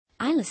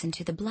I listen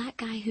to the Black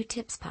Guy Who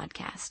Tips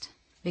podcast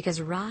because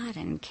Rod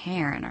and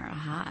Karen are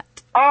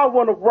hot. I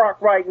want to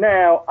rock right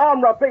now.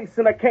 I'm Rob Bass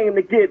and I came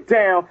to get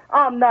down.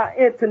 I'm not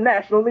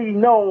internationally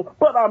known,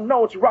 but I'm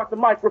known to rock the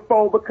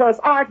microphone because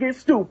I get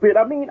stupid.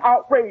 I mean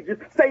outrageous.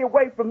 Stay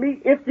away from me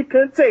if you're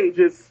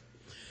contagious.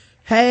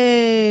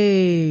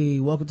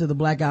 Hey, welcome to the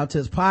Blackout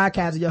Tips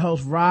podcast. Your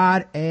host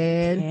Rod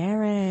and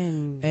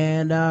Karen.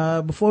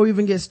 And before we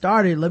even get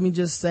started, let me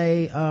just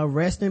say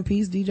rest in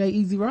peace DJ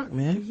Easy Rock,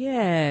 man.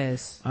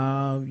 Yes.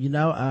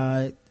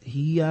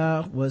 He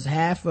was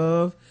half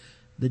of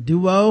the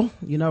duo,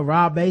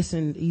 Rob Bass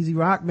and Easy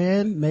Rock,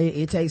 man. Made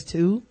It Takes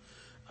Two,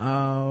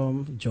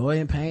 Joy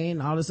and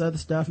Pain, all this other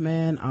stuff,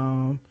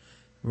 man.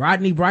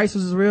 Rodney Bryce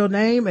was his real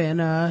name,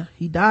 and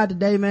he died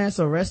today, man.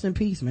 So rest in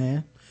peace,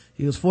 man.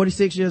 He was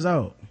 46 years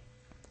old.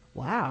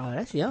 Wow,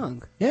 that's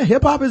young. Yeah,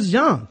 hip hop is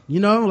young.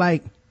 Hip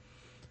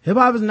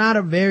hop is not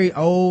a very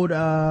old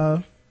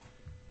genre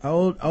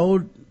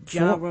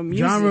of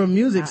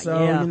music.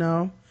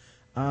 So,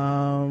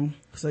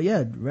 so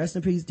yeah, rest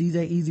in peace,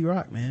 DJ Easy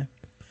Rock, man.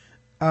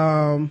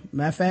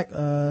 Matter of fact,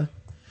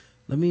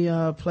 let me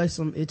play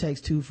some It Takes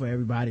Two for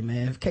everybody,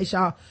 man. In case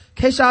y'all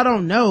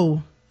don't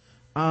know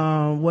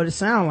what it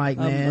sound like,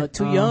 man.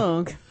 Too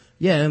young.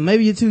 Yeah,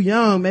 maybe you're too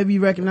young. Maybe you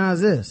recognize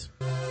this.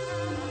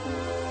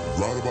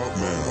 Right about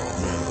now,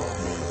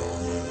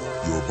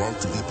 you're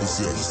about to be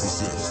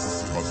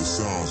possessed by the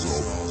sounds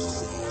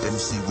of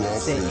MC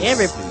Rob.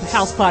 Every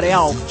house party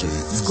off.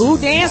 School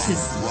dances.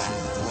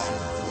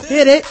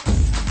 Hit it.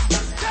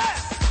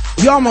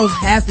 You almost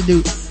have to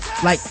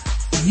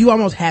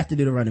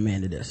do the Running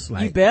Man to this.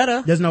 Like, You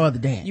better. There's no other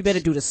dance. You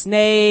better do the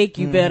snake.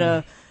 You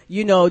better,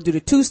 do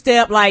the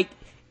two-step. Like,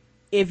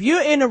 if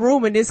you're in a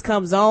room and this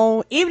comes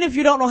on, even if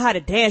you don't know how to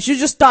dance, you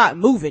just start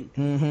moving.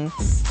 Mm-hmm.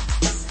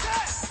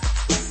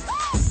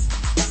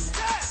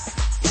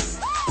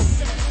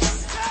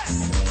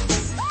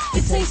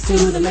 It takes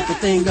two to make a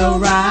thing go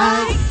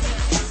right.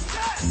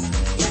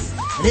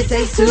 And it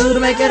takes two to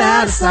make it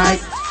out of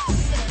sight.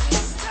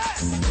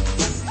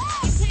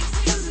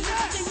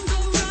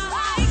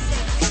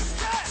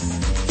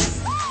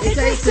 It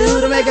takes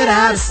two to make it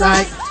out of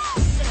sight.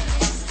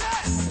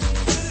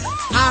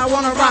 I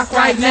wanna rock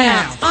right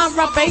now. I'm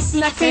Rob Bass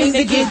and I came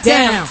to get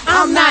down.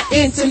 I'm not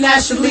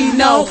internationally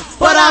known,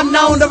 but I'm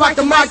known to rock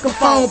the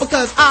microphone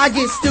because I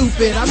get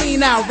stupid. I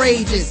mean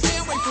outrageous. Stay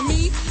away from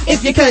me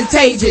if you're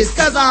contagious,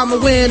 cause I'm a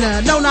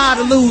winner, no, not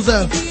a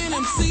loser.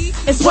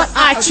 It's what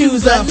I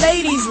choose.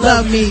 Ladies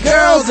love me,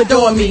 girls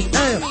adore me.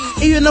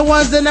 Even the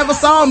ones that never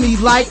saw me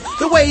like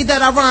the way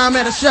that I rhyme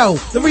at a show.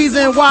 The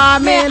reason why,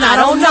 man, I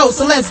don't know.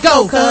 So let's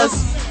go, cause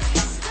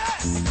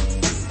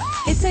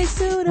it takes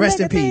two to rest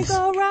make in a thing peace.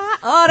 go right.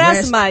 Oh,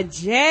 that's my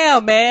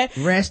jam, man.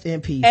 Rest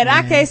in peace. And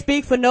man. I can't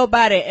speak for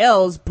nobody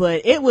else,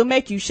 but it will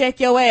make you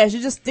shake your ass.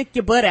 You just stick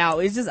your butt out.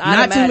 It's just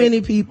automatic. Not too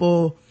many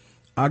people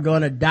are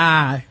gonna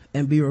die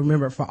and be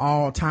remembered for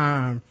all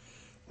time.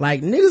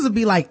 Like, niggas will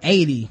be like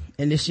 80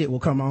 and this shit will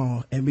come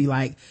on and be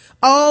like,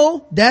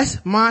 oh,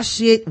 that's my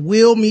shit,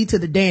 wheel me to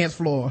the dance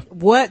floor.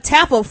 What,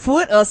 tap a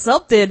foot or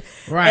something.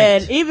 Right.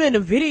 And even in the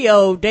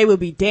video, they would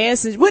be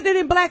dancing. Wasn't it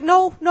in black?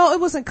 No, it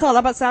was in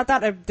color. I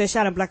thought they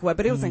shot in black and white,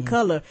 but it was in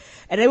color.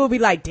 And they would be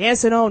like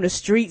dancing on the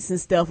streets and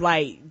stuff.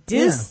 Like,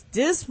 this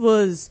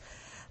was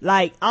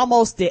like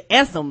almost the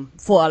anthem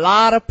for a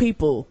lot of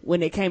people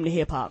when it came to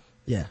hip hop.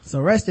 Yeah. So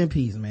rest in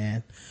peace,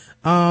 man.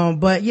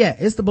 But yeah,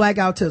 it's the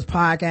Blackout Tips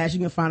podcast. You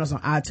can find us on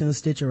iTunes,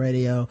 Stitcher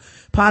Radio,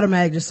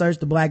 Podomatic. Just search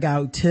the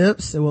Blackout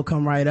Tips. It will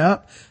come right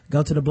up.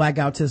 Go to the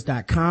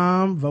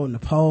blackouttips.com, vote in the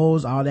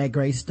polls, all that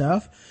great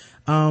stuff.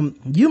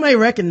 You may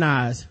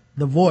recognize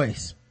the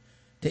voice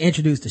to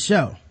introduce the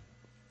show.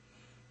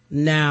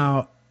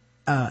 Now,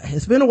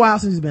 it's been a while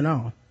since he's been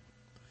on,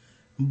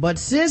 but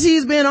since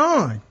he's been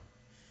on,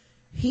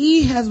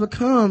 he has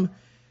become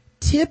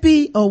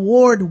Tippy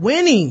Award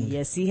winning.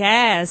 Yes, he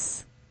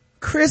has.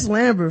 Chris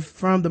Lambert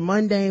from the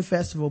Mundane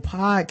Festival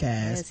podcast.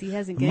 Yes, he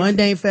hasn't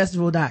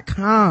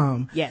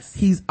MundaneFestival.com. Yes.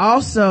 He's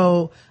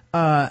also,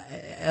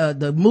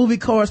 the movie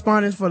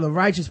correspondent for the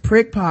Righteous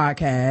Prick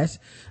podcast.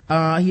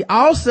 He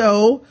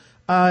also,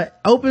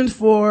 opened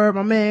for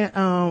my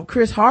man,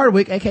 Chris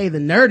Hardwick, aka The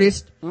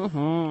Nerdist.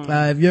 Mm-hmm.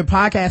 If you're a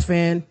podcast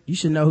fan, you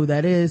should know who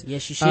that is.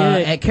 Yes, you should.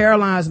 At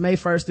Caroline's May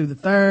 1st through the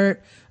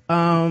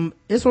 3rd.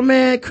 It's my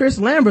man, Chris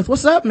Lambert.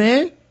 What's up,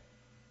 man?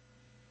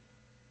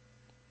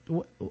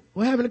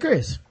 What happened to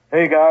Chris?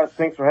 Hey guys,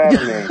 thanks for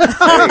having me.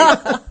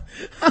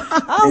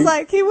 I was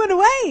like, he went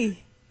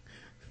away.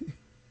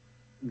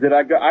 Did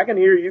I go? I can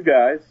hear you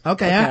guys.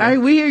 Okay.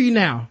 We hear you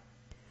now.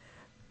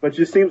 But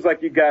it seems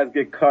like you guys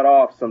get cut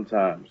off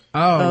sometimes.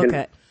 Oh,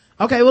 okay.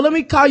 Okay, well, let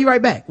me call you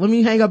right back. Let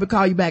me hang up and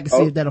call you back and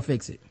see if that'll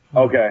fix it.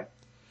 Okay.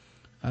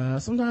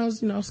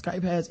 Sometimes,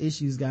 Skype has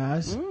issues,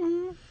 guys.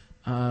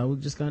 Mm-hmm. We're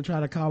just gonna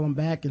try to call them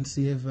back and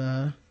see if,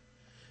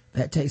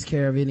 that takes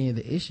care of any of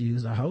the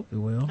issues. I hope it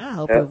will. I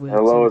hope it will.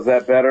 Hello, too. is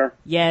that better?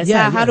 Yes.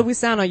 Yeah, How do we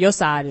sound on your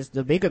side is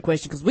the bigger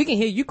question, because we can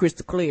hear you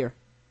crystal clear.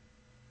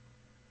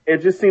 It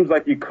just seems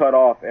like you cut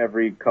off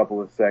every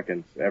couple of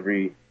seconds.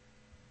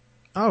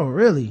 Oh,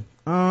 really?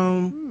 You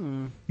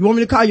want me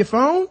to call your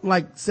phone?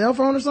 Like cell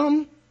phone or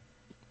something?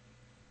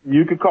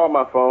 You could call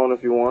my phone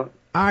if you want.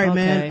 All right,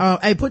 Okay. man.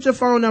 Hey, put your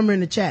phone number in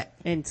the chat.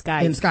 In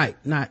Skype. In Skype,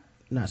 not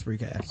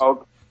Spreecast.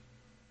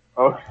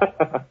 Oh.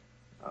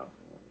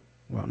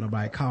 Well,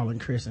 nobody calling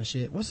Chris and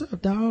shit. What's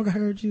up, dog? I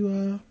heard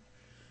you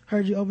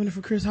opening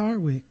for Chris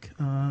Hardwick.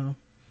 You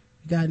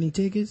got any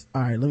tickets?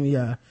 All right, let me,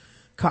 all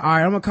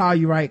right, I'm gonna call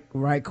you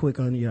right quick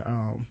on your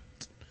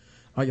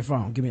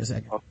phone. Give me a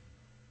second.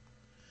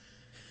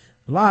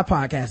 Live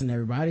podcasting,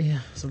 everybody.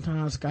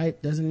 Sometimes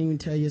Skype doesn't even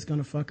tell you it's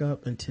gonna fuck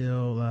up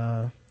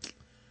until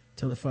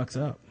it fucks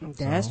up.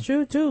 That's So,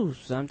 true too.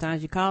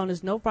 Sometimes you call and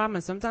it's no problem,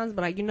 and sometimes,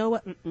 but like, you know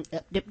what?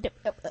 Up, dip, dip,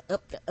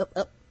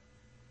 up.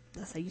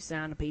 That's how you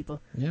sound to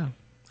people. yeah.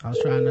 I was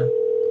trying to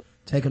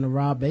take him to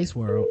Rob Bass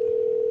World.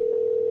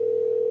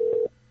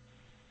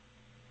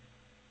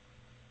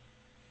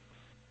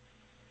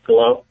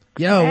 Hello?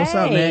 Yo, what's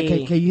up, man?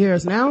 Hey. Can you hear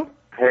us now?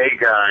 Hey,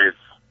 guys.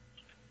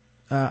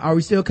 Are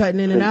we still cutting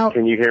in and out?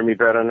 Can you hear me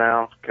better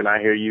now? Can I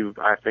hear you?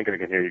 I think I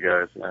can hear you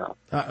guys now.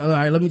 All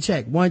right, let me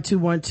check. 1 2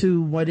 1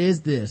 2. What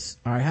is this?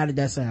 All right, how did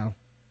that sound?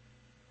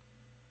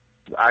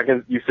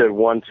 You said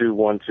 1 2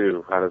 1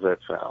 2. How does that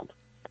sound?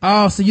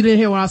 Oh, so you didn't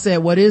hear when I said,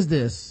 what is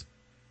this?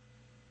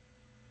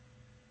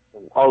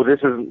 Oh, this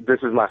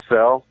is my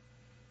cell?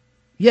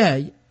 Yeah,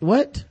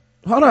 what?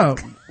 Hold on.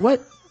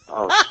 What?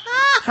 Oh.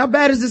 How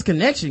bad is this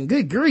connection?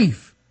 Good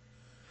grief.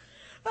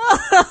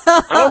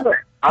 I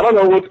don't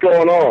know what's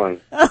going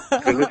on.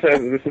 'Cause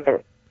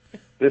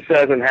this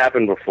hasn't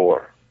happened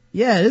before.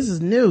 Yeah, this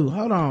is new.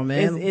 Hold on,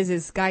 man. Is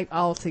it Skype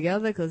all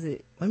together? Cause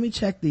it. Let me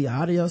check the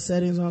audio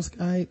settings on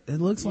Skype.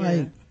 It looks Yeah. like,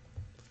 it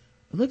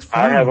looks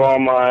I fine. have all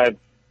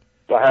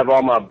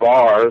my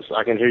bars.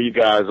 I can hear you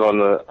guys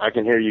I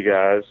can hear you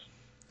guys.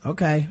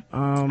 Okay.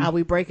 Are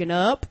we breaking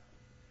up?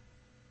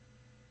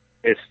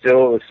 It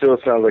still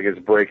sounds like it's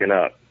breaking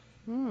up.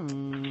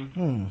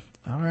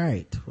 All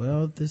right.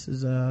 Well, this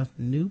is a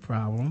new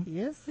problem.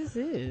 Yes, this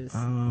is.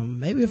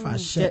 Maybe if I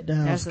shut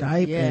down that's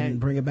Skype yeah. and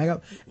bring it back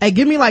up. Hey,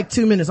 give me like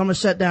 2 minutes. I'm gonna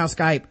shut down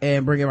Skype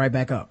and bring it right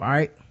back up. All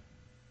right.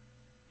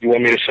 You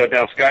want me to shut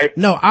down Skype?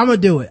 No, I'm gonna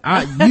do it.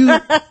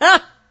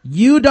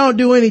 You don't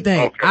do anything.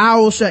 Okay. I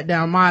will shut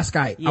down my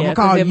Skype. Yeah, I'm gonna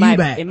 'cause call it you might,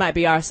 back. It might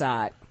be our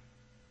side.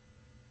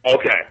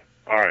 Okay.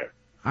 All right.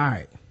 All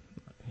right.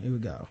 Here we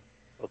go.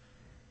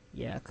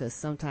 Yeah, because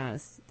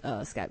sometimes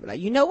Skype be like,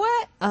 you know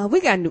what?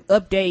 We got a new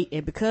update,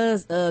 and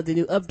because of the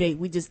new update,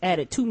 we just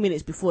added 2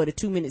 minutes before the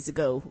 2 minutes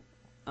ago.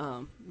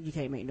 You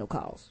can't make no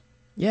calls.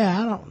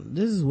 Yeah,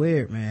 this is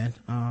weird, man.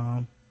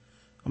 I'm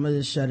gonna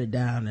just shut it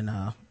down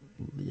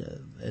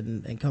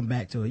and come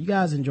back to it. You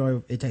guys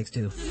enjoy It Takes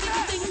Two.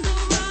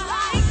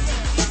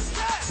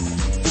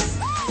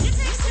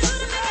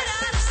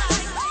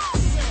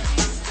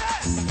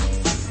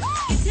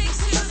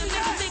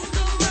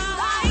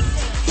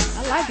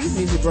 I like these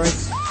music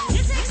breaks.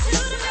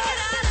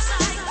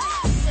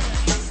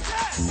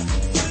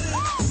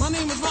 My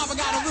name is Rob, I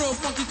got a real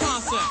funky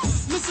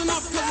concept. Listen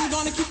up, cause I'm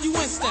gonna keep you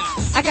in step.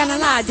 I got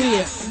an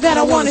idea that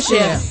I want to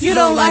share. You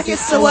don't like it,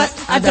 so what?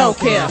 I don't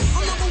care. I'm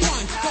number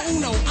one, the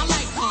uno, I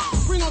like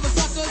pump. Bring all the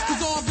suckers,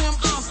 cause all of them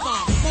I'll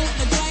stomp. Won't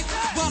neglect,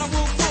 but I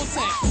will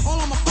protect. All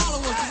of my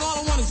followers, cause all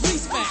I want is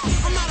respect.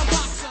 I'm not a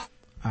boxer.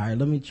 All right,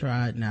 let me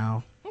try it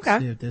now. Okay.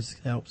 See if this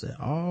helps at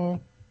all.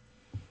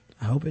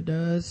 I hope it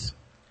does.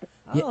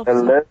 Oh,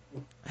 Hello?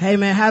 Hey,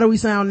 man, how do we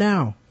sound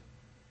now?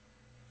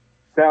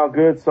 Sound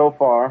good so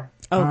far.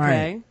 All okay.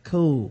 right,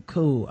 cool.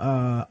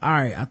 All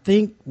right, I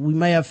think we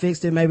may have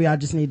fixed it. Maybe I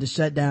just need to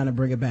shut down and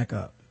bring it back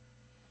up.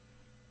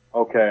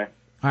 Okay.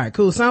 All right,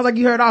 cool. Sounds like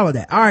you heard all of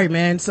that. All right,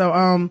 man.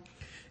 So,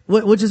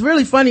 which is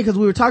really funny because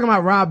we were talking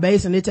about Rob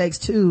Bass and It Takes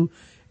Two.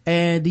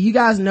 And do you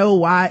guys know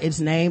why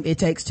it's named It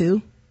Takes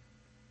Two?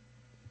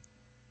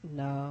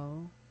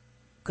 No.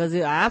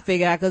 I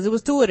figured out because it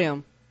was two of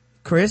them.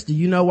 Chris, do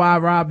you know why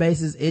Rob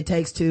Bass's It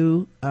Takes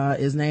Two,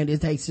 is named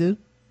It Takes Two?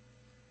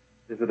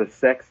 Is it a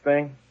sex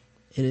thing?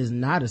 It is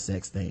not a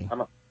sex thing.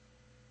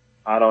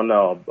 I don't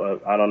know,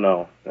 but I don't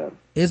know.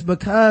 It's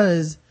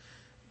because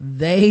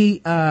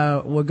they,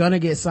 were gonna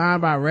get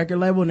signed by a record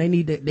label and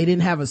they didn't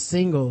have a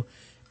single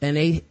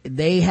and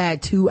they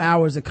had 2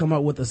 hours to come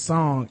up with a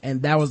song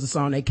and that was the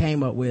song they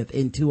came up with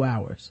in 2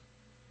 hours.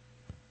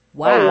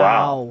 Wow. Oh,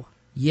 wow.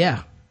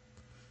 Yeah.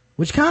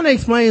 Which kind of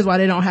explains why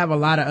they don't have a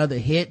lot of other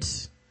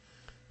hits.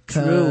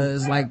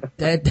 Cause like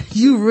that,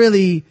 you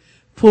really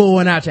pull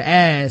one out your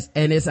ass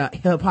and it's a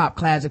hip hop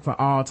classic for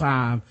all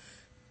time.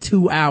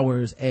 2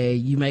 hours and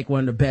you make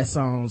one of the best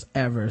songs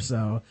ever.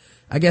 So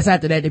I guess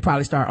after that they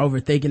probably start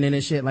overthinking it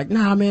and shit. Like,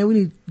 nah, man, we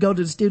need to go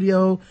to the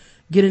studio,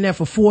 get in there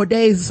for 4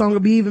 days. The song will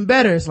be even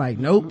better. It's like,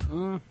 nope.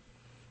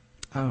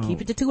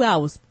 Keep it to 2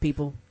 hours,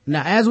 people.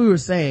 Now, as we were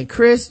saying,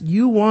 Chris,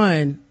 you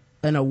won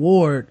an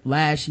award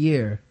last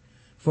year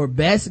for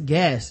best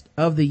guest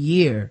of the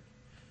year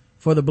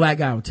for the Black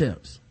Guy with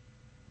Tips.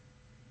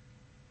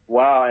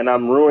 Wow, and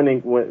I'm ruining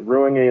it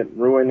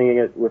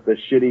with a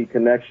shitty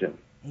connection.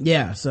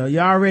 Yeah, so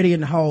you're already in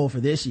the hole for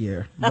this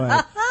year.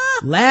 But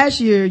last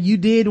year you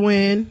did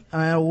win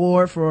an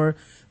award for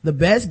the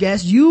best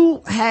guest.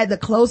 You had the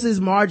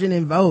closest margin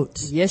in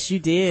votes. Yes, you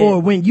did. For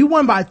when you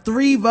won by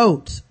 3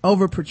 votes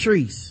over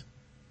Patrice.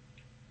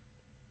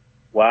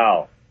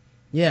 Wow.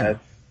 Yeah.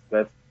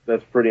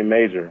 That's pretty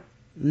major.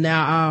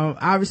 Now,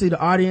 obviously the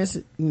audience,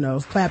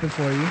 is clapping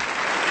for you.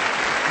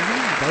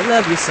 They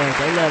love you, sir.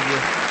 They love you.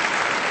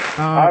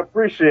 I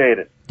appreciate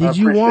it. Did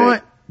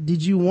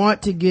you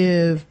want to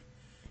give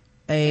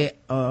a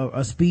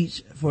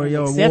speech for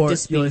your award,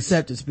 your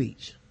acceptance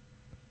speech?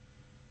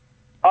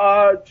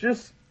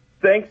 Just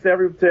thanks to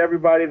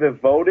everybody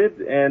that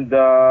voted, and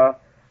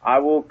I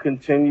will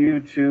continue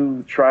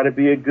to try to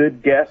be a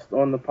good guest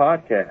on the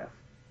podcast.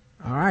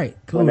 All right,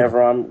 cool.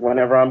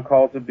 Whenever I'm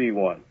called to be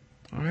one.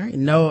 All right,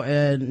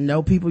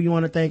 no people you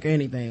want to thank or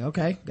anything.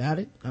 Okay, got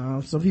it.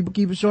 Some people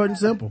keep it short and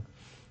simple.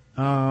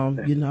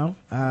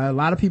 A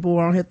lot of people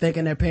were on here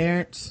thanking their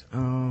parents.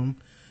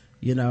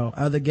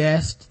 Other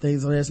guests,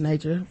 things of this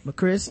nature. But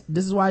Chris,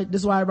 this is why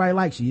everybody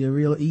likes you. You're a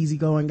real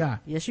easygoing guy.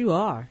 Yes, you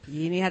are.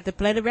 You didn't have to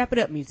play the Wrap It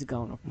Up music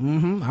on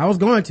them. I was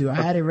going to. I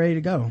had it ready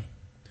to go.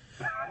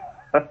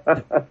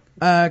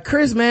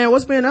 Chris, man,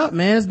 what's been up,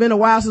 man? It's been a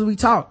while since we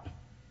talked.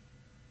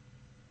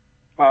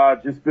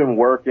 Just been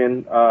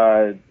working.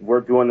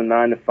 We're doing the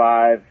 9 to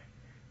 5,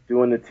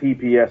 doing the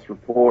TPS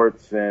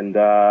reports, and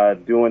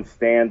doing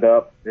stand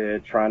up,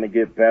 trying to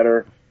get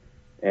better,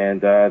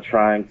 and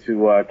trying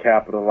to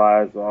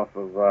capitalize off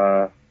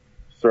of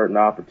certain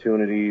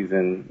opportunities,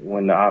 and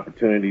when the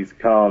opportunities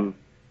come,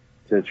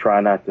 to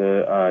try not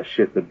to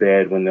shit the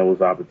bed when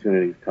those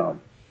opportunities come.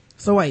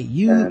 So wait,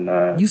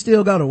 you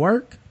still go to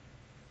work?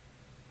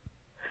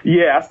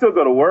 Yeah, I still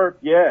go to work.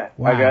 Yeah.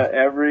 Wow. I got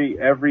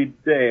every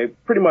day,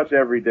 pretty much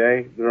every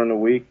day during the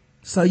week.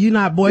 So you're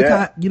not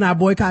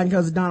boycotting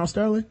because of Donald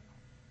Sterling?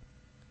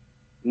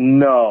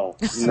 No,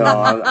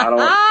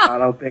 I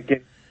don't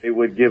think it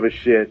would give a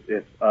shit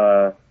if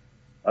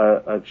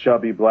a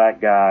chubby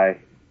black guy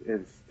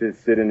is to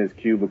sit in his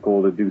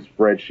cubicle to do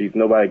spreadsheets.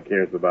 Nobody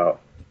cares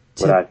about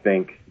what I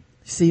think.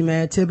 See,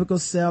 man, typical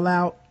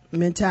sellout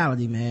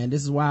mentality, man.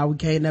 This is why we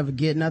can't never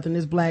get nothing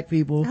as black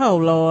people. Oh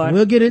Lord.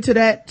 We'll get into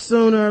that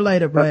sooner or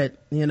later, but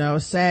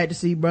it's sad to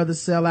see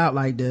brothers sell out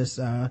like this.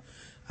 I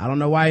don't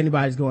know why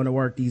anybody's going to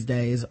work these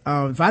days.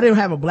 If I didn't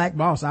have a black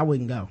boss, I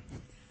wouldn't go.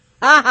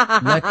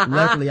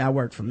 Luckily I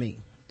work for me.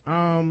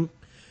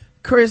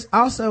 Chris,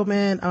 also,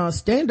 man,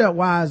 stand-up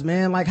wise,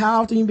 man, like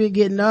how often you been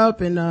getting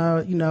up and,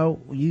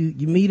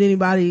 you meet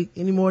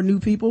any more new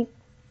people?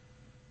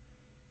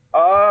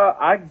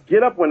 I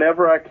get up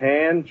whenever I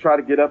can, try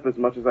to get up as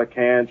much as I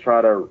can,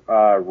 try to,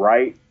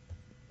 write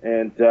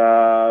and,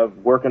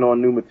 working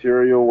on new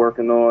material,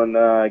 working on,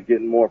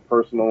 getting more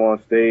personal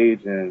on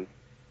stage and,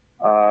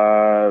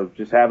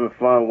 just having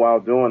fun while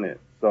doing it.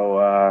 So,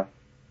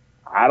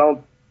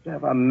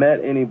 have I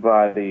met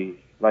anybody,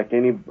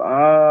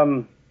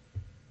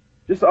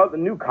 just other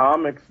new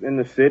comics in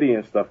the city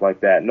and stuff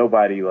like that.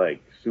 Nobody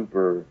like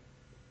super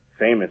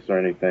famous or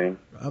anything.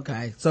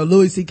 Okay. So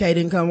Louis C.K.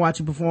 didn't come watch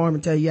you perform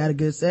and tell you had a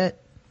good set?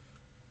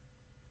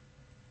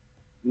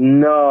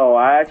 No,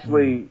 I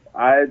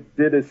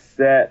did a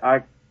set.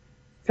 I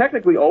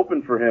technically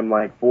opened for him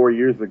like 4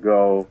 years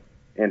ago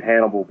in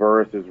Hannibal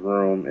Buress's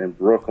room in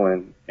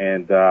Brooklyn,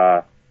 and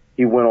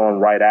he went on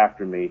right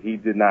after me. He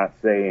did not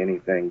say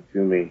anything to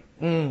me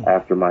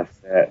after my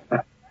set.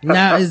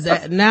 Now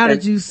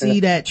that you see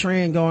that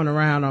trend going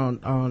around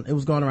on it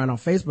was going around on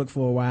Facebook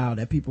for a while,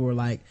 that people were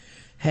like,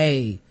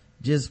 hey,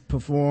 just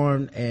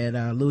performed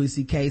and Louis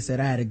C.K. said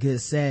I had a good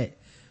set.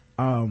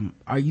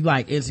 Are you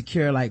like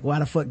insecure, like why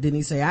the fuck didn't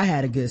he say I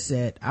had a good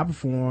set, I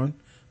performed?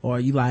 Or are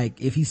you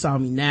like, if he saw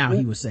me now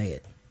he would say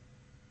it?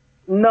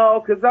 No,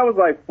 because that was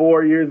like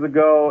 4 years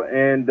ago,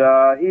 and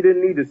he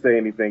didn't need to say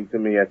anything to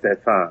me at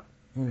that time.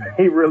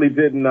 He really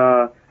didn't.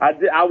 I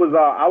was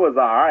all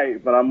right,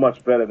 but I'm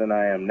much better than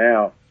I am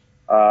now.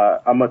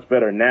 I'm much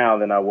better now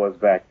than I was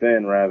back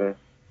then, rather.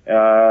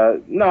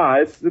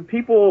 It's the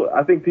people.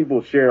 I think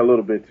people share a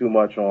little bit too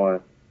much on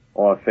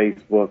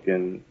Facebook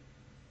and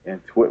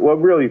Twitter. Well,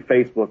 really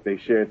Facebook, they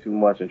share too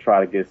much and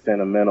try to get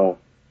sentimental,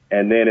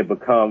 and then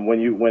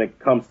when it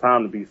comes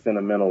time to be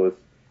sentimental,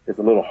 it's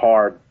a little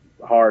hard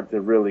to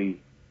really,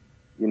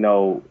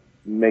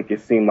 make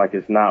it seem like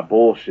it's not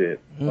bullshit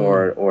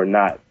or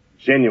not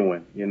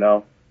genuine,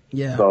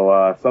 Yeah.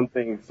 So some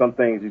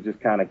things you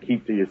just kind of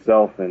keep to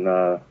yourself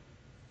and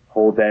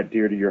hold that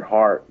dear to your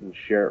heart and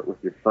share it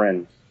with your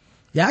friends.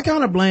 Yeah, I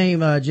kind of blame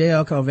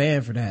JL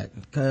Cauvin for that,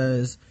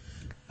 because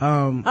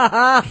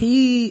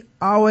he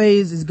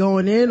always is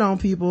going in on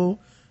people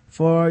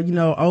for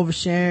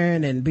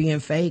oversharing and being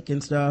fake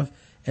and stuff.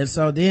 And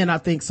so then I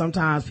think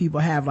sometimes people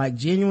have like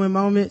genuine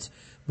moments,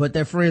 but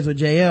they're friends with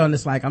JL, and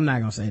it's like, I'm not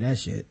gonna say that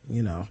shit,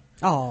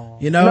 Oh,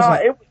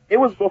 it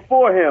was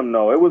before him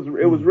though. It was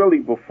really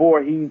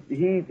before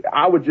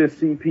I would just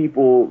see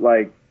people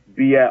like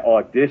be at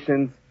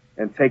auditions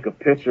and take a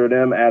picture of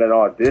them at an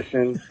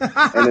audition,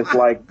 and it's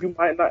like you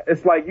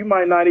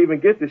might not even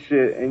get the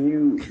shit, and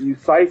you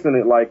slicing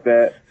it like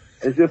that.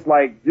 It's just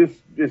like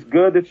just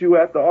good that you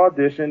at the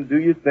audition, do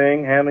your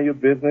thing, handle your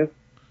business,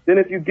 then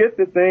if you get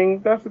the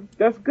thing,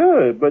 that's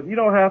good. But you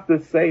don't have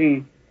to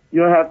say,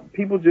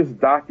 people just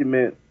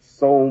document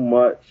so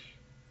much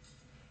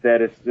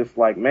that it's just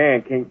like,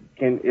 man,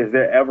 is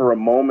there ever a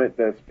moment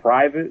that's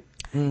private?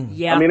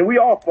 Yeah. I mean,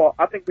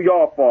 I think we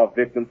all fall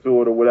victim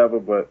to it or whatever,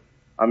 but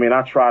I mean,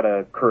 I try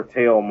to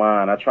curtail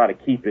mine. I try to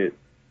keep it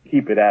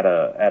at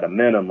a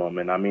minimum.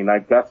 And I mean, I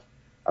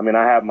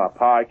have my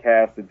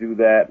podcast to do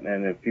that.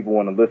 And if people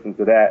want to listen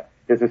to that,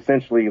 it's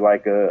essentially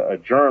like a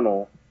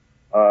journal,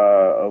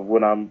 of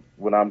what I'm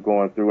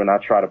going through. And I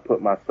try to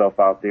put myself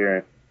out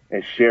there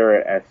and share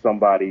it as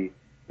somebody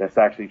that's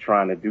actually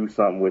trying to do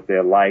something with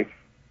their life.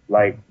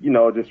 Like,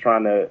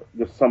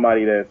 just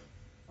somebody that's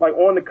like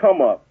on the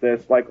come up,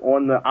 that's like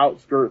on the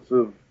outskirts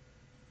of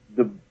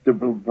the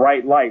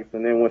bright lights.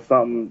 And then when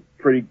something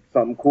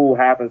cool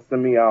happens to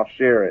me, I'll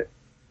share it.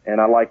 And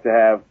I like to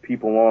have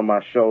people on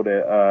my show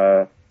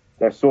that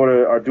sort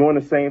of are doing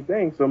the same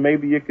thing. So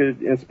maybe it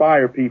could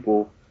inspire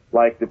people,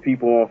 like the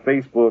people on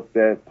Facebook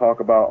that talk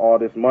about all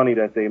this money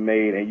that they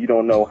made, and you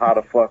don't know how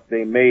the fuck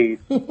they made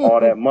all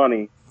that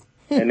money.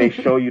 And they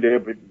show you their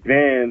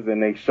Benz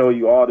and they show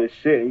you all this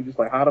shit. And you're just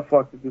like, how the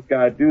fuck did this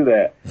guy do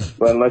that?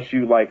 But unless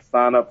you like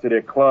sign up to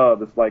their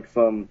club, it's like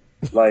some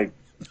like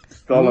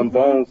Skull and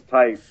Bones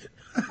type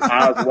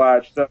eyes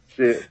wide shut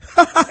shit.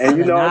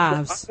 And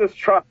I just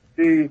try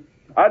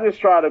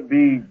to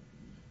be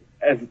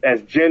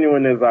as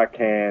genuine as I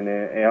can,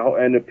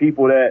 and the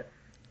people that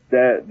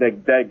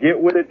get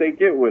with it, they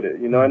get with it,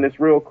 and it's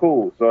real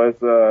cool. So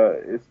it's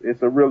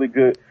a really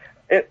good.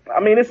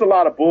 It's a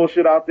lot of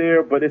bullshit out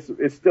there, but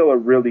it's still a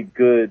really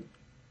good.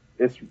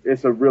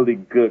 It's a really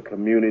good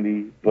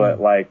community. But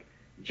like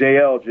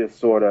JL just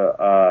sort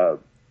of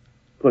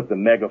put the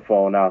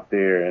megaphone out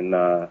there,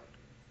 and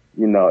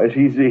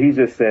he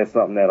just said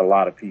something that a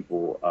lot of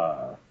people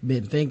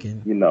been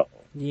thinking.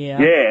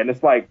 Yeah, and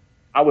it's like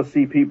I would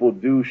see people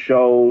do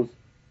shows,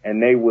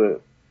 and they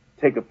would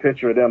take a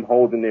picture of them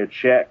holding their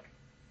check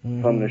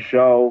from the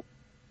show,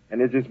 and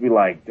it'd just be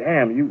like,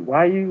 damn,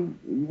 why you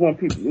want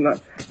people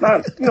not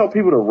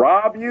people to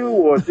rob you,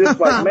 or just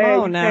like,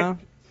 man,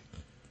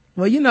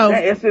 well,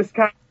 it's just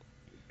kind of,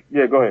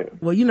 yeah, go ahead.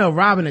 Well,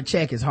 robbing a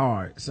check is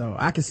hard, so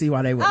I can see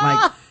why they would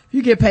like, if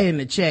you get paid in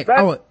a check,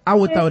 I would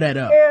throw that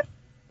up.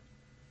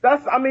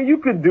 You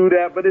could do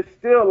that, but it's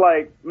still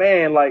like,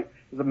 man, like,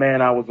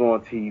 I was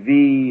on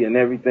TV and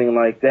everything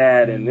like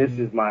that, and this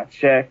is my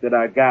check that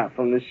I got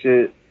from the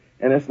shit.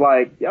 And it's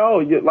like,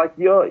 yo,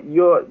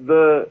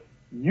 the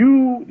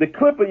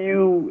clip of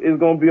you is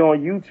gonna be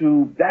on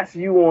YouTube. That's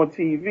you on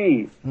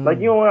TV. Like,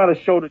 you don't gotta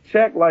show the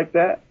check like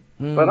that.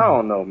 But I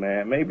don't know,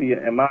 man. Maybe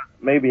I'm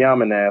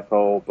an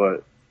asshole,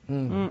 but I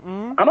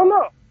don't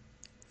know.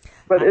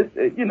 But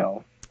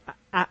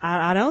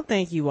I don't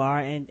think you are,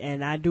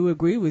 and I do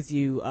agree with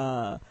you.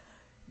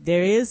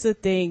 There is a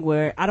thing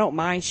where I don't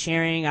mind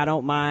sharing, I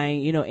don't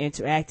mind,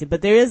 interacting,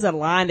 but there is a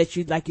line that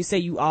you, like you say,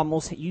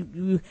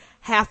 you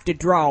have to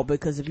draw,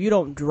 because if you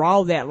don't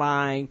draw that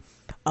line,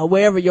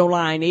 wherever your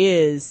line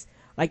is,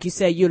 like you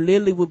said, you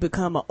literally will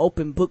become an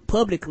open book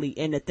publicly.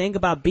 And the thing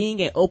about being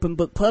an open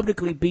book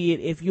publicly, be it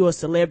if you're a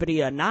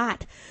celebrity or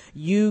not,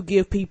 you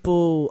give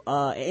people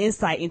an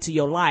insight into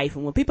your life.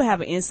 And when people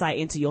have an insight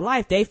into your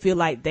life, they feel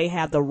like they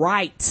have the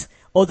right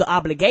or the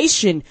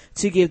obligation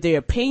to give their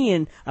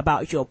opinion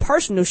about your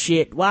personal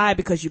shit. Why?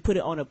 Because you put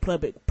it on a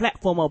public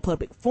platform or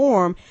public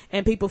forum,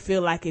 and people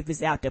feel like if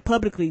it's out there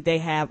publicly, they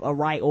have a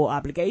right or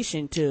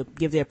obligation to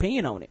give their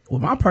opinion on it. Well,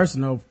 my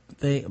personal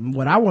thing,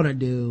 what I want to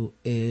do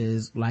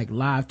is like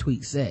live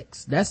tweet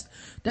sex. That's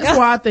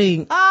why I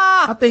think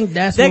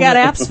that's they got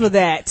apps for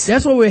that.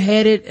 That's where we're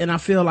headed, and I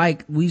feel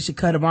like we should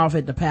cut them off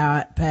at the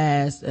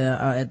pass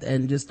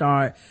and just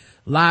start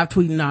live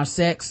tweeting our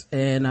sex.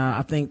 And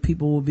I think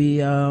people will be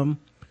that'll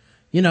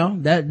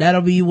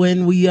be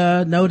when we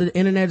know the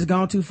internet has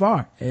gone too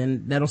far,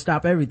 and that'll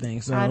stop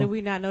everything. So how do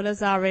we not know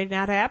that's already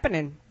not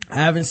happening? I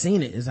haven't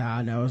seen it, is how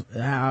I know.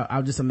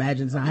 I'll just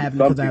imagine it's not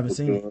happening because I haven't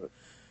seen it.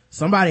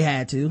 Somebody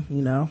had to,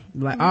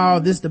 like, oh,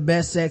 this is the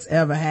best sex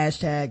ever,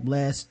 hashtag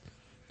blessed,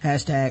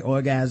 hashtag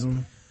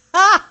orgasm.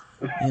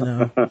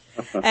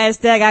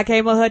 Hashtag I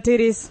came on her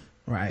titties.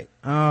 Right.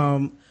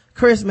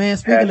 Chris, man,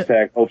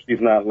 hashtag hope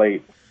she's not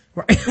late.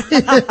 Right.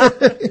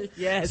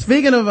 Yes.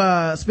 Speaking of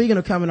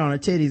coming on her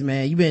titties,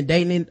 man, you been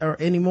dating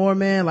anymore,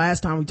 man?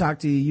 Last time we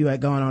talked to you, you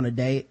had gone on a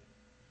date.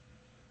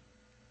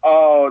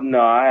 Oh,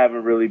 no, I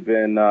haven't really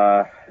been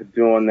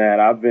doing that.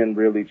 I've been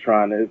really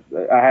trying to,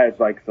 I had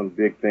like some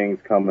big things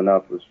coming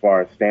up as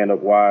far as stand-up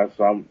wise,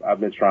 so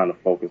I've been trying to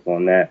focus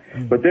on that.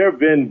 But there have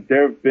been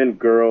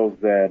girls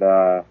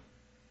that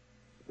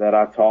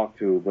I talked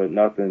to, but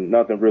nothing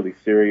really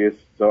serious.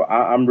 So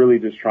I'm really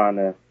just trying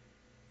to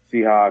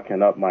see how I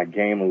can up my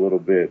game a little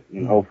bit,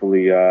 and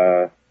hopefully,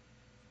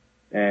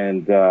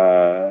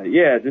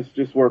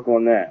 just work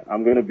on that.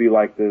 I'm going to be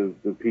like the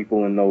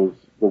people in the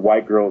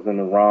white girls in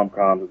the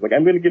rom-coms. It's like,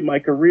 I'm going to get my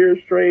career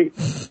straight,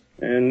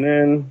 and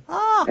then,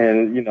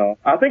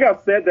 I think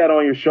I've said that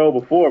on your show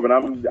before, but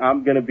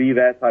I'm going to be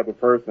that type of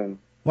person.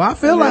 Well, I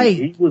feel like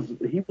he was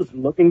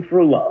looking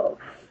for love.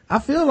 I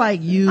feel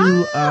like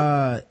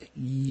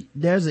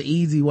there's an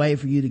easy way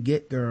for you to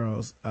get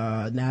girls,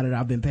 now that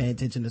I've been paying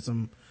attention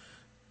to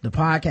the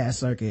podcast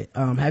circuit.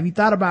 Have you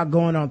thought about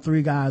going on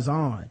 3 Guys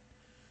On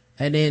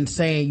and then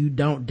saying you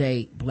don't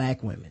date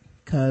black women?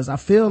 Cause I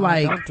feel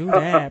like don't do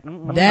that.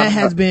 that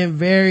has been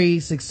very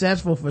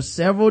successful for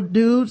several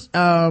dudes.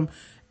 And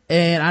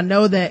I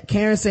know that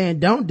Karen's saying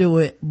don't do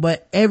it,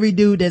 but every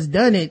dude that's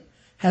done it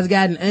has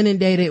gotten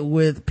inundated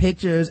with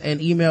pictures and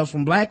emails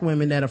from black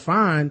women that are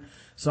fine.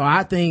 So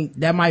I think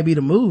that might be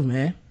the move,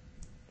 man.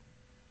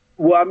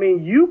 Well, I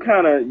mean,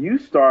 you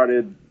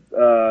started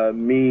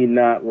me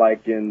not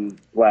liking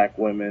black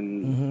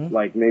women,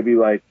 like maybe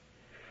like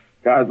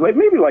guys, like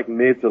maybe like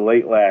mid to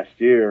late last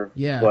year.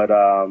 Yeah. But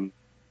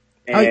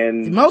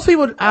and most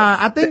people,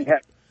 I think,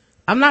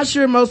 I'm not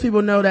sure most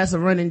people know that's a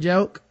running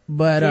joke,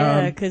 but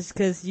yeah, cause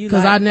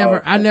I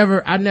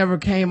never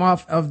came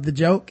off of the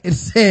joke and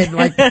said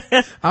like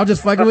I was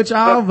just fucking with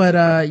y'all, but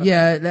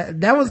yeah,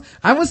 that was,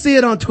 I would see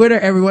it on Twitter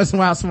every once in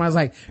a while. Somebody's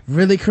like,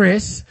 really,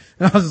 Chris?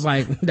 And I was just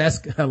like,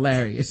 that's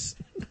hilarious.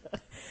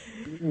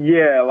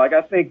 Yeah, like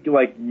I think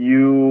like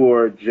you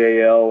or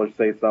JL or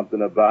say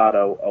something about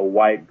a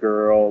white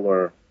girl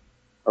or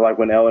like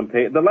when Ellen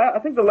Page, I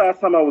think the last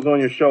time I was on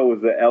your show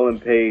was the Ellen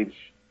Page,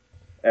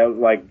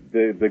 like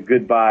the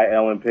Goodbye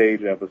Ellen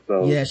Page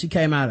episode. Yeah, she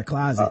came out of the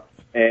closet.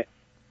 And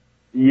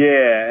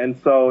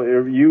so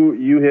if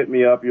you hit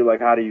me up, you're like,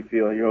 how do you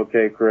feel? You're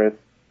okay, Chris?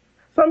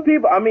 Some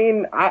people, I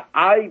mean,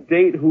 I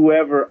date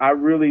whoever. I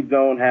really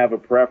don't have a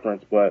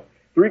preference, but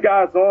 3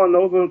 Guys On,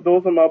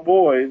 those are my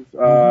boys.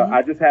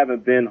 I just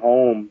haven't been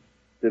home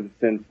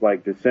since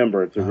like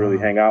December to really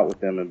hang out with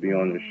them and be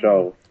on the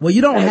show. Well,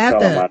 you don't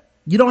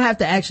have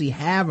to actually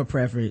have a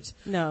preference.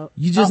 No.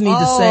 You just need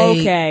to say,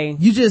 okay.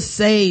 You just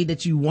say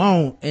that you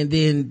won't and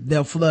then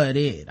they'll flood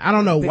in. I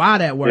don't know why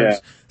that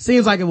works. Yeah.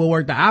 Seems like it will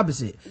work the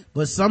opposite,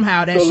 but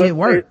somehow that shit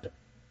worked.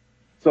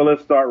 So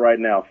let's start right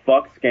now.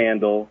 Fuck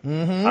Scandal.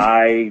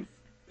 I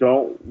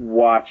don't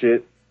watch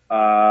it.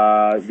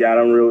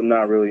 I'm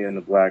not really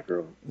into black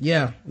girls.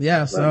 Yeah.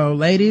 So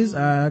ladies,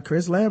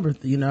 Chris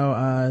Lambert,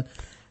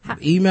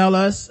 email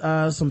us,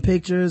 some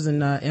pictures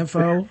and,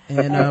 info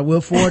and,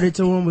 we'll forward it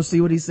to him. We'll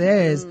see what he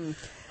says.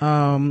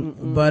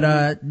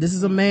 But, this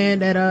is a man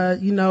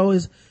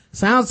that,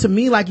 sounds to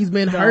me like he's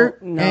been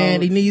hurt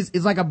and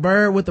it's like a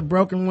bird with a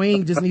broken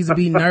wing, just needs to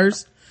be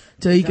nursed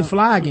till he can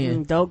fly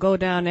again. Don't go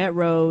down that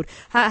road.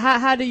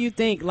 How do you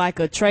think like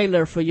a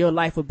trailer for your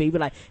life would be? Be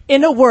like,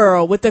 in a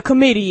world with a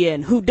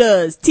comedian who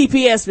does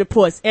TPS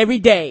reports every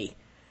day.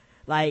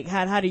 Like,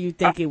 how do you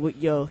think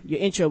your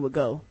intro would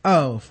go?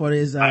 Oh, for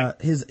his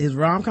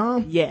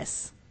rom-com?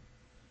 Yes.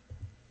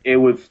 It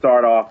would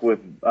start off with,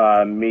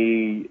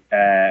 me,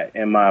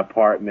 in my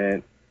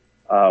apartment,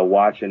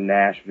 watching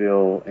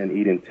Nashville and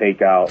eating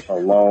takeout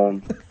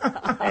alone.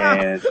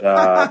 And,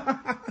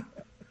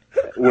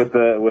 with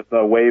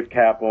a wave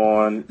cap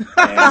on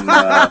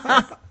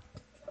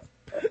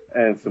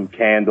and some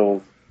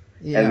candles.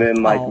 Yeah. And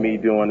then like me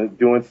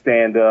doing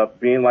stand up,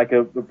 being like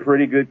a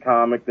pretty good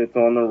comic that's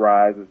on the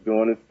rise, is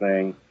doing his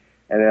thing.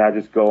 And then I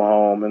just go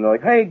home and they're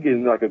like, hey,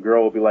 and like a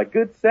girl will be like,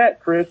 good set,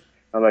 Chris.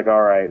 I'm like,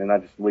 all right. And I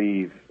just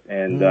leave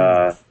and,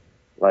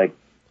 like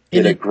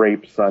get a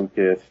grape sun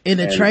kiss. In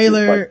the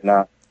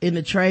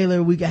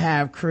trailer, we could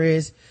have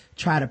Chris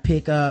try to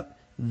pick up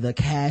the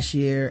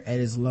cashier at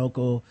his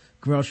local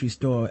grocery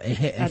store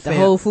at the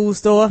Whole Food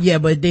store. Yeah,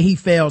 but then he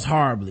fails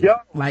horribly.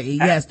 Yep. Like he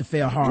has to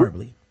fail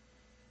horribly.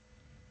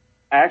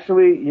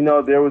 Actually,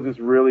 there was this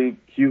really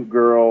cute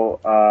girl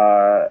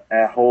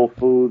at Whole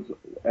Foods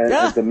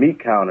at the meat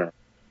counter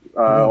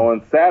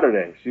on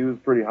Saturday. She was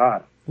pretty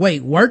hot.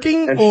 Wait,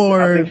 working and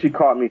I think she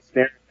caught me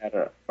staring at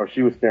her, or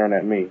she was staring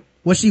at me.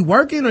 Was she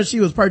working or she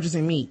was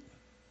purchasing meat?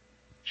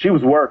 She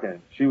was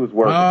working.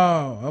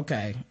 Oh,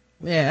 okay.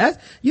 Yeah,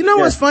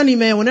 what's funny,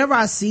 man? Whenever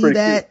I see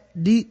that,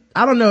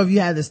 I don't know if you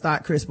had this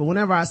thought, Chris, but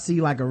whenever I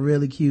see like a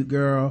really cute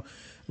girl,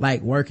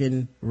 like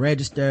working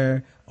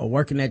register or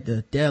working at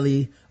the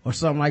deli or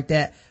something like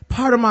that,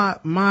 part of my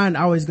mind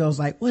always goes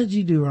like, what did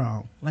you do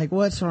wrong? Like,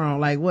 what's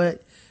wrong? Like,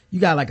 what? You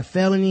got like a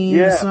felony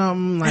or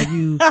something? Like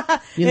you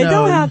it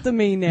don't have to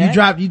mean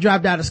that. You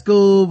dropped out of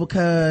school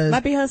because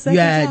might be her second you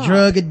had job.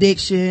 drug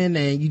addiction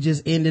and you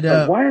just ended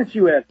up. Why aren't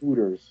you at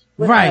Hooters?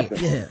 What right.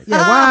 happened?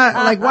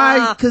 Yeah.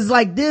 Why? Cause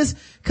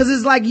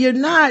it's like you're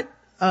not,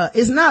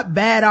 it's not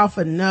bad off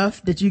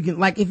enough that you can,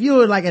 like, if you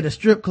were like at a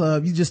strip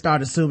club, you just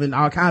start assuming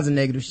all kinds of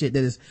negative shit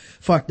that is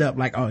fucked up.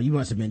 Like, oh, you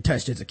must have been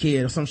touched as a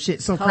kid or some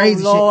shit, some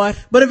crazy Lord.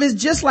 shit. But if it's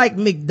just like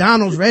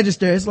McDonald's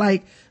register, it's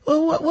like,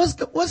 well,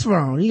 what's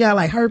wrong? You got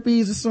like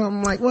herpes or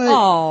something? Like what?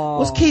 Aww.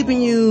 What's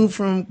keeping you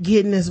from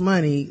getting this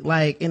money?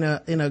 Like in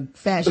a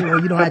fashion where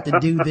you don't have to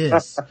do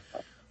this.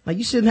 Like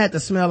you shouldn't have to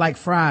smell like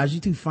fries.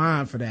 You're too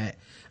fine for that.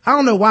 I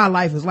don't know why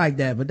life is like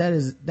that, but that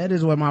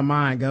is where my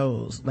mind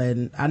goes.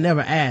 And I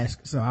never ask,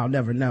 so I'll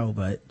never know,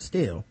 but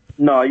still.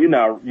 No, you're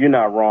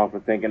not wrong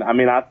for thinking. I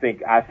mean, I think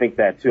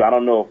that too. I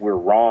don't know if we're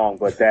wrong,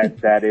 but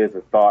that is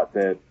a thought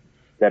that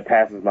that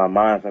passes my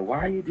mind. It's like, why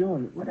are you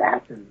doing it? What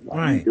happened? Why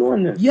are you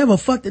doing this? You ever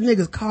fucked a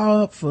nigga's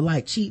car up for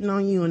like cheating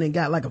on you and then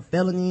got like a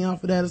felony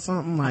off of that or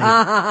something? Like,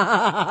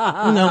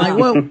 you know, like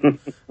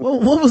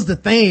what was the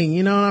thing?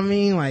 You know what I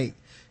mean? Like,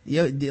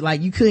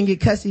 you couldn't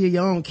get custody of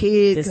your own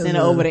kid. Just send it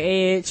over the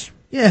edge.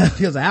 Yeah,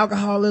 because of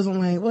alcoholism.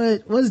 Like,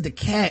 what is the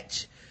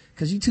catch?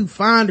 Because you too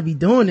fine to be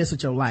doing this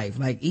with your life.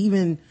 Like,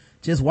 even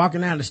just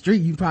walking down the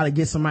street, you probably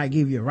get somebody to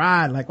give you a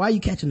ride. Like, why are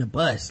you catching the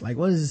bus? Like,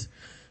 what's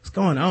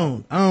going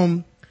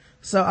on?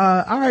 So,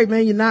 all right,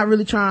 man, you're not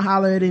really trying to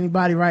holler at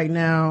anybody right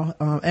now.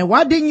 And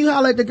why didn't you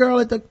holler at the girl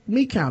at the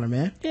meat counter,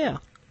 man? Yeah.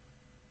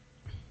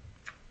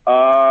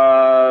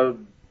 I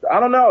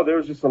don't know. There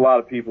was just a lot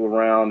of people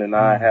around and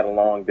I had a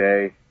long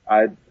day.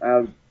 I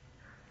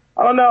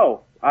don't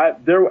know.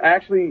 There were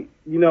actually,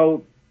 you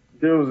know,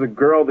 there was a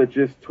girl that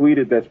just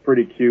tweeted that's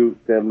pretty cute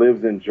that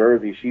lives in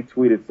Jersey. She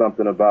tweeted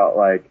something about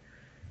like,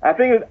 I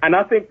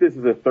think this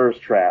is a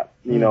thirst trap.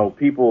 You know,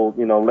 people,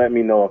 you know, let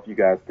me know if you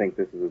guys think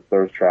this is a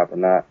thirst trap or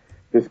not.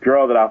 This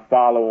girl that I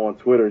follow on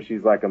Twitter,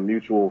 she's like a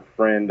mutual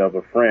friend of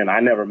a friend.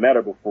 I never met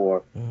her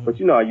before, but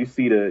you know, you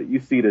see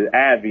the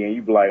Abby and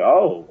you be like,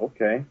 oh,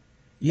 okay.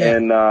 Yeah.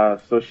 And,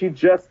 so she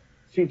just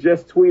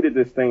tweeted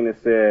this thing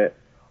that said,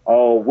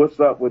 oh,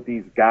 what's up with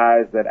these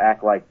guys that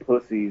act like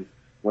pussies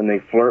when they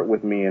flirt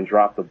with me and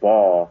drop the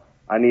ball?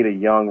 I need a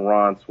young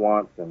Ron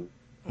Swanson.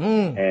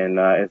 And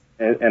I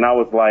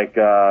was like,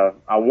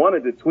 I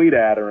wanted to tweet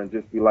at her and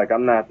just be like,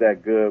 I'm not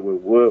that good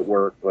with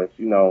woodwork, but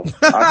you know,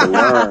 I can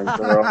learn,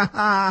 girl.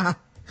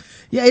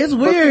 Yeah, it's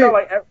weird. But, you know,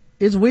 like,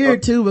 it's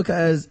weird too,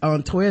 because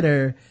on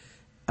Twitter,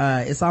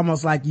 it's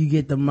almost like you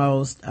get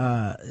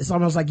it's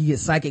almost like you get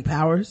psychic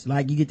powers.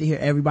 Like you get to hear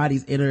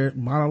everybody's inner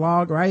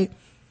monologue, right?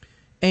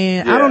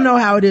 And I don't know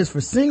how it is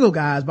for single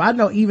guys, but I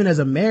know even as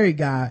a married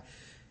guy,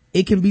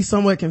 it can be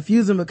somewhat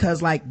confusing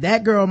because like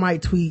that girl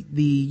might tweet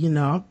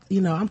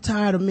I'm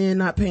tired of men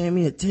not paying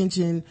me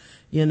attention.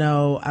 You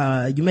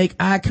make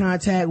eye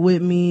contact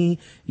with me,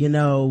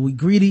 we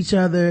greet each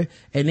other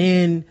and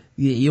then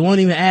you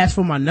won't even ask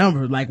for my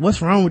number. Like,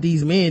 what's wrong with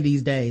these men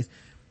these days?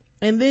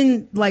 And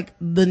then like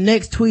the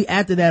next tweet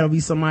after that will be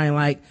somebody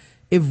like,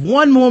 if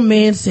one more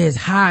man says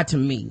hi to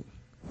me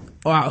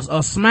or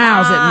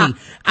smiles at me,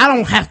 I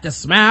don't have to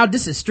smile.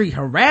 This is street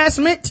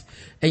harassment.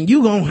 And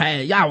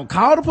y'all will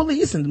call the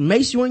police and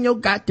mace you in your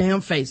goddamn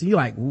face. And you're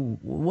like,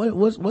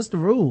 what's the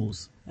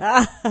rules?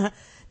 The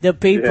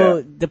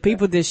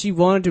people that she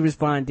wanted to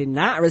respond did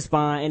not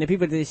respond. And the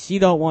people that she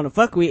don't want to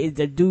fuck with is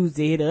the dudes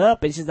that hit her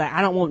up. And she's like,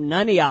 I don't want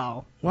none of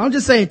y'all. Well, I'm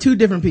just saying two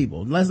different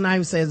people. Let's not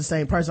even say it's the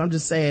same person. I'm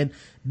just saying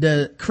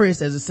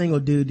Chris, as a single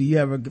dude, do you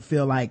ever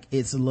feel like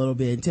it's a little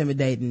bit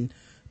intimidating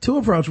to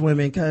approach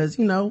women? Cause,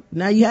 now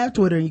you have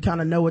Twitter and you kind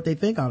of know what they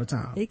think all the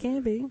time. It can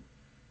be.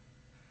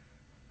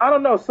 I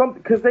don't know,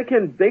 cause they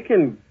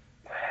can,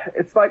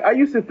 it's like, I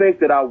used to think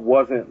that I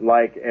wasn't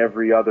like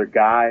every other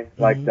guy,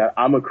 like that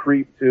I'm a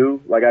creep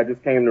too. Like I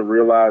just came to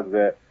realize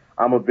that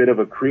I'm a bit of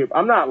a creep.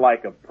 I'm not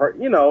like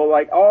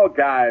like all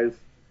guys,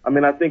 I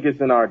mean, I think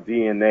it's in our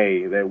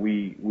DNA that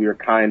we are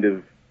kind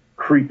of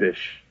creepish.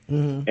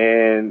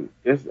 And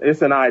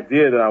it's an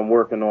idea that I'm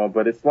working on,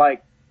 but it's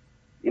like,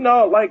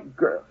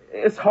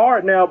 it's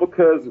hard now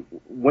because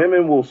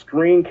women will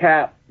screen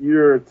cap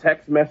your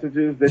text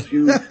messages that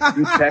you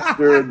text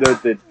her,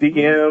 the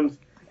DMs,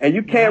 and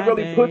you can't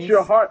really put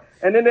your heart,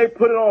 and then they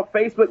put it on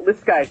Facebook.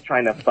 This guy's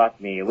trying to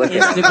fuck me. Look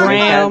at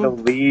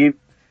Instagram.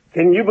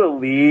 Can you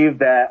believe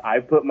that I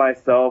put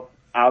myself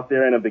out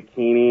there in a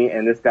bikini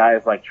and this guy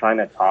is like trying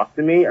to talk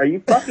to me? Are you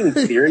fucking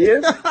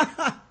serious?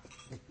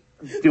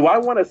 Do I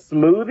want a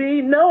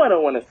smoothie? No, I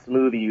don't want a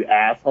smoothie, you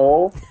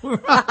asshole.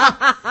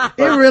 It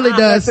really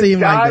does seem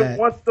like that.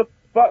 Wants to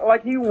fuck,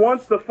 like he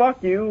wants to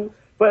fuck you,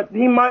 but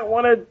he might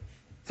want to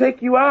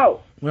take you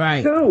out.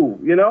 Right. Too,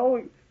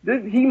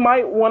 he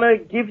might want to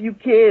give you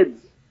kids.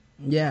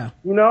 Yeah.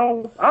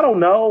 I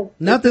don't know.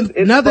 Nothing's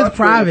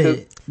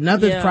private.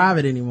 Nothing's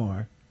private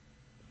anymore.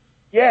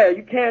 Yeah,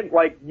 you can't,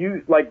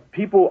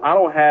 people, I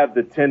don't have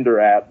the Tinder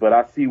app, but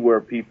I see where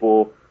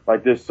people,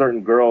 like, there's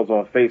certain girls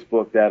on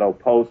Facebook that'll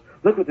post,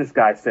 look what this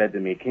guy said to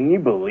me. Can you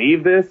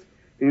believe this?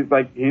 He's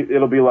like,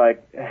 it'll be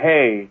like,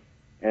 hey,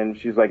 and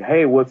she's like,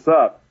 hey, what's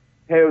up?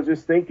 Hey, I was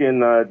just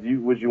thinking,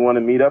 would you want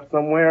to meet up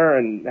somewhere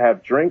and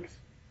have drinks?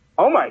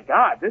 Oh my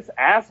God, this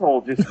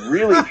asshole just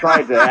really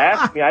tried to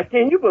ask me.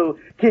 Can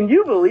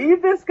you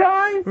believe this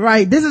guy?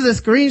 Right. This is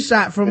a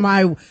screenshot from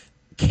my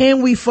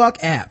Can We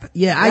Fuck app.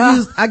 Yeah,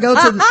 I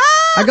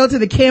go to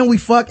the Can We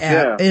Fuck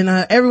app, and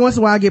every once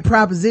in a while I get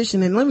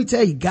proposition, and let me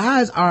tell you,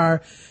 guys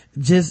are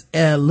just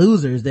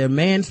losers. They're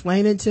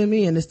mansplaining to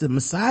me, and it's the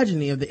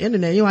misogyny of the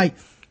internet. You're like,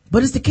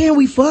 but it's the Can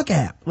We Fuck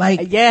app.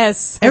 Like,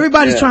 yes,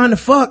 everybody's trying to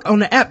fuck on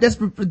the app.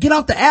 Get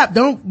off the app.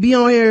 Don't be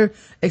on here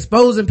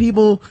exposing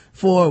people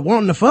for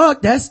wanting to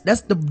fuck. That's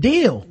the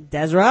deal.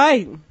 That's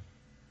right.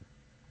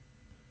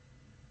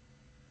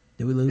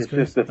 Did we lose? It's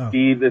Chris? Just the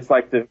feed. It's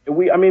like I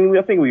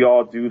think we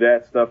all do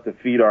that stuff to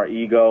feed our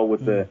ego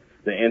with the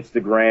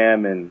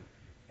Instagram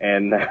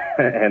and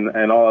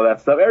all of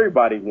that stuff.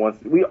 Everybody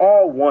we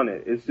all want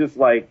it. It's just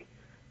like,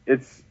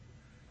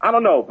 I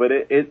don't know, but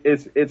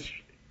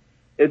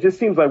it just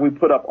seems like we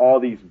put up all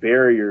these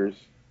barriers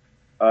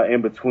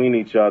in between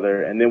each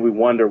other, and then we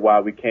wonder why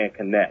we can't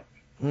connect.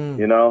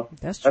 You know,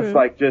 that's true. That's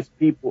like just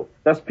people.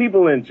 That's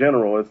people in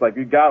general. It's like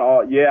you got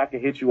all. Yeah, I can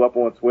hit you up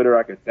on Twitter.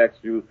 I can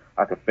text you.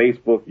 I could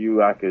Facebook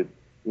you. I could,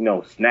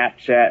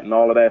 Snapchat and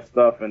all of that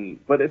stuff.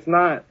 But it's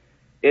not.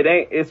 It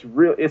ain't. It's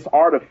real. It's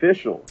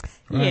artificial.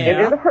 Yeah.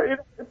 And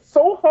it's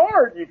so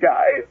hard, you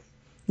guys.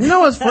 You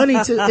know what's funny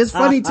too? It's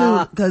funny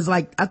too because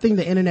like I think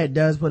the internet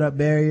does put up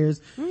barriers,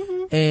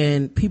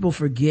 and people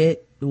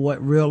forget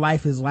what real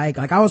life is like.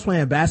 Like I was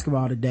playing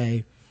basketball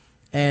today,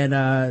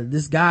 and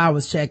this guy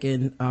was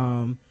checking.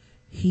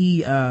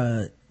 He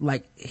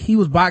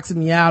was boxing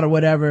me out or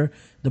whatever.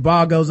 The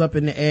ball goes up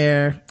in the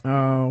air,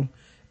 and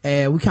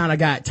we kind of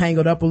got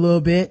tangled up a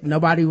little bit.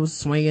 Nobody was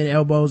swinging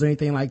elbows or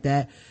anything like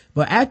that.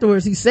 But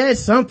afterwards, he said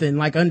something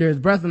like under his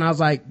breath, and I was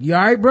like, "You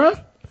all right, bro?"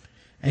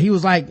 And he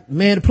was like,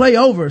 "Man, the play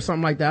over," or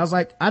something like that. I was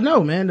like, "I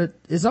know, man,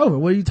 it's over.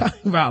 What are you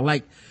talking about?"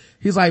 Like,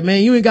 he's like,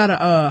 "Man, you ain't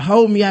gotta,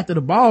 hold me after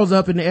the ball's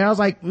up in the air." I was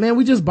like, "Man,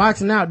 we just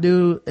boxing out,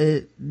 dude.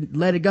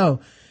 Let it go."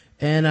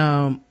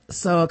 And,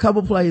 so a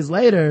couple plays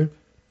later,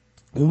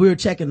 when we were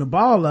checking the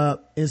ball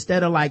up,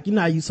 instead of like,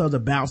 how you supposed to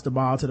bounce the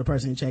ball to the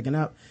person checking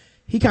up,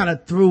 he kind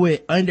of threw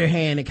it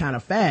underhand and kind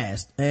of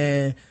fast.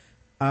 And,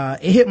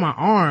 it hit my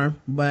arm,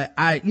 but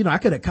I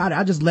could have caught it.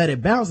 I just let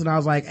it bounce, and I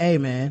was like, "Hey,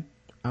 man,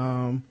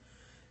 don't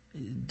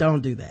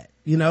do that."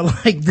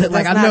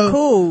 Like I know,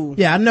 cool.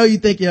 Yeah, I know you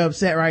think you're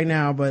upset right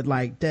now, but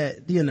like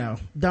that,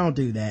 don't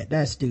do that.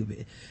 That's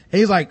stupid. And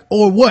he's like,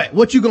 "Or what?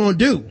 What you gonna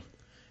do?"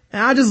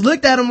 And I just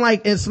looked at him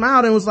like and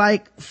smiled and was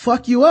like,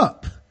 "Fuck you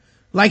up."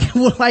 Yeah. Like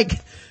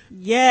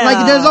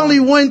there's only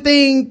one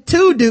thing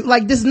to do.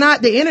 Like this is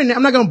not the internet.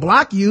 I'm not gonna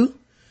block you.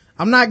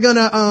 I'm not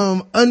gonna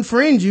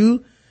unfriend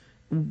you.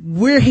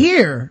 We're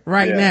here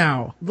right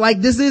now.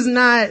 Like this is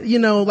not,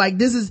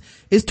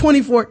 it's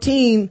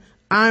 2014.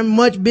 I'm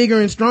much bigger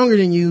and stronger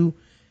than you.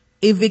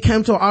 If it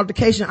comes to an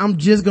altercation, I'm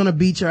just gonna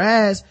beat your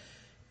ass.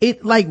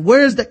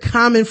 Where's the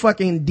common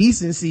fucking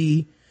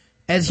decency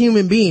as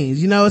human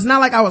beings? It's not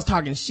like I was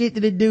talking shit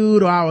to the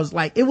dude, or I was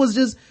like, it was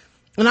just,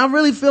 and I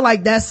really feel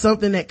like that's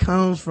something that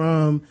comes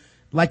from,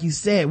 like you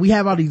said, we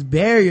have all these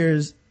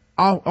barriers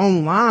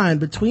online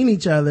between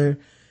each other,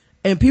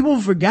 and people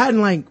have forgotten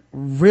like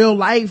real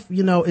life,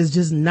 is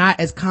just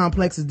not as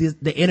complex as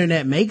the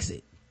internet makes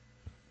it.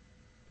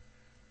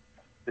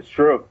 It's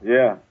true.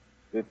 Yeah.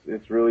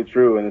 It's really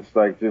true. And it's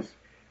like just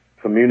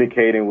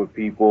communicating with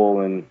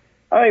people. And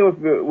I think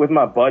with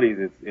my buddies,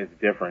 it's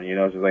different.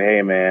 It's just like,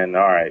 "Hey man,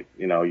 all right.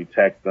 You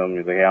text them.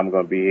 You're like, "Hey, I'm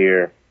going to be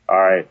here." All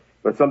right.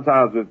 But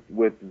sometimes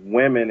with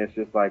women, it's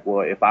just like,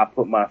 well, if I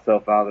put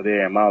myself out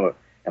there, am I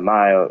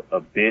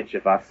a bitch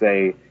if I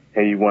say,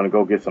 "Hey, you want to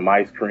go get some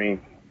ice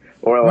cream?"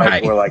 Or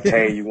like,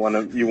 "Hey, you want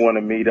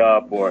to meet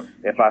up?" Or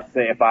if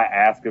I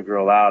ask a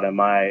girl out, am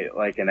I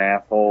like an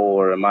asshole,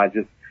 or am I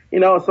just,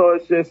 so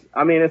it's just,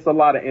 it's a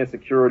lot of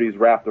insecurities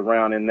wrapped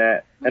around in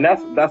that. And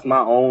that's my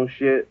own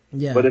shit.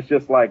 Yeah. But it's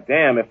just like,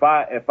 damn, if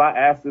I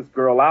ask this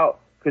girl out,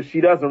 cause she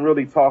doesn't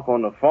really talk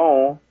on the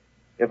phone.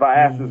 If I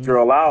ask this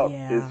girl out,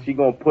 is she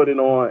gonna put it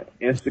on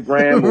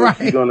Instagram, or is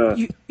she gonna,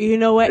 you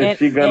know what? Is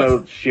she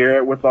gonna share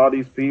it with all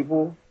these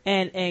people?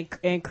 And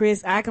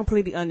Chris, I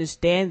completely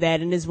understand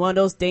that. And it's one of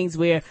those things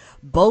where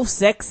both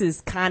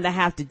sexes kind of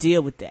have to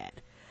deal with that.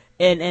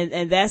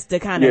 And that's the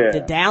kind of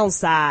the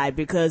downside,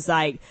 because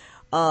like,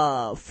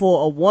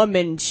 for a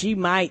woman, she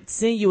might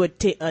send you a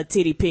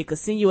titty pic or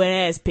send you an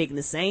ass pic, and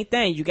the same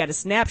thing. You got a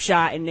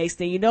snapshot, and next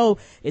thing you know,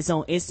 it's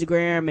on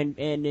Instagram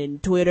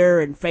and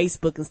Twitter and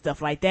Facebook and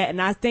stuff like that. And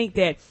I think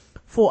that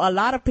for a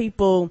lot of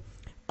people,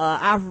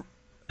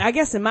 I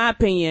guess in my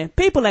opinion,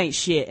 people ain't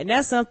shit. And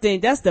that's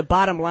the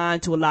bottom line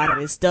to a lot of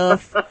this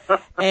stuff.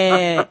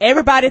 And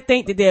everybody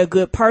think that they're a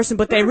good person,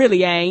 but they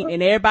really ain't.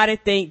 And everybody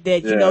think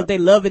that, they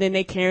love it and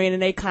they caring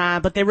and they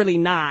kind, but they're really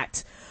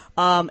not.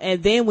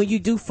 And then when you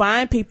do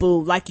find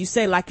people, like you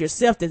say, like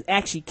yourself, that's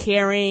actually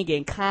caring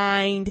and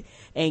kind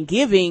and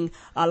giving,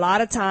 a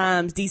lot of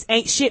times these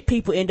ain't shit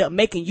people end up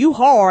making you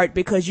hard,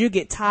 because you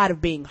get tired of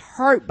being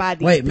hurt by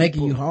these people.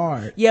 Making you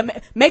hard. Yeah,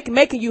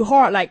 making you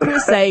hard, like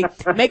Chris say,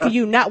 making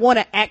you not want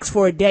to ask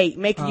for a date,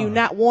 making you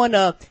not want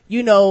to,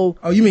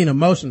 Oh, you mean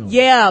emotional?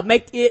 Yeah,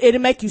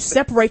 it'll make you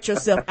separate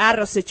yourself out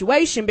of the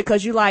situation,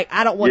 because you like,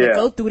 I don't want to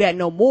go through that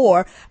no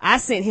more. I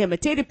sent him a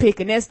titty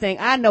pic, and next thing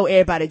I know,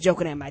 everybody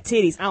joking at my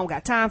titties. I don't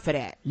got time for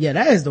that. Yeah,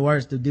 that is the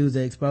worst, the dudes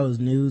that expose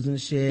news and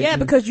shit. Yeah,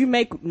 because you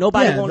make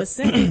nobody want to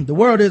send.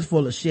 The world is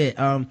full of shit.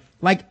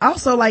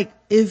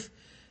 If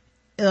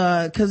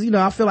cause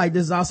I feel like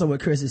this is also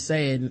what Chris is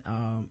saying,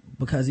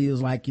 because he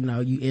was like,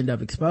 you end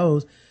up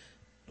exposed.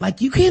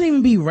 Like, you can't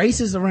even be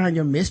racist around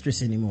your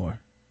mistress anymore.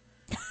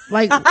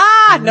 Like,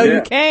 no,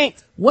 you can't.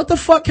 What the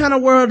fuck kind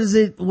of world is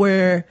it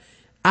where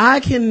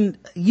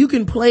you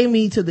can play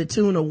me to the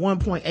tune of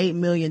 $1.8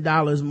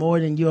 million more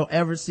than you'll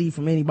ever see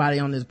from anybody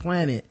on this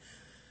planet,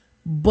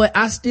 but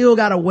I still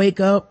gotta wake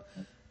up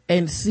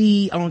and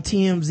see on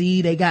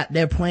TMZ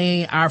they're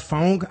playing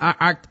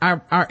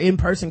our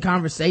in-person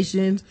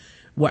conversations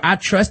where I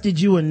trusted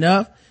you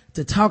enough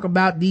to talk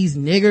about these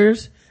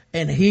niggers,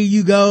 and here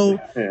you go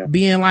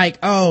being like,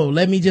 oh,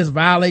 let me just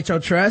violate your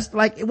trust.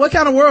 Like, what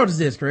kind of world is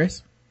this,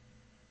 Chris?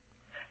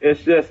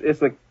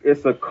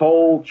 It's a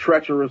cold,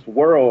 treacherous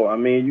world. I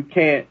mean, you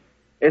can't,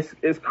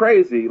 it's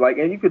crazy. Like,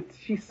 and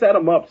she set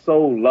him up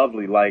so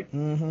lovely, like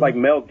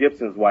Mel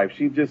Gibson's wife.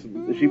 She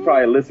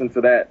probably listened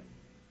to that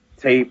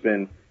tape,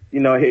 and, you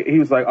know, he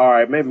was like, all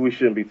right, maybe we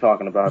shouldn't be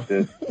talking about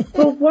this.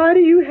 But why do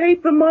you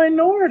hate the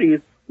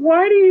minorities?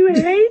 Why do you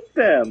hate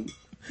them?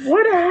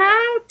 What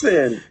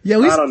happened? Yeah,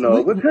 I don't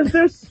know,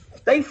 because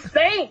they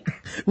stink.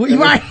 Well,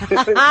 right.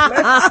 Look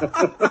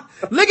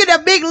at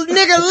that big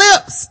nigger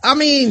lips. I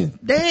mean,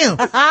 damn.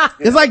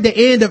 It's like the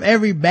end of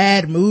every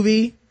bad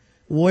movie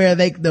where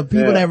the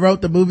people that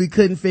wrote the movie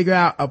couldn't figure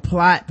out a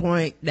plot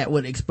point that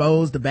would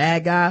expose the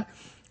bad guy.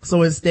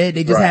 So instead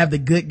they just have the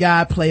good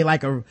guy play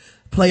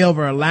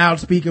over a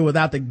loudspeaker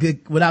without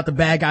the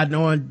bad guy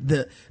knowing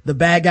the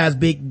bad guy's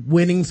big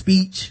winning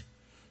speech.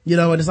 You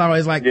know, and it's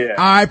always like,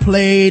 I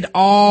played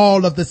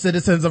all of the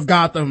citizens of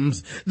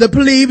Gotham's, the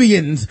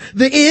plebeians,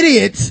 the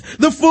idiots,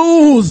 the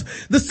fools,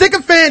 the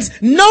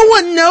sycophants. No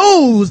one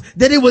knows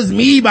that it was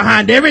me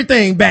behind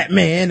everything,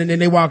 Batman. And then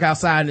they walk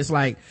outside and it's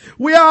like,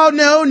 we all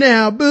know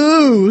now,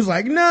 boo. It's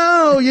like,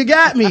 no, you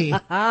got me.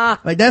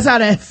 Like, that's how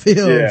that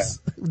feels.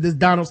 Yeah. This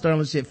Donald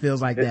Sterling shit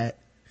feels like that.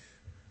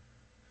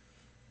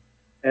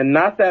 And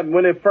not that,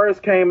 when it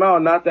first came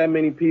out, not that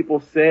many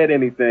people said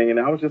anything. And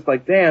I was just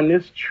like, damn,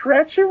 this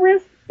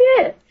treacherous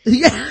shit.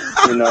 Yeah.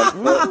 You know,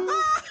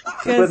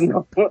 but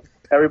no,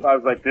 everybody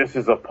was like, this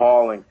is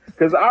appalling.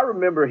 Cause I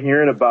remember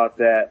hearing about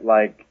that.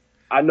 Like,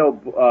 I know,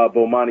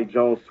 Bomani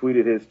Jones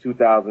tweeted his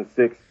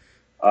 2006,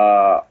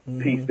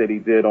 piece that he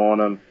did on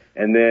him.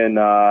 And then,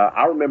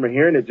 I remember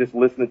hearing it just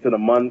listening to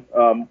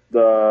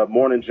the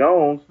Morning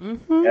Jones,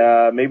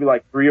 maybe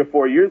like 3 or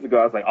 4 years ago.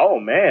 I was like, oh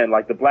man,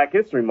 like the Black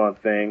History Month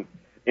thing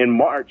in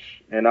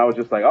March. And I was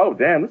just like, oh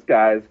damn, this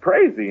guy is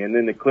crazy. And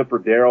then the Clipper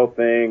Darrell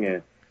thing,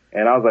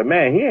 and I was like,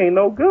 man, he ain't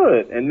no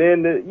good. And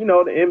then the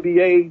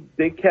NBA,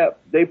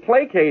 they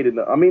placated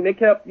them. I mean, they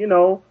kept,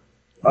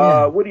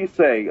 what do you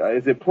say?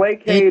 Is it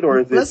placate or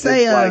is it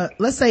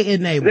let's say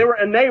enable. They were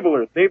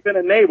enablers. They've been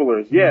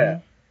enablers. Yeah.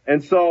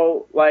 And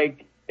so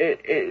like,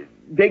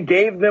 they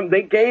gave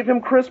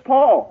him Chris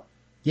Paul.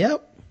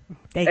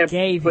 They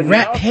gave him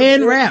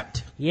hand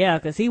wrapped. Yeah,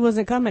 cause he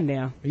wasn't coming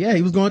down. Yeah,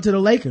 he was going to the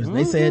Lakers.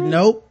 They said,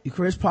 nope,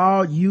 Chris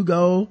Paul, you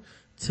go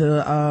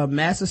to,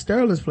 Master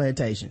Sterling's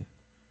plantation.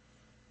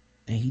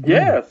 And he did.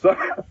 Yeah.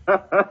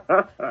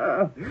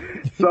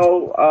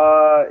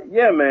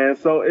 Yeah, man.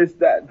 So it's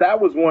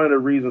that was one of the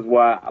reasons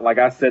why, like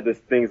I said, the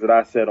things that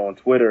I said on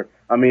Twitter.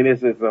 I mean,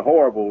 it's a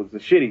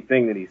shitty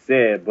thing that he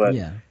said, but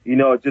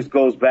it just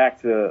goes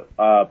back to,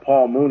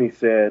 Paul Mooney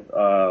said,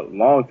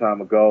 long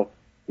time ago,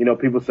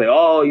 people say,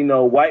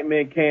 oh, white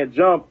men can't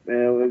jump.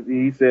 And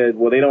he said,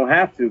 well, they don't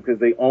have to because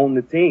they own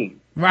the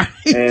team. Right.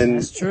 And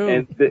that's true.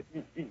 And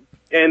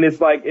it's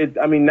like,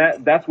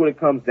 that's what it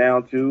comes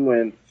down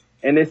to.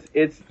 And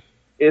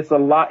it's a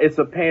lot, it's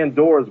a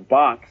Pandora's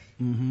box,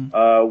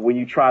 when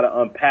you try to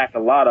unpack a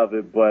lot of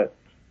it, but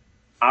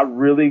I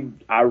really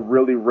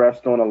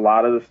rest on a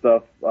lot of the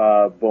stuff,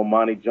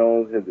 Bomani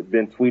Jones has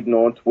been tweeting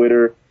on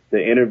Twitter,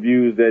 the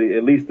interviews that,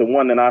 at least the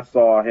one that I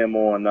saw him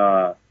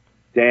on,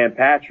 Dan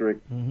Patrick,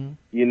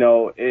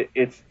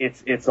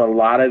 it's a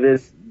lot of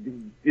this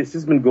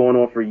has been going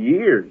on for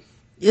years.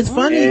 It's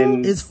funny.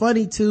 It's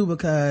funny too,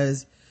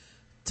 because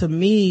to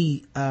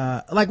me,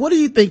 what do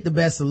you think the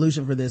best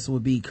solution for this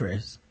would be,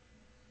 Chris?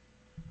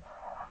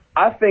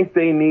 I think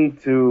they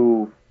need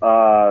to,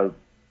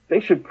 they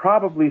should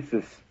probably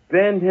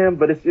suspend him,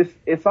 but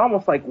it's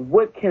almost like,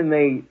 what can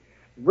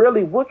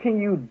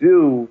you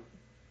do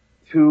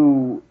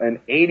to an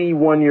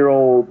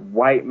 81-year-old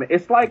white man?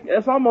 It's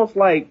almost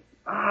like,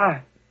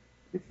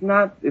 it's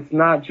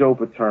not Joe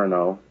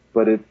Paterno,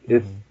 but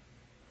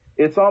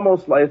it's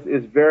almost like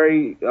it's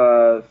very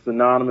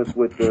synonymous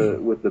with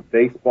the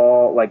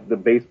baseball, like the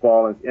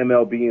baseball and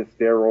MLB and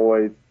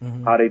steroids,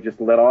 how they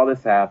just let all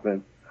this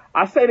happen.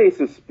 I say they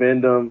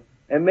suspend him,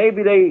 and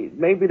maybe they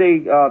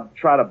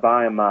try to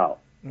buy him out.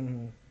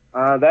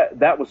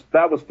 That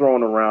was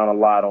thrown around a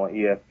lot on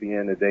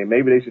ESPN today.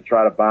 Maybe they should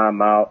try to buy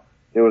him out.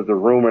 There was a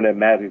rumor that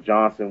Magic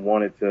Johnson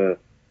wanted to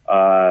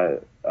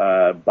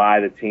buy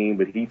the team,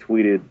 but he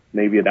tweeted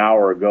maybe an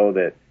hour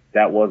ago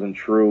that wasn't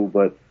true.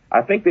 But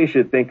I think they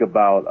should think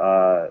about,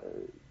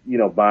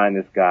 buying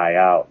this guy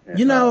out. And,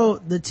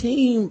 the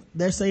team,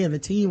 they're saying the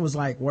team was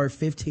like worth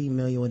 $15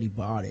 million when he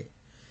bought it.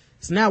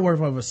 It's now worth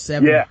over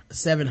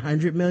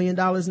 $700 million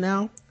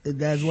now.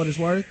 That's what it's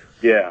worth.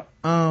 Yeah.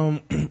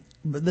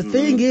 But the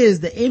thing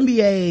is, the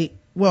NBA,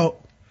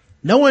 well,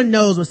 no one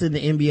knows what's in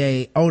the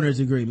NBA owners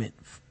agreement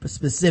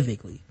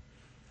specifically,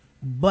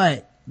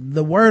 but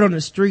the word on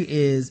the street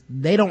is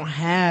they don't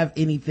have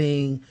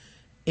anything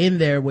in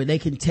there where they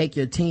can take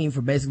your team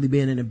for basically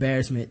being an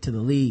embarrassment to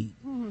the league.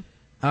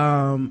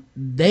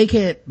 They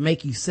can't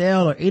make you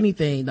sell or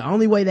anything. The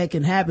only way that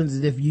can happen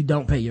is if you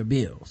don't pay your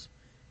bills,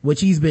 which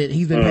he's been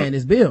paying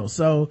his bills.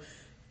 So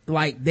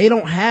like they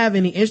don't have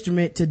any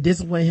instrument to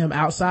discipline him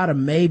outside of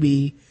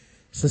maybe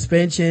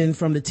suspension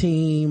from the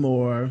team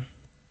or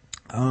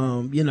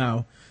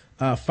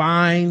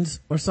fines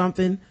or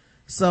something.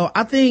 So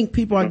I think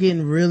people are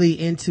getting really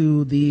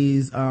into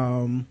these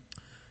getting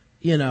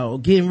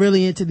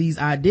really into these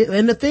ideas.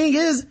 And the thing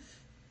is,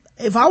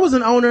 if I was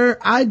an owner,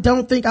 I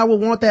don't think I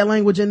would want that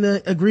language in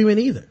the agreement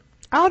either.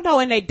 Oh no,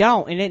 and they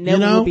don't, and it never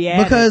will be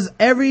added. Because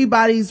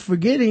everybody's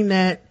forgetting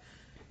that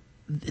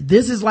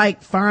this is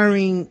like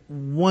firing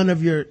one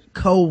of your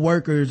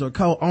co-workers or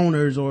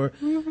co-owners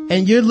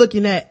and you're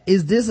looking at,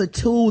 is this a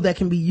tool that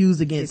can be used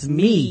against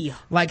me?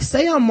 Like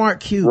say I'm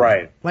Mark Cuban.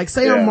 Right. Like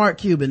say I'm Mark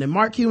Cuban, and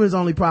Mark Cuban's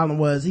only problem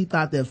was he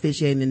thought the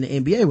officiating in the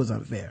NBA was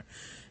unfair.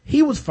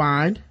 He was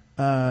fined,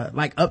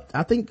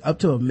 I think up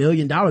to $1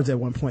 million at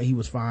one point he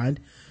was fined.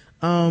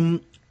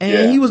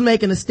 He was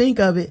making a stink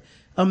of it.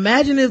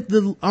 Imagine if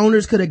the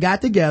owners could have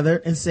got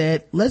together and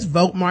said, let's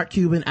vote Mark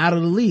Cuban out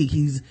of the league.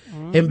 He's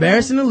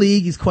embarrassing the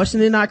league. He's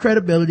questioning our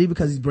credibility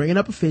because he's bringing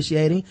up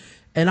officiating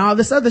and all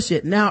this other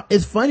shit. Now,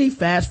 it's funny,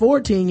 fast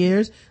forward 10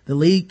 years, the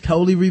league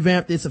totally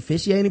revamped its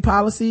officiating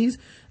policies,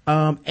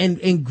 and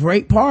in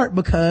great part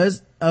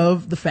because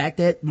of the fact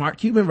that Mark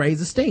Cuban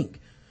raised a stink.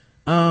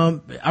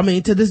 To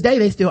this day,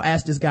 they still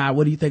ask this guy,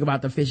 what do you think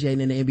about the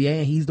officiating in the NBA?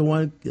 And he's the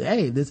one,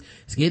 hey,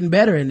 it's getting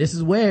better, and this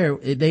is where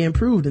they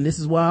improved, and this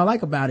is what I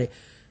like about it.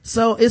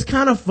 So it's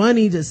kind of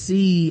funny to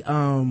see,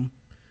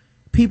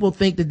 people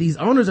think that these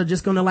owners are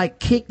just gonna like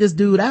kick this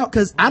dude out,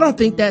 cause I don't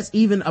think that's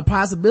even a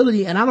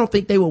possibility, and I don't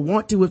think they would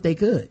want to if they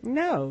could.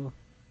 No.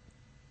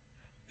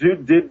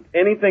 Did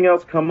anything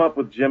else come up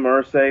with Jim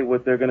Irsay,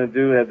 what they're going to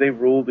do? Have they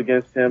ruled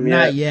against him yet?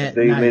 Not yet.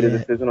 They made a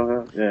decision on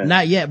him? Yeah.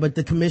 Not yet, but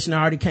the commissioner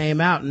already came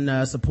out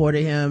and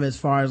supported him as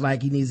far as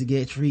like he needs to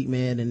get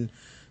treatment and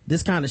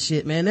this kind of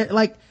shit, man.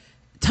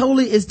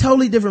 It's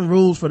totally different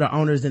rules for the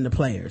owners than the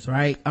players,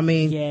 right? I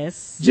mean,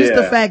 yes. Just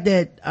the fact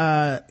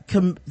that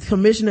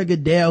Commissioner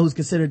Goodell, who's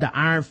considered the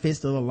iron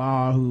fist of the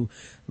law, who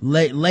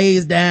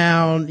lays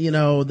down,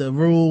 the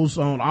rules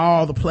on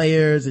all the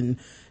players, and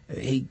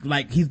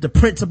he's the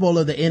principal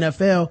of the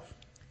NFL.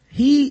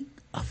 He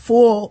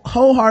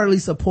wholeheartedly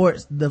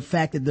supports the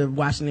fact that the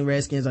Washington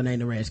Redskins are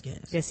named the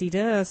Redskins. Yes, he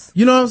does.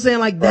 You know what I'm saying?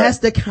 Like, that's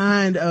the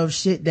kind of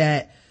shit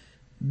that,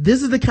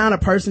 this is the kind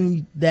of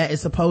person that is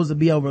supposed to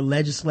be over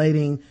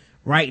legislating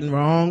right and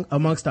wrong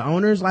amongst the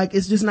owners. Like,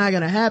 it's just not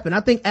gonna happen.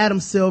 I think Adam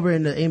Silver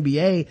in the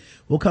NBA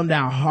will come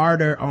down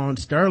harder on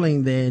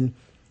Sterling than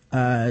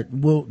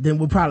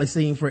we're probably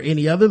seeing for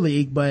any other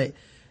league, but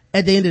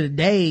at the end of the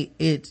day,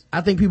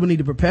 I think people need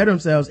to prepare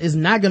themselves. It's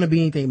not going to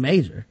be anything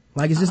major.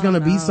 Like, it's just going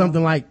to be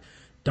something like,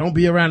 don't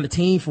be around the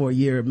team for a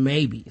year,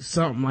 maybe.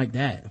 Something like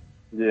that.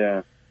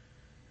 Yeah.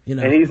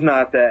 And he's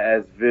not that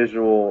as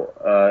visual,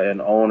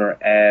 an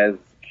owner as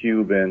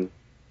Cuban.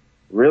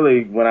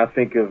 Really, when I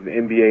think of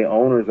NBA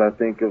owners, that's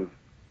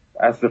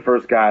the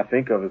first guy I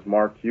think of is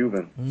Mark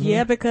Cuban. Mm-hmm.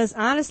 Yeah, because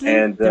honestly.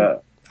 And,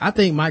 I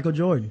think Michael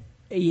Jordan.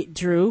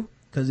 True.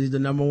 Cause he's the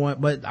number one,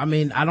 but I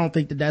don't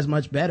think that that's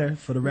much better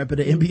for the rep of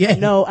the NBA.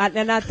 No,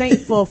 and I think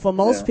for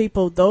most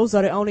people, those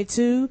are the only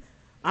two.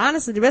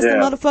 Honestly, the rest of the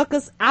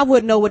motherfuckers, I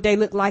wouldn't know what they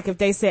look like if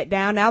they sat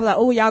down. I was like,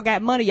 oh, y'all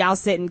got money, y'all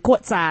sitting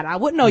courtside. I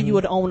wouldn't know you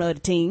were the owner of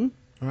the team.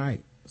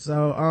 Right.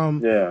 So,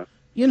 and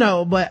we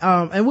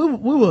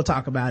will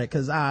talk about it,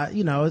 cause,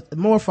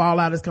 more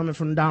fallout is coming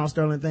from the Donald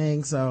Sterling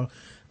thing. So,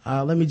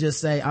 let me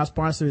just say our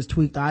sponsor is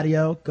Tweaked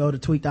Audio. Go to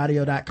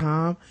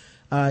tweakedaudio.com.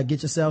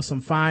 Get yourself some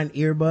fine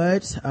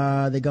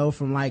earbuds. They go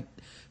from like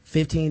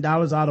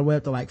 $15 all the way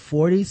up to like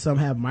 $40. Some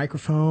have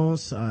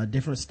microphones,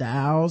 different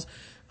styles.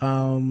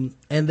 And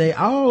they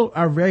all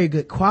are very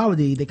good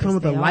quality. They come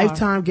with a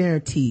lifetime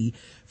guarantee,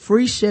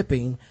 free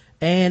shipping,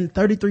 and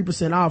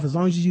 33% off as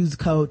long as you use the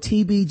code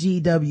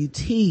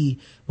TBGWT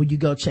when you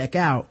go check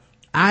out.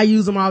 I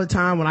use them all the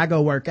time when I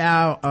go work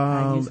out.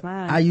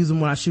 I use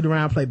them when I shoot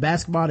around, play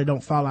basketball. They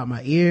don't fall out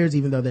my ears,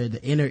 even though they're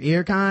the inner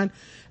ear kind.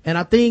 And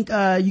I think,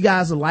 you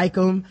guys will like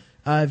them.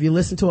 If you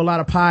listen to a lot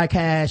of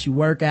podcasts, you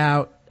work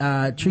out,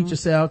 treat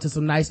yourself to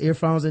some nice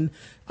earphones. And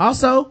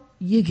also,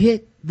 you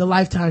get the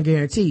lifetime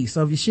guarantee.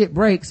 So if your shit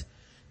breaks,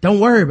 don't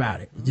worry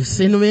about it. Just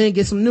send them in and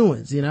get some new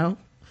ones,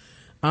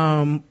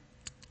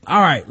 all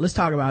right, let's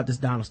talk about this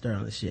Donald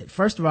Sterling shit.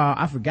 First of all,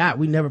 I forgot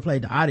we never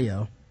played the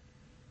audio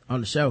on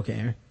the show,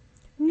 Karen.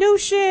 New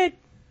shit.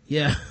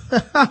 Yeah.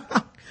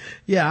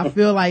 Yeah, I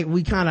feel like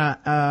we kind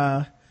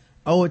of,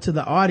 owe it to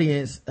the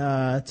audience,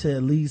 to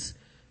at least,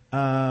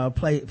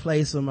 play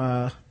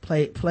the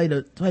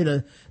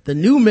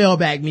new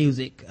mailbag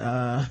music,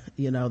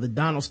 the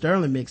Donald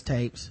Sterling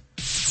mixtapes.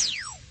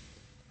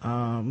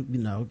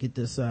 Get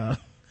this,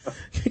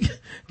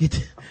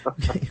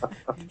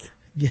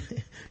 get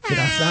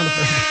our sound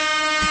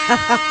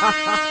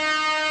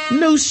effects.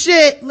 New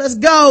shit. Let's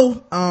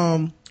go.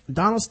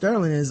 Donald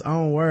Sterling, in his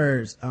own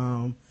words,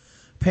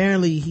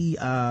 apparently he,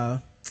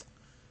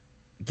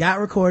 got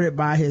recorded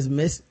by his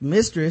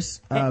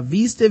mistress,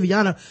 V.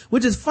 Stiviano,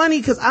 which is funny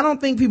because I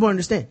don't think people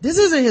understand. This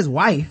isn't his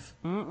wife.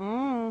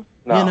 No.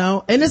 You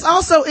know, and this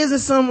also isn't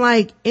some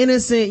like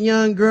innocent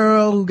young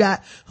girl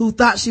who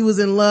thought she was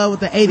in love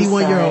with an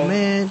 81-year-old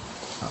man.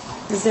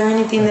 Is there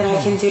anything that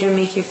I can do to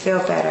make you feel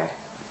better?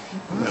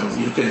 No,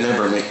 you can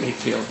never make me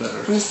feel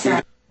better. I'm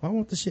sorry. Why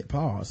won't the shit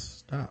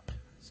pause? Stop,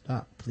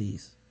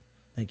 please.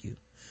 Thank you.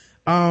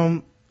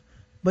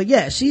 But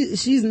yeah,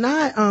 she's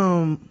not,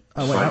 oh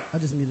wait, I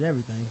just muted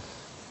everything.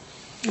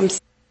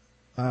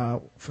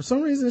 For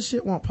some reason this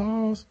shit won't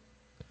pause.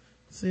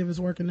 Let's see if it's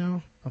working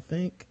now. I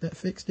think that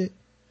fixed it.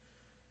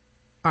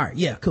 Alright,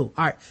 yeah, cool.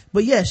 Alright.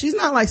 But yeah, she's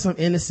not like some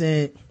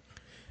innocent,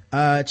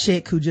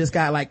 chick who just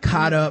got like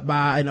caught up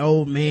by an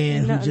old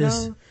man who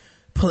just,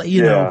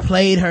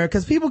 played her.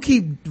 Cause people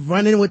keep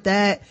running with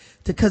that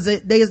cause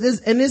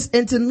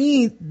and to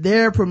me,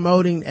 they're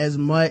promoting as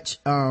much,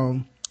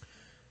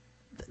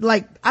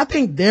 like, I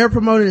think they're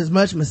promoting as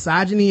much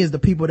misogyny as the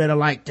people that are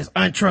like, this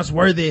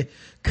untrustworthy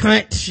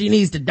cunt, she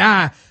needs to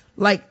die.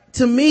 Like,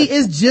 to me,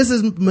 it's just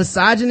as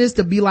misogynist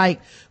to be like,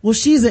 well,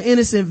 she's an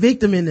innocent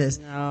victim in this.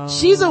 No.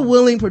 She's a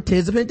willing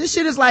participant. This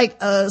shit is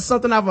like,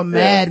 something of a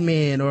Mad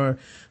Men or,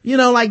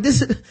 like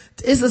this,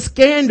 it's a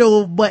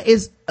scandal, but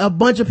it's a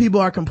bunch of people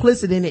are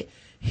complicit in it.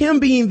 Him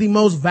being the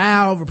most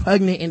vile,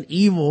 repugnant, and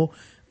evil,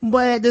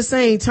 but at the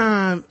same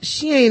time,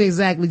 she ain't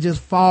exactly just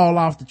fall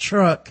off the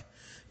truck,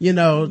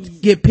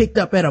 get picked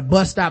up at a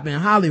bus stop in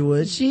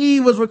Hollywood. She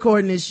was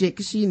recording this shit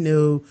because she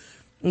knew,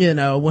 when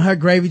her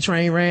gravy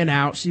train ran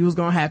out, she was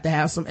gonna have to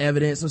have some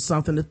evidence or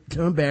something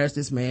to embarrass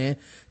this man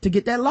to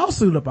get that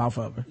lawsuit up off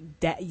of her.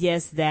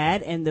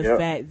 That, and the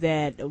fact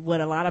that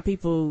what a lot of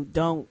people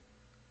don't,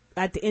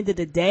 at the end of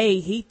the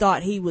day, he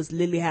thought he was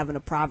literally having a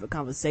private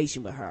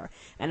conversation with her.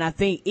 And I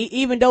think,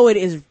 even though it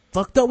is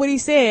fucked up what he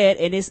said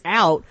and it's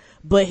out,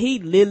 but he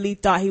literally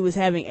thought he was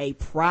having a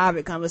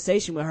private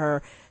conversation with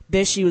her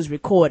that she was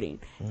recording.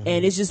 Mm-hmm.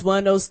 And it's just one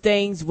of those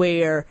things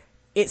where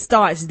it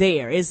starts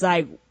there. It's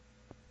like,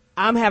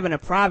 I'm having a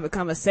private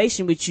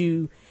conversation with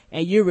you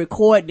and you're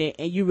recording it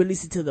and you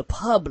release it to the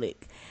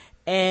public.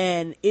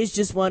 And it's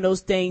just one of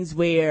those things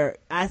where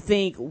I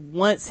think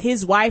once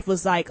his wife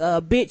was like,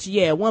 bitch,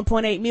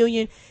 1.8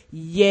 million.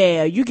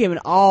 Yeah, you giving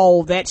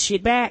all that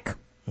shit back.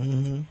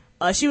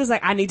 Mm-hmm. She was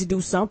like, I need to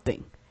do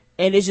something.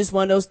 And it's just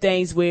one of those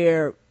things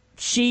where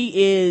she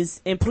is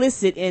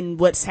implicit in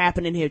what's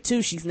happening here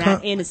too. She's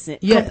not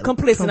innocent.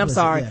 Complicit, I'm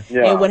sorry.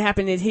 And what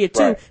happened in here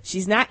too. Right.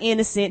 She's not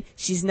innocent.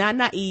 She's not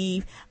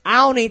naive. I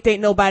don't even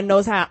think nobody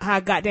knows how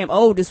goddamn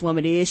old this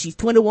woman is. She's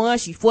 21,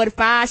 she's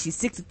 45, she's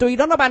 63.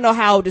 Don't nobody know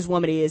how old this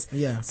woman is.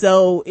 Yeah.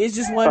 So it's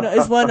just one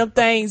of them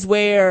things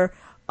where,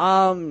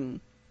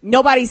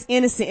 nobody's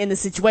innocent in the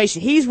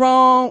situation. He's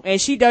wrong and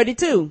she dirty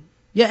too.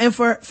 Yeah. And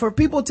for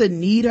people to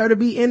need her to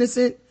be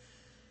innocent,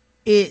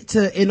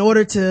 in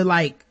order to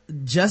like,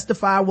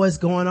 justify what's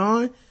going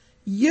on,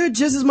 you're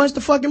just as much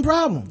the fucking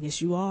problem.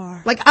 Yes, you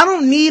are. Like, I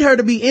don't need her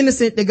to be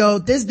innocent to go,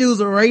 this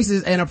dude's a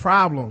racist and a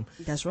problem.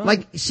 That's right.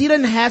 Like, she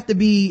doesn't have to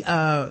be,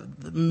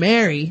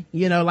 Mary,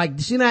 like,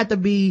 she doesn't have to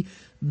be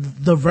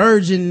the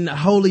Virgin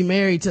Holy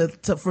Mary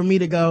for me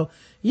to go,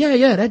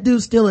 yeah, that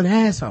dude's still an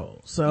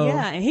asshole. So.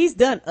 Yeah, and he's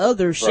done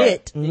other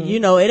shit.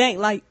 Mm-hmm. It ain't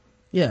like.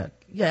 Yeah,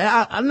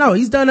 I know.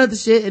 He's done other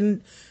shit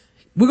and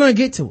we're gonna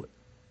get to it.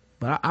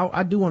 But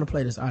I do want to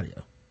play this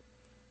audio.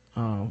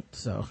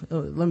 So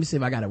let me see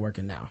if I got it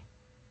working now.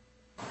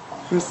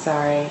 I'm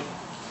sorry.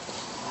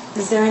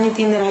 Is there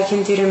anything that I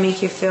can do to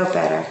make you feel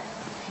better?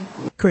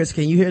 Chris,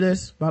 can you hear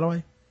this, by the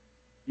way?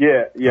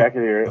 Yeah, I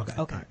can hear it.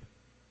 Okay.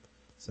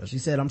 So she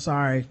said, I'm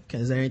sorry.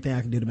 Is there anything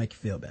I can do to make you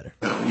feel better?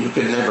 No, you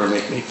can never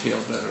make me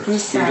feel better. I'm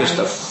sorry. You're just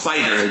a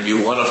fighter and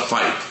you want to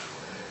fight.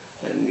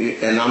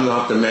 And I'm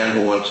not the man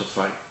who wants to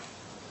fight.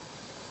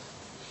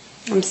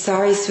 I'm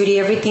sorry, sweetie.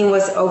 Everything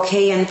was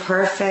okay and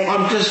perfect.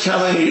 I'm just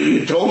telling you,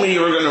 you told me you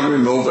were going to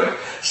remove it.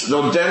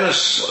 So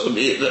Dennis,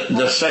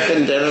 the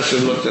second Dennis who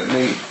looked at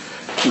me,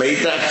 made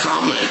that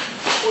comment.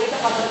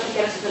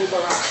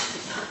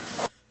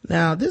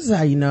 Now, this is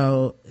how you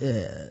know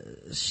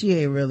she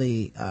ain't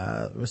really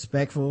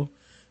respectful,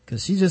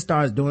 because she just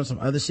starts doing some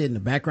other shit in the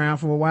background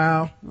for a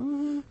while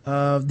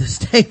of the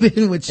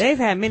statement, which... They've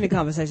had many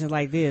conversations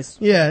like this.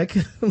 Yeah,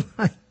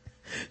 like...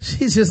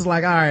 She's just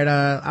like, all right,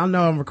 I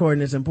know I'm recording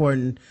this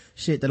important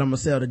shit that I'm gonna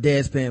sell to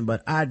Deadspin,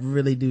 but I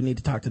really do need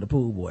to talk to the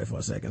pool boy for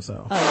a second,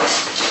 so.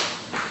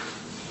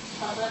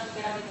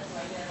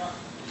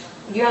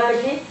 You have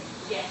the key?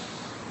 Yeah.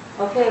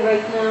 Okay,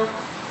 right now.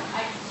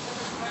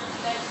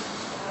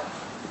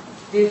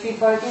 Do you see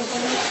parking for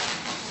me?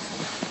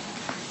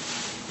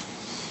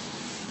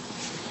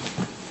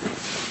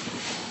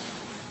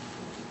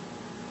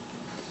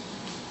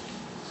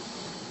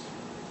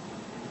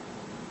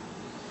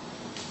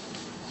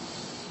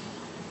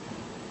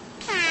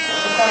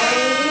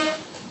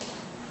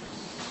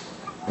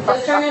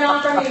 Just turn it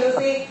on for me,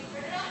 Lucy.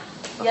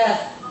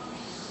 Yes.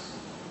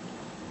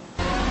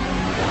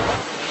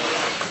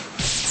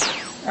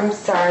 I'm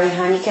sorry,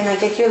 honey. Can I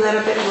get you a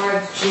little bit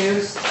more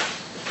juice?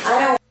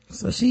 I don't.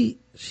 So she,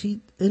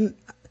 and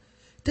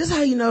this is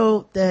how you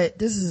know that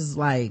this is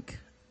like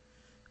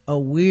a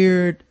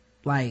weird,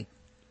 like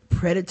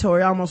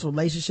predatory almost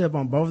relationship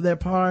on both of their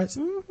parts.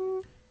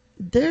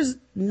 There's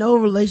no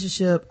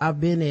relationship I've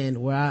been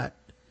in where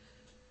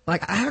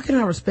how can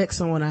I respect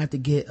someone I have to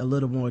get a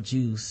little more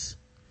juice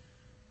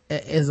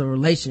as a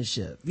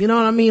relationship? You know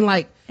what I mean?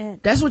 Like,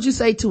 that's what you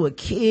say to a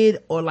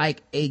kid or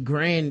like a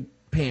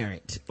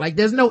grandparent. Like,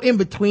 there's no in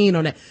between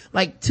on that.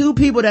 Like, two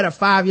people that are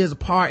 5 years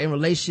apart in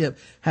relationship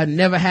have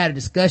never had a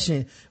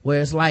discussion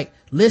where it's like,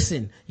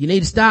 listen, you need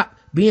to stop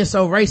being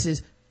so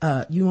racist.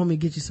 You want me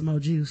to get you some more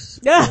juice?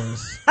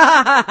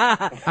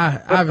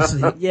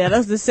 Obviously. Yeah,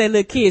 that's to say,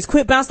 little kids,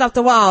 quit bouncing off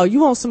the wall.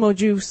 You want some more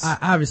juice?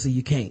 Obviously,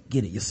 you can't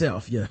get it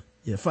yourself. You're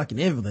a fucking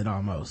invalid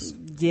almost.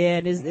 Yeah,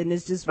 and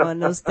it's just one of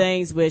those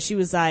things where she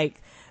was like,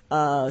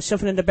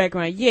 shuffling in the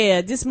background.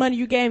 Yeah, this money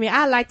you gave me,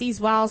 I like these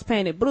walls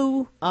painted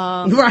blue.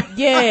 Right.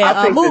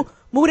 Yeah,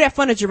 move that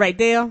furniture right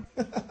there.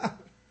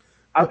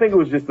 I think it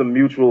was just a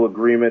mutual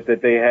agreement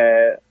that they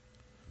had.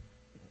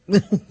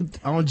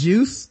 On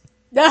juice?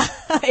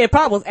 It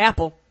probably was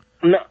Apple.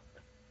 No,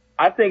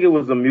 I think it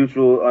was a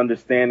mutual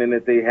understanding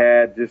that they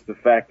had. Just the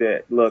fact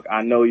that, look,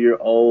 I know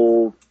you're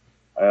old,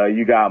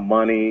 you got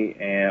money,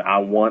 and I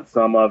want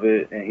some of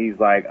it. And he's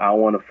like, I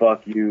want to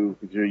fuck you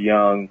because you're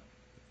young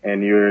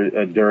and you're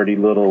a dirty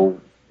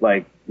little,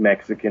 like,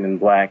 Mexican and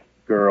black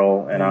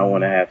girl, and I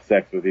want to have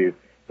sex with you.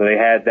 So they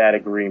had that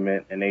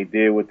agreement, and they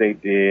did what they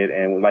did.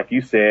 And like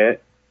you said,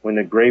 when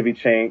the gravy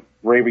train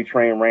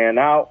ran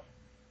out,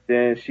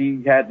 then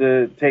she had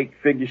to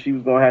figure she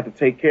was going to have to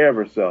take care of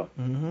herself.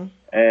 Mm-hmm.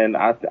 And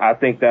I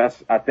think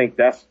that's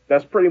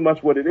pretty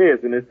much what it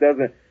is. And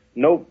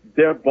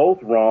they're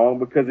both wrong,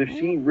 because if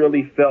she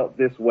really felt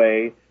this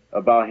way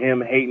about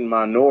him hating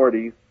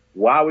minorities,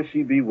 why would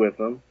she be with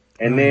him?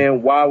 And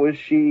then why would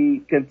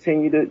she just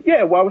continue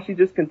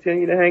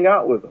to hang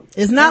out with him?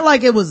 It's not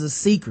like it was a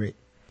secret.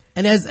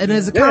 And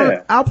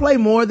I'll play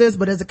more of this,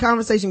 but as the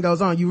conversation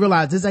goes on, you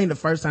realize this ain't the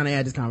first time they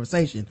had this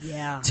conversation.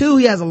 Yeah. 2,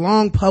 he has a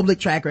long public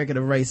track record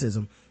of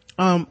racism.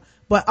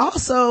 But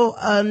also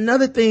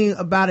another thing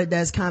about it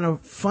that's kind of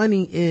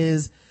funny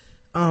is,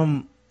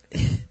 I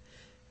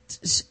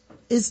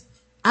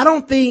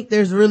don't think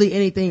there's really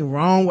anything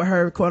wrong with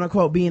her, quote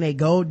unquote, being a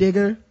gold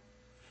digger.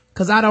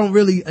 'Cause I don't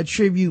really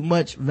attribute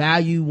much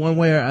value one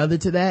way or other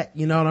to that.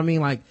 You know what I mean?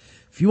 Like,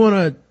 if you want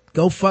to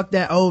go fuck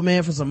that old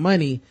man for some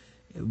money,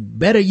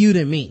 better you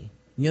than me.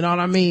 You know what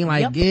I mean?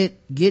 Like,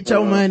 get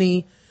your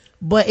money.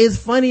 But it's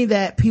funny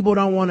that people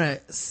don't want to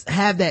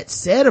have that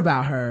said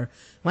about her.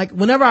 Like,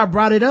 whenever I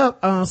brought it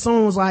up,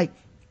 someone was like,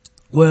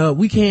 well,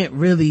 we can't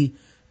really,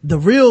 the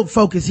real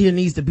focus here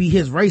needs to be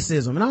his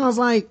racism. And I was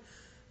like,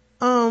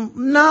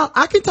 no,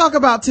 I can talk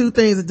about two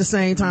things at the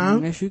same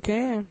time. Yes, you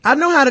can. I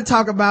know how to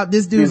talk about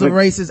this dude's a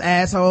racist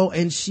asshole,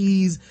 and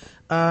she's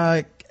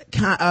a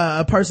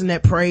person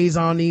that preys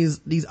on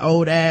these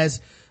old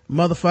ass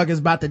motherfuckers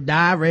about to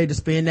die, ready to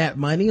spend that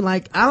money.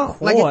 Like, I don't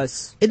like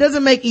it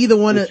doesn't make either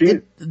one of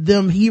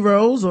them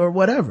heroes or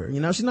whatever.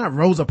 You know, she's not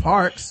Rosa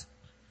Parks.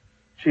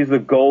 She's a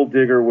gold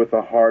digger with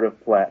a heart of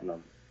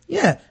platinum.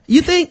 Yeah.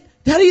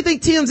 How do you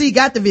think TMZ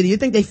got the video? You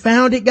think they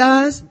found it,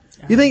 guys?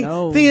 You think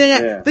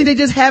they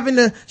just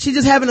she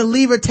just having to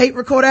leave her tape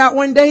recorder out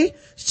one day?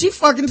 She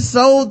fucking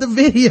sold the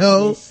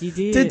video to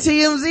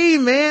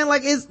TMZ, man.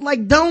 Like, it's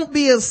like, don't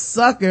be a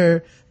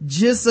sucker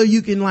just so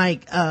you can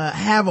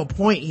have a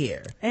point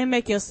here. And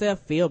make yourself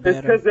feel better.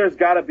 It's because there's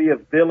gotta be a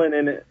villain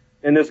in it,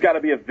 and there's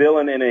gotta be a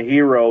villain and a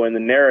hero in the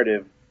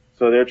narrative.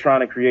 So they're trying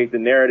to create the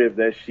narrative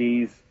that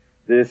she's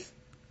this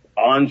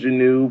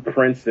ingenue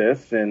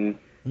princess and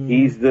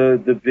he's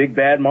the big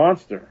bad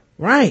monster.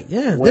 Right,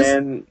 yeah.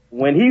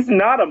 When he's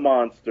not a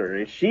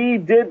monster, she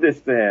did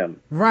this to him.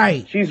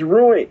 Right. She's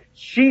ruined.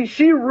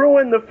 She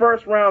ruined the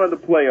first round of the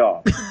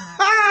playoffs.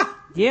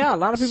 Yeah, a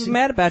lot of people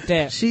mad about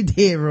that. She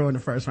did ruin the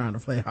first round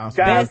of the playoffs.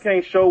 Guys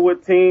can't show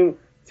what team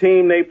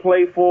they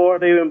play for.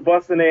 They've been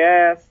busting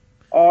their ass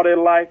all their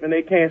life, and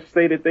they can't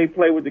say that they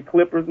play with the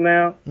Clippers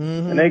now.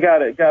 Mm-hmm. And they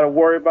gotta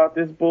worry about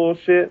this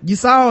bullshit. You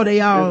saw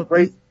they all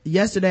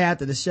yesterday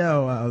after the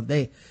show.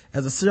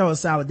 As a show of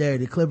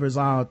solidarity, the Clippers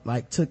all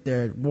took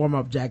their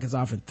warm-up jackets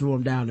off and threw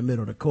them down the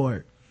middle of the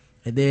court.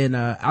 And then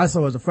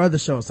also as a further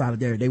show of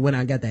solidarity, they went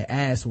out and got their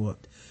ass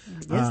whooped.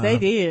 Yes, they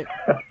did.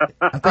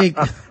 I think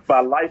by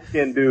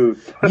light-skinned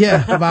dudes.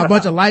 Yeah, by a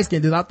bunch of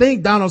light-skinned dudes. I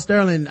think Donald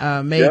Sterling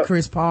made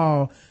Chris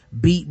Paul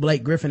beat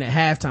Blake Griffin at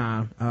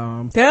halftime.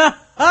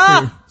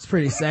 It's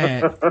pretty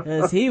sad.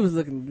 Yes, he was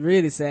looking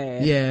really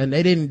sad. Yeah, and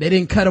they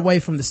didn't cut away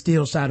from the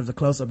still shot of the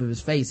close-up of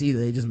his face either.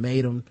 They just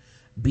made him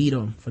beat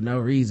him for no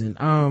reason.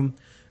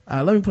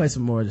 Let me play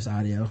some more of this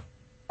audio.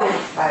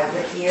 Fight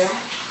with you.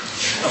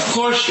 Of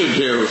course you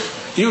do.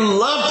 You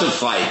love to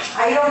fight.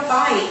 I don't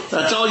fight.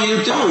 That's all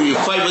you do. You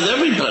fight with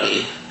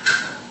everybody.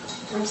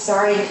 I'm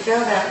sorry to feel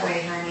that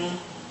way, honey.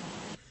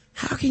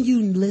 How can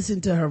you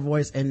listen to her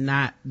voice and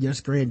not your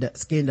skin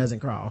doesn't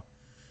crawl?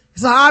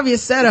 It's an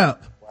obvious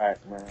setup.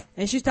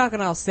 And she's talking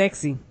all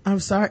sexy. I'm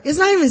sorry. It's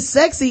not even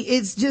sexy.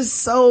 It's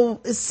just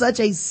it's such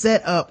a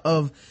setup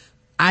of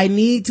I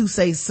need to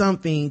say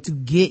something to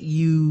get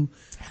you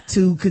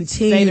to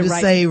continue to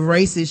say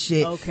racist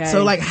shit. Okay.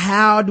 So like,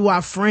 how do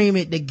I frame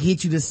it to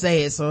get you to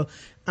say it? So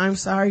I'm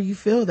sorry you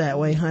feel that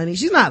way, honey.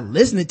 She's not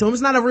listening to him.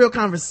 It's not a real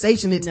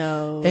conversation.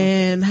 No.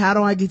 And how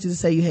do I get you to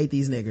say you hate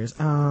these niggers?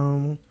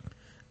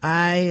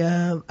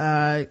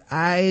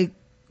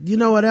 You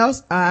know what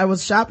else? I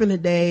was shopping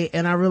today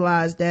and I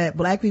realized that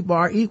black people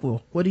are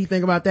equal. What do you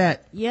think about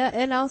that? Yeah,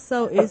 and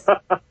also it's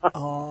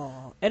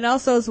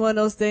it's one of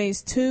those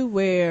things too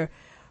where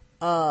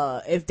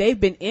if they've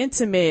been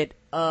intimate,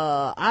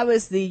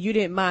 obviously you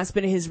didn't mind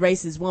spending his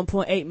racist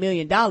 $1.8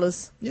 million.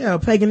 Yeah,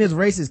 pegging his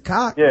racist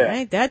cock. Yeah.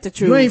 Ain't that the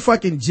truth? You ain't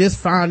fucking just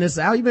found this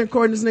out. You been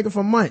courting this nigga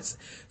for months.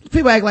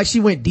 People act like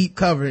she went deep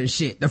cover and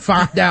shit to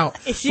find out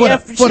for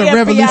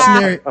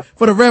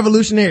the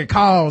revolutionary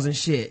cause and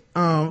shit.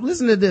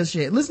 Listen to this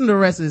shit. Listen to the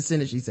rest of the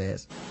sentence she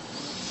says.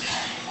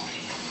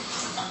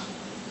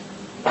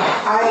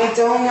 I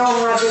don't know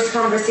how this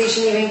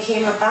conversation even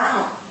came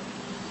about.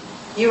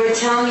 You were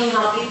telling me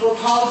how people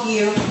called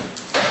you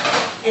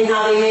and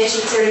how they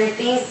mentioned certain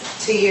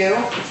things to you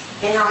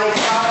and how it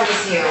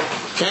bothers you.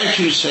 Can't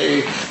you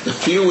say the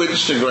few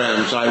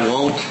Instagrams I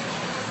won't?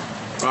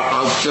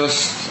 I'll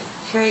just...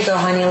 Here you go,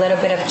 honey. A little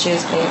bit of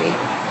juice, baby.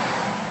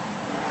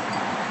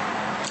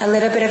 A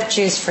little bit of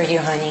juice for you,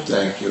 honey.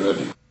 Thank you,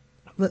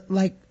 Eddie.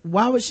 Like,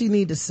 why would she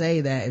need to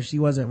say that if she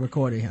wasn't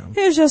recording him?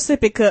 Here's your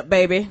sippy cup,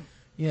 baby.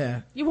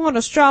 Yeah. You want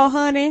a straw,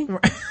 honey?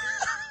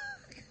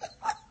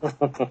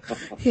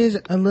 Here's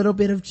a little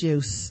bit of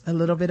juice. A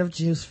little bit of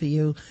juice for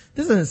you.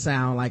 This doesn't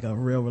sound like a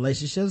real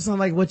relationship. It sounds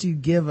like what you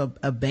give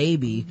a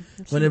baby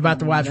when they're about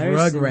to watch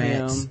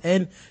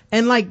Rugrats.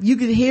 And like, you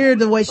could hear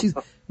the way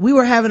we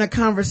were having a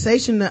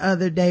conversation the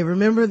other day.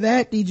 Remember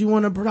that? Did you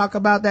want to talk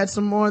about that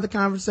some more, the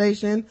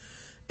conversation?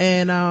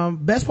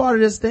 And, best part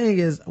of this thing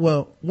is,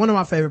 well, one of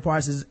my favorite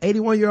parts is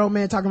 81-year-old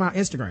man talking about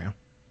Instagram.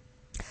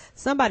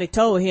 Somebody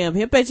told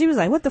him, but she was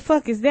like, what the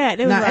fuck is that?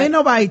 Now, ain't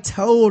nobody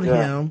told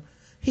him.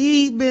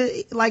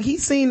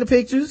 He's seen the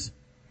pictures.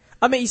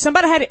 I mean,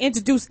 somebody had to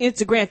introduce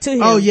Instagram to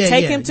him. Oh, yeah,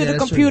 Take him to the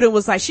computer and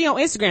was like, she on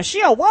Instagram.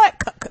 She on what?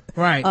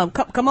 Right.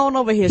 Come on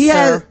over here,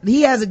 sir.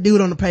 He has a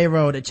dude on the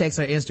payroll that checks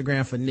her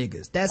Instagram for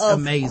niggas. That's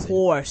amazing. Of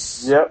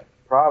course. Yep,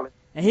 probably.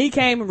 And he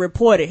came and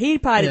reported. He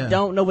probably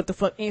don't know what the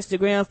fuck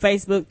Instagram,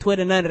 Facebook,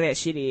 Twitter, none of that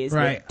shit is.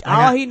 Right.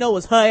 All he know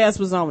is her ass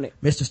was on it.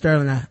 Mr.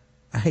 Sterling,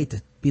 I hate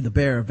to be the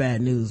bearer of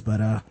bad news,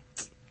 but,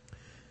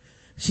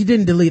 she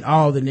didn't delete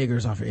all the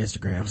niggers off her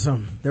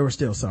Instagram. There were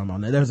still some on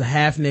there. There was a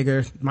half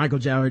nigger. Michael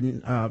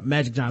Jordan,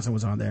 Magic Johnson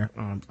was on there.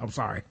 I'm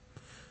sorry.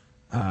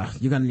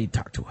 You're gonna need to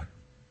talk to her.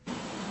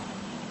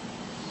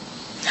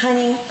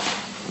 Honey,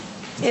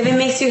 if it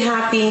makes you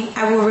happy,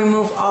 I will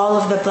remove all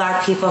of the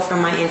black people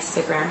from my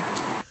Instagram.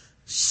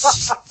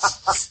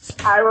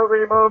 I will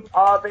remove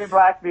all the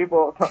black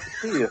people.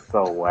 She is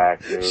so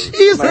whack, dude.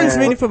 She's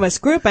reading from a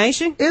script, ain't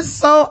she? It's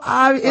so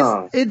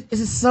obvious.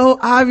 It's so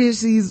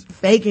obvious she's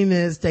faking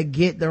this to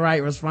get the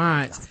right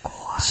response. Of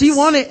course. She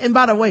wanted, and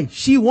by the way,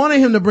 she wanted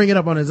him to bring it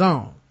up on his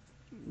own.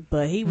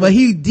 But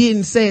he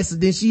didn't say it, so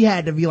then she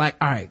had to be like,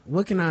 all right,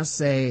 what can I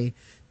say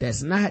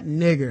that's not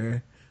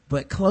nigger,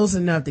 but close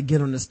enough to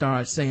get him to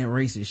start saying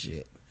racist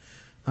shit?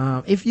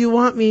 If you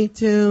want me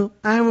to,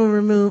 I will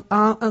remove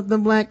all of the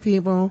black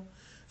people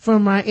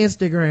from my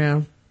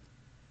Instagram.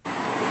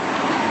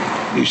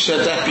 You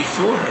said that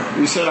before.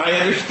 You said, I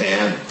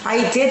understand.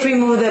 I did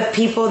remove the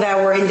people that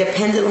were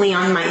independently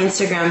on my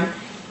Instagram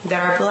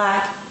that are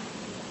black.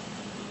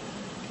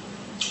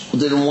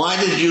 Then why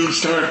did you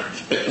start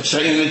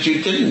saying that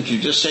you didn't? You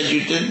just said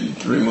you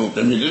didn't remove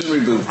them. You didn't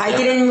remove them. I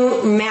didn't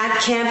remove Matt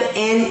Kemp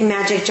and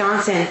Magic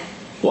Johnson.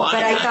 Why?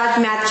 But I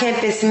thought Matt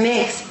Kemp is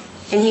mixed,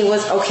 and he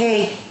was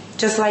okay,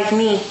 just like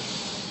me.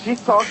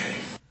 She's talking.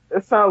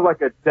 It sounds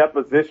like a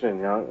deposition,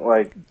 young.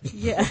 Like,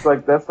 yeah. It's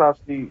like that's how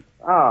she.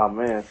 Oh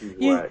man, she's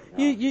whack.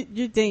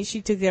 You think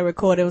she took that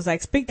recorder? It was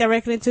like, speak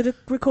directly into the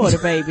recorder,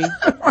 baby.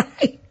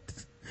 Right.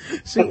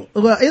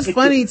 Well, it's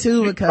funny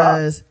too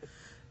because,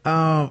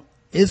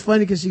 it's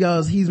funny because she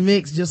goes, he's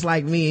mixed just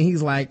like me, and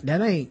he's like,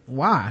 that ain't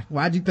why.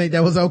 Why'd you think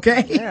that was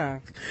okay? Yeah.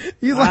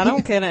 He's like, I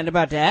don't care nothing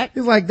about that.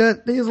 He's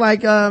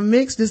like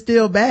mixed is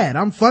still bad.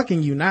 I'm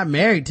fucking you, not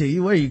married to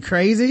you. What are you,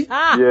 crazy?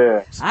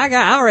 Yeah.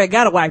 I already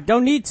got a wife.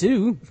 Don't need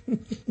to.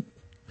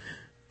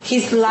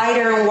 He's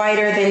lighter and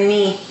whiter than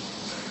me.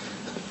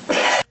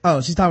 Oh,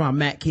 she's talking about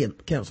Matt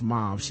Kemp's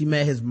mom. She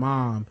met his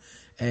mom,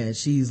 and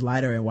she's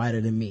lighter and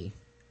whiter than me.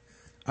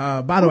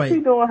 By the way, what's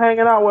he doing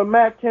hanging out with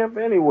Matt Kemp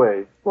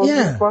anyway? Supposed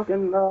to be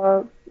fucking,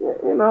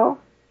 you know.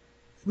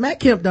 Matt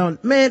Kemp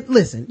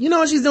listen, you know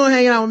what she's doing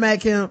hanging out with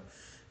Matt Kemp?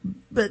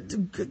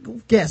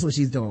 But guess what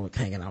she's doing with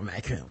hanging out with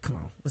Matt Kemp? Come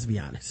on, let's be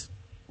honest.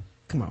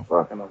 Come on.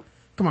 Fucking him.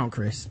 Come on,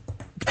 Chris.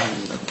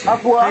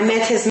 I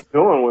met his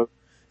doing with.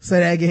 Say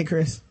that again,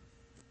 Chris.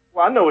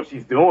 Well, I know what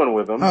she's doing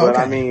with him, but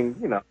I mean,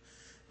 you know.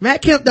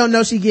 Matt Kemp don't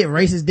know she get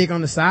racist dick on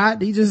the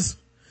side. It's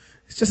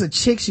just a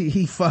chick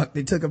he fucked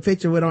and took a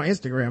picture with on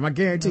Instagram. I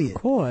guarantee it.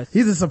 Of course.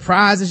 He's as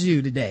surprised as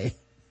you today.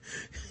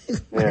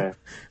 Yeah.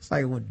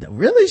 like, well,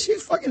 really?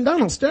 She's fucking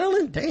Donald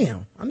Sterling?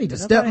 Damn. I need to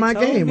step my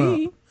game up.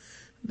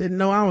 I didn't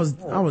know I was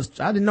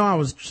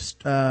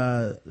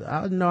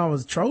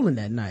trolling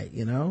that night,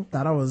 you know?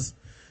 Thought I was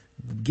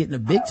getting a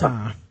big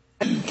time.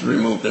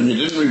 Remove them. You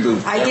didn't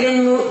remove them. I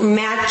didn't move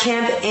Matt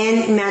Kemp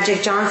and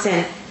Magic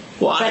Johnson.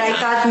 Why? But I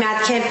thought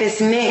Matt Kemp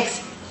is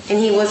mixed, and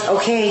he was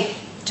okay,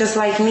 just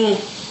like me.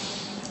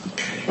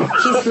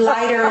 He's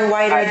lighter and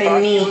whiter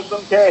than me. He was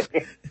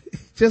okay.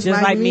 Just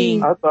like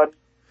me.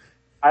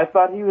 I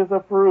thought he was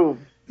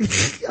approved.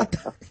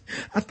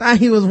 I thought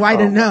he was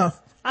white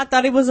enough. I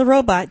thought he was a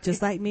robot,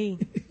 just like me.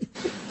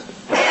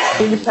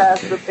 He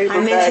passed the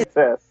paper bag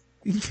test.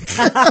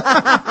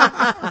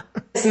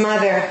 His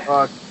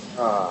mother.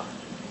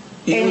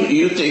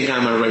 You think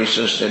I'm a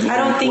racist? And I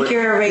don't think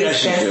you're a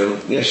racist. Yes, you do.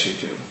 Yes, you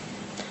do.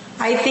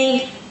 I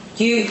think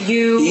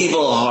you.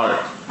 Evil heart.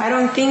 I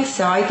don't think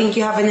so. I think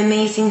you have an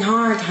amazing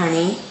heart,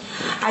 honey.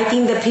 I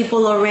think the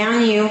people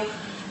around you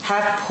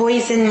have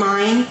poisoned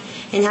mind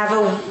and have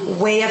a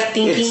way of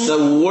thinking. It's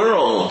the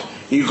world.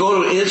 You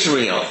go to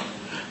Israel.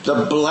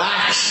 The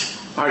blacks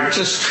are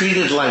just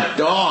treated like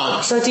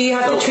dogs. So do you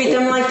have to treat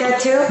them like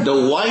that too?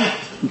 The white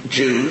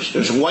Jews,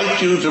 there's white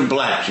Jews or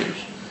black Jews.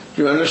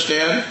 Do you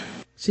understand?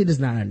 She does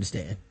not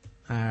understand.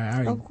 I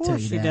already Of course tell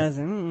you she that.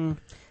 doesn't.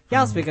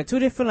 Y'all speaking two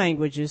different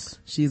languages.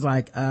 She's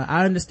like,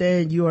 I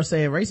understand you are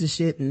saying racist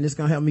shit and it's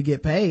gonna help me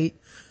get paid.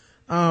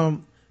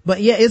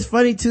 But yeah, it's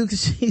funny too,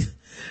 cause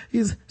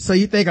so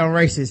you think I'm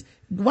racist.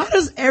 Why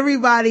does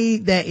everybody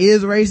that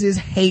is racist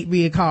hate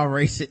being called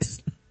racist?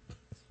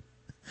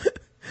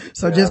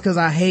 So just cause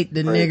I hate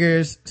the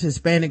niggers,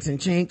 Hispanics,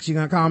 and chinks, you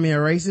gonna call me a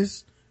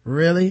racist?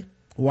 Really?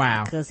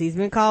 Wow. Cause he's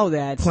been called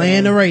that.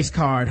 Playing the race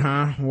card,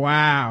 huh?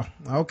 Wow.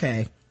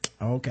 Okay.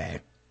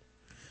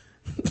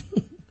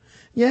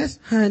 Yes,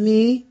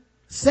 honey.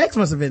 Sex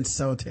must have been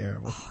so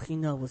terrible. Oh, you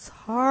know, it was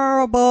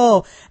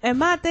horrible. And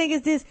my thing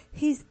is this,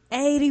 he's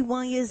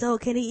 81 years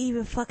old. Can he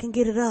even fucking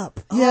get it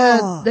up?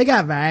 Yeah, they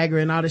got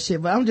Viagra and all this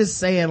shit, but I'm just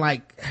saying,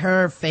 like,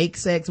 her fake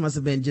sex must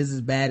have been just as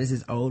bad as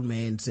his old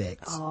man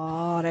sex.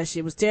 Oh, that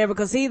shit was terrible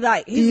because he's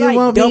like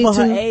want me double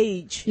her to-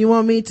 age. You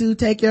want me to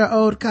take your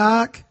old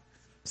cock?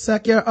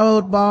 Suck your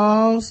old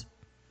balls?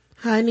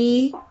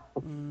 Honey?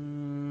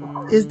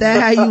 Is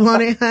that how you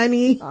want it,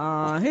 honey?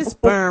 His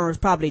sperm was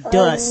probably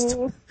dust.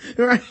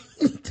 Right.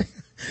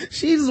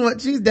 She's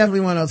definitely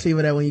one of those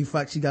people that when you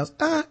fuck, she goes,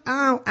 like,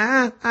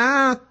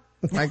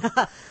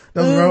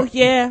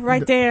 Yeah,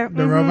 right there.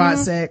 The robot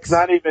sex. It's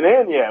not even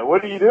in yet.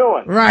 What are you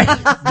doing? Right.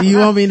 Do you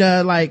want me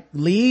to, like,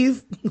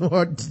 leave?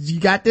 Or you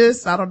got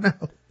this? I don't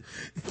know.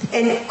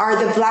 And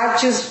are the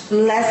black Jews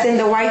less than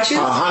the white Jews?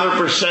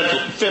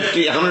 100%,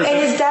 50, 100%.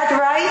 And is that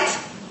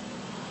right?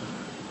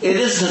 It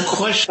is a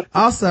question.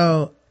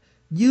 Also,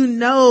 you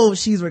know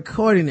she's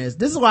recording this.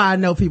 This is why I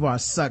know people are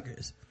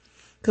suckers.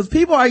 Cause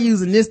people are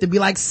using this to be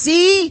like,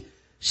 see?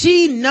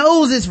 She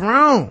knows it's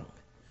wrong.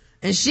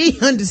 And she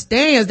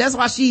understands. That's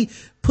why she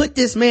put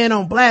this man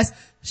on blast.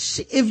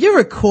 If you're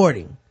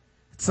recording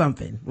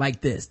something like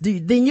this,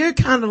 then you're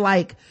kind of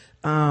like,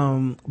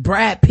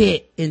 Brad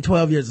Pitt in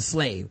 12 Years a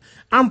Slave.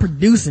 I'm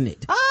producing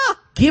it.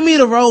 Give me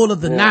the role of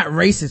the not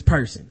racist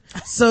person.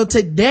 So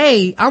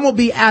today, I'm gonna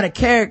be out of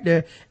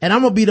character and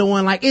I'm gonna be the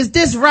one like, is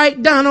this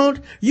right, Donald?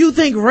 You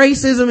think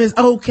racism is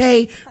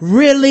okay?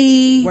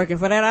 Really? Working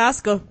for that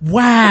Oscar.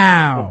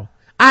 Wow.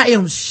 I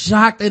am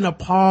shocked and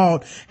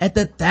appalled at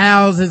the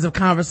thousands of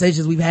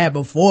conversations we've had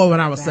before when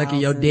I was sucking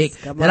your dick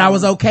that I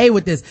was okay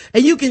with this.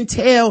 And you can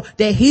tell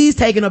that he's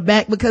taken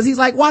aback because he's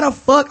like, why the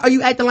fuck are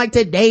you acting like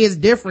today is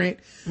different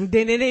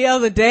than any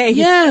other day?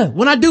 Yeah.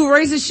 When I do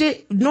racist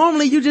shit,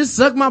 normally you just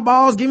suck my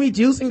balls, give me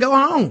juice and go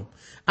home.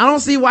 I don't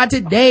see why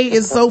today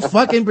is so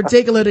fucking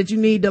particular that you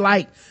need to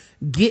like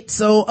get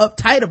so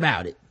uptight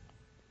about it.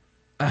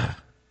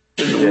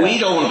 We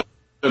don't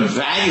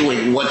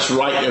evaluate what's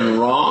right and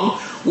wrong.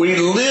 We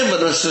live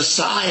in a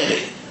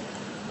society.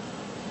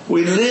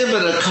 We live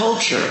in a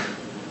culture.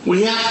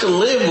 We have to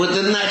live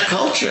within that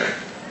culture.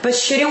 But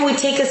shouldn't we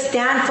take a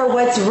stand for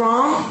what's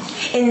wrong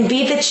and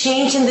be the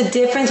change and the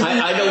difference?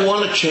 I don't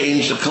want to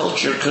change the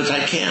culture because I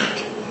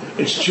can't.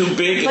 It's too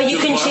big. But you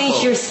can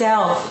change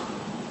yourself.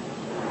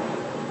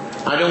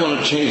 I don't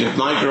want to change. If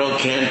my girl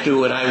can't do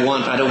what I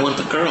want, I don't want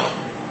the girl.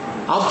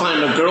 I'll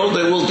find a girl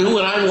that will do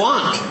what I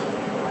want.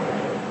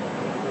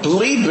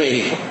 Believe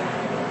me.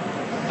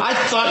 I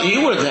thought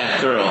you were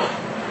that girl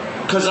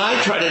because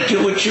I try to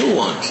do what you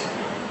want.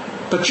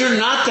 But you're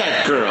not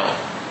that girl.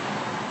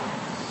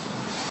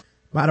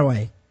 By the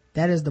way,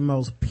 that is the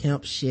most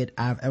pimp shit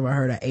I've ever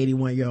heard an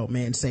 81-year-old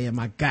man say in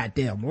my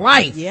goddamn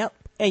life. Yep.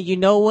 And you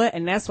know what?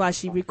 And that's why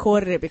she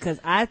recorded it,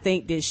 because I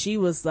think that she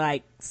was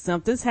like,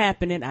 something's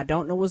happening. I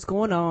don't know what's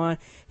going on.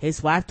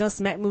 His wife done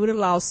smacked me with a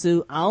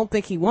lawsuit. I don't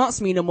think he wants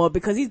me no more,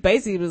 because he's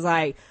basically was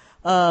like,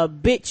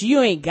 bitch,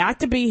 you ain't got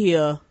to be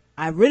here.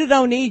 I really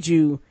don't need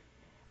you.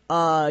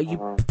 And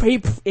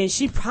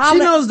she probably...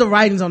 She knows the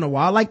writings on the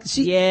wall. Like,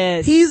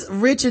 yes. He's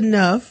rich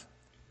enough,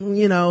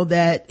 you know,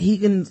 that he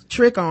can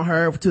trick on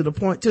her to the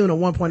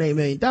 $1.8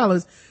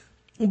 million.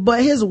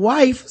 but his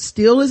wife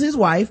still is his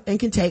wife and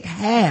can take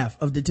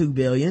half of the $2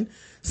 billion.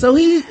 So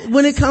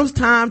when it comes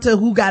time to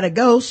who gotta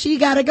go, she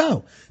gotta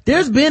go.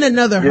 There's been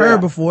another her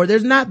before.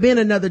 There's not been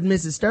another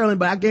Mrs. Sterling,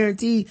 but I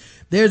guarantee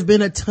there's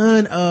been a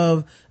ton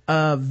of,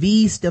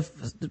 V stuff.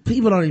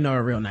 People don't even know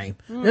her real name.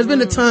 Mm-hmm. There's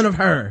been a ton of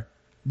her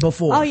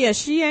before. Oh yeah,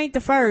 she ain't the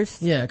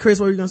first. Yeah.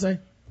 Chris, what were you gonna say?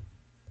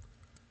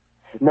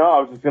 No, I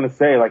was just gonna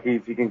say, like, he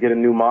can get a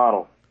new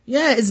model.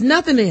 Yeah, it's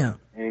nothing to him.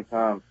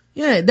 Anytime.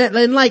 Yeah,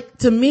 and like,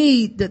 to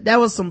me, that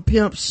was some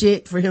pimp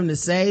shit for him to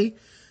say.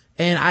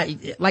 And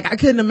I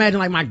couldn't imagine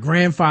like my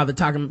grandfather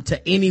talking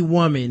to any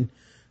woman,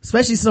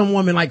 especially some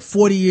woman like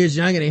 40 years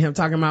younger than him,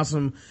 talking about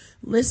some,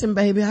 listen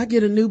baby, I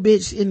get a new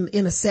bitch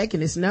in a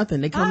second. It's nothing.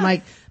 They come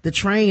like the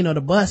train or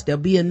the bus. There'll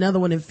be another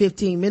one in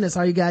 15 minutes.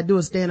 All you gotta do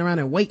is stand around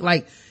and wait.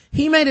 Like,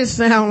 he made it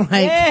sound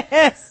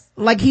like,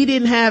 like he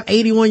didn't have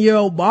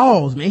 81-year-old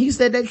balls, man. He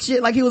said that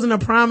shit like he was in the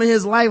prime of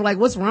his life. Like,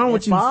 what's wrong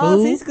with you,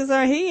 fool? He's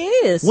concerned he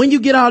is. When you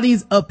get all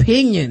these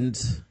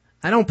opinions,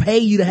 I don't pay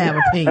you to have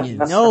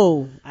opinions.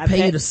 No. I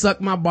pay you to suck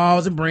my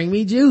balls and bring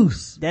me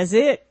juice. That's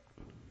it.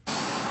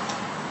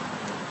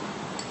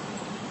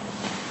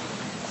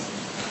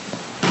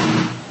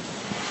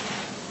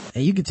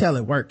 And you can tell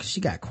it worked 'cause she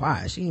got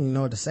quiet. She didn't even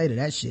know what to say to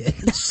that shit.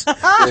 he's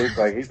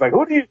like,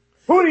 who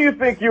do you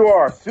think you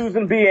are?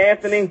 Susan B.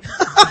 Anthony?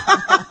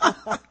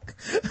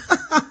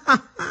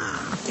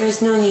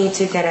 There's no need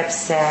to get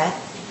upset.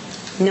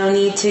 No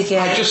need to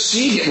get... I just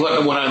see what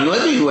I'm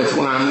living with,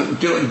 what I'm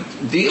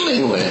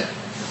dealing with.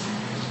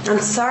 I'm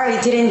sorry,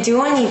 I didn't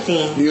do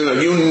anything. You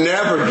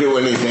never do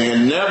anything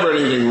and never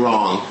anything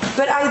wrong.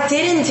 But I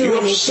didn't do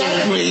anything. You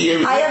upset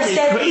me. I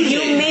upset crazy.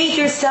 you. Made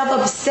yourself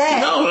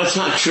upset. No, that's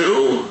not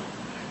true.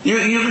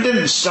 You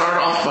didn't start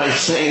off by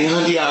saying,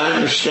 honey, I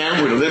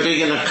understand we're living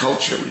in a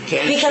culture. We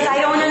can't. Because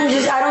I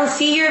don't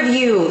see your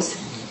views.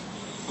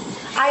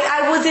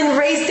 I wasn't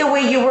raised the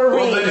way you were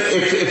raised. Well,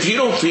 then, if you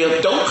don't feel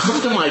it, don't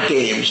come to my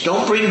games.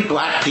 Don't bring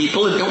black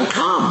people and don't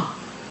come.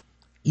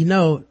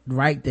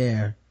 Right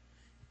there,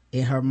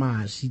 in her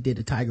mind, she did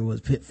the Tiger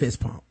Woods fist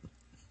pump.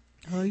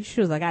 Oh, she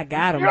was like, I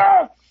got him.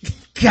 Yes!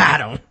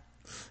 Got him.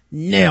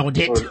 Nailed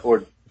it.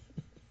 Or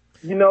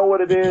you know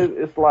what it is?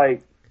 It's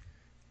like,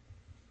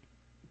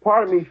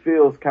 part of me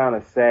feels kind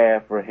of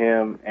sad for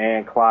him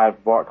and Clive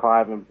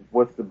and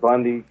what's the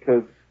Bundy,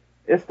 because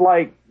it's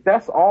like,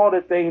 that's all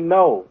that they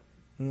know.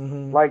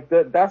 Mm-hmm. Like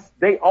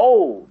they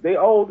old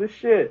this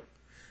shit.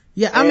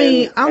 Yeah, I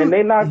mean, and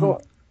they not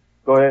going.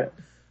 Go ahead.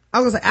 I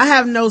was like, I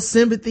have no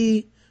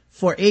sympathy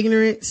for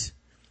ignorance,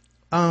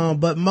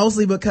 but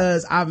mostly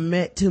because I've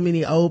met too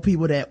many old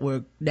people that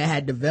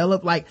had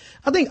developed. Like,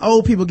 I think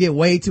old people get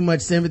way too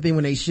much sympathy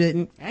when they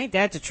shouldn't. Ain't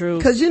that the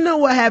truth? Cause you know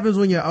what happens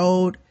when you're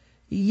old?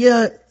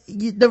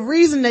 The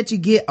reason that you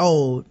get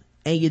old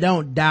and you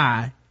don't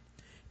die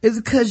is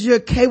because you're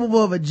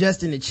capable of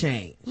adjusting to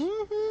change.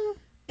 Mm-hmm.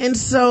 And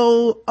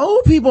so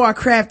old people are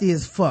crafty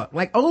as fuck.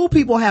 Like, old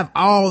people have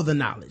all the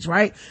knowledge,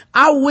 right?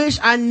 I wish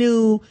I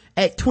knew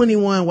at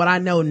 21 what I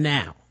know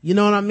now. You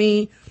know what I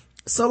mean?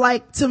 So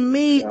like, to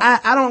me,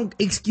 I don't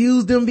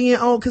excuse them being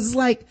old, cause it's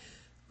like,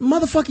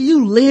 motherfucker,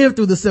 you lived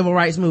through the civil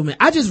rights movement.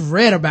 I just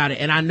read about it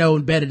and I know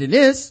better than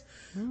this.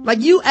 Like,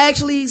 you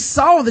actually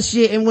saw the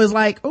shit and was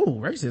like, oh,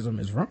 racism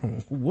is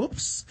wrong.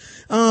 Whoops.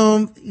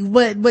 But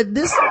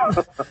this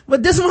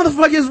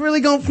motherfucker is really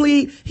gonna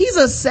plead. He's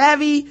a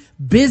savvy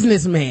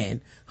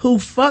businessman who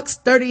fucks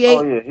 38.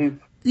 Oh,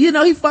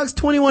 yeah, he fucks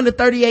 21 to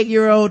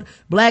 38-year-old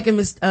black and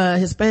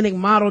Hispanic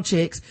model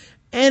chicks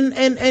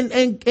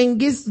and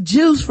gets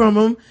juice from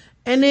them,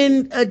 and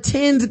then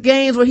attends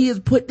games where he has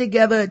put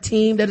together a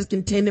team that is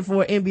contending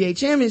for an NBA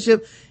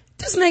championship.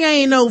 This nigga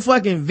ain't no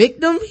fucking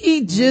victim.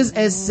 He just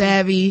as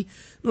savvy.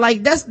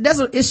 Like,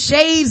 it's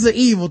shades of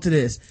evil to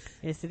this.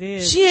 Yes, it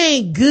is. She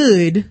ain't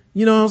good.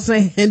 You know what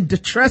I'm saying?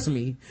 Trust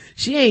me.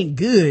 She ain't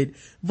good.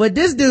 But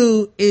this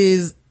dude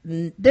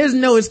there's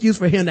no excuse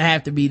for him to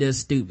have to be this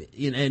stupid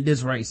and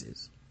this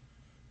racist.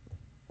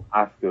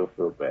 I still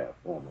feel bad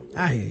for him.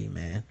 I hear you,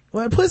 man.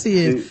 Well, pussy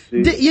is,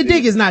 your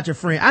dick is not your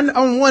friend.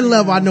 On one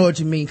level, I know what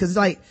you mean. Cause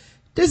like,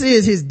 this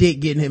is his dick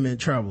getting him in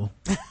trouble.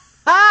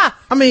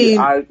 I mean,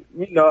 cause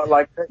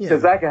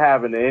that can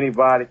happen to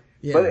anybody.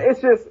 Yeah. But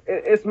it's just,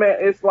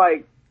 it's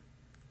like,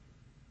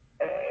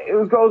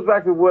 it goes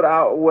back to what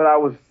I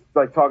was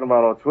like talking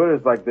about on Twitter.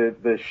 It's like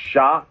the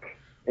shock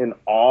and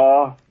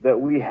awe that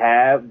we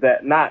have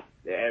that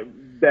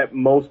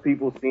most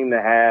people seem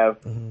to have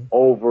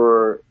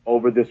over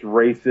this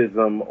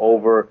racism,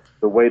 over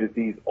the way that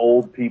these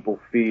old people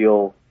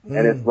feel.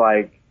 And it's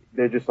like,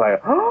 they're just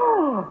like,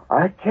 oh,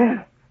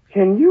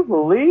 can you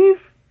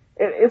believe?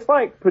 It's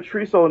like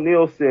Patrice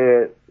O'Neal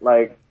said,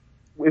 like,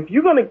 if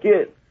you're going to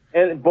get,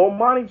 and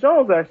Bomani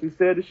Jones actually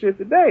said the shit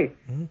today,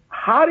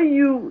 how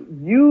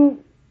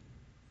do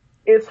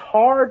it's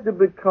hard to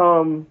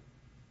become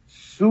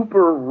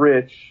super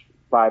rich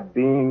by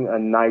being a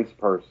nice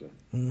person.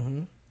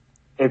 Mm-hmm.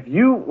 If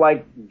you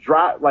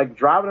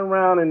driving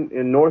around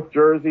in North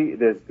Jersey,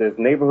 there's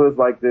neighborhoods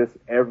like this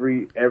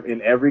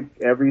in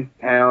every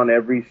town,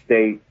 every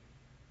state.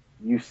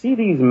 you see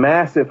these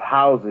massive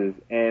houses,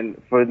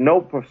 and for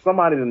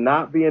somebody to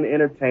not be an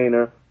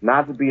entertainer,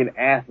 not to be an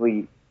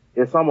athlete,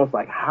 it's almost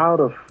like, how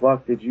the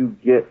fuck did you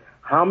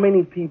how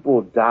many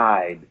people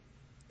died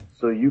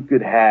so you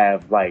could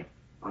have like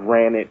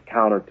granite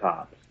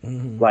countertops?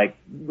 Mm-hmm. Like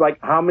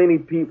how many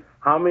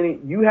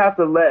you have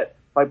to let,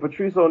 like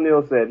Patrice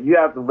O'Neal said, you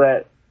have to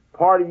let,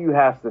 part of you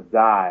has to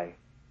die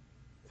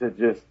to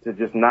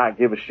just not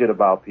give a shit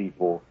about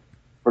people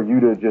for you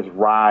to just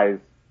rise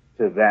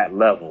to that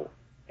level.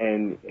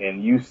 And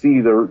you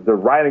see the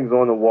writings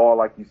on the wall,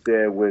 like you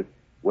said, with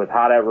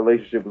how that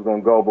relationship is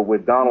going to go. But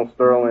with Donald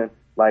Sterling,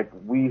 like,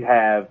 we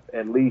have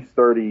at least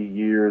 30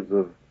 years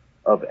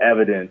of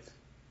evidence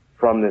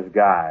from this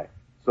guy.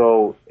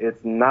 So it's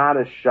not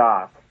a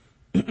shock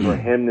for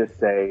him to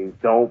say,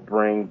 don't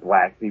bring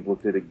black people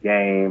to the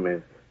game.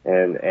 And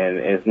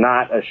it's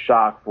not a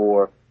shock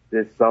for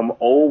some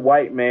old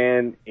white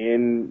man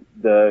in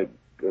the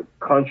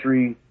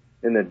country,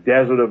 in the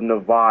desert of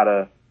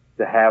Nevada,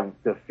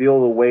 to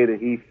feel the way that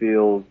he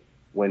feels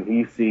when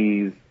he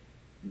sees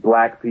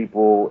black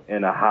people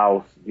in a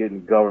house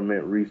getting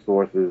government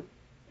resources,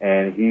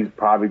 and he's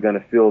probably going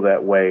to feel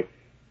that way.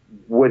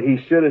 What he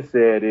should have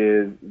said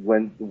is,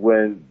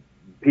 when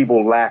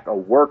people lack a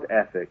work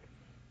ethic,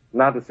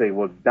 not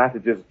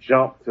to just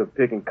jump to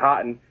picking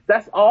cotton.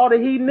 That's all that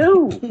he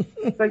knew.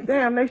 It's like,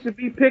 damn, they should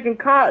be picking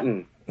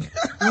cotton.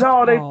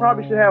 No, they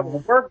probably should have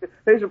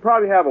they should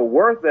probably have a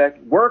work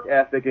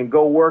ethic and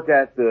go work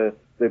at the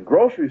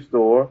grocery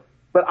store.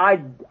 But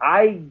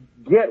I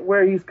get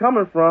where he's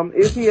coming from.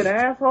 Is he an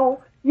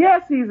asshole?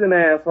 Yes, he's an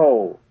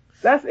asshole.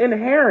 That's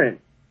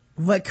inherent.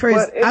 But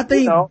Chris, I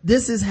think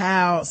this is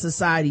how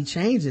society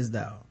changes,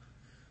 though.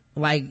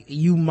 Like,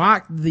 you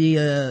mock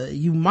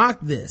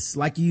this,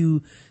 like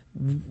you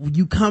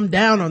come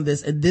down on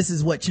this, and this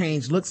is what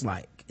change looks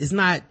like. It's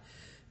not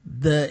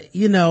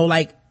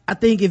like, I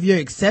think if you're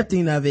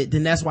accepting of it,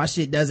 then that's why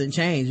shit doesn't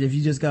change. If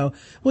you just go,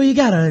 well, you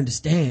gotta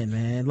understand,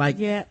 man. Like,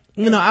 yeah.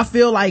 I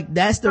feel like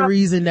that's the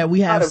reason that we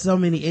have so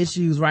many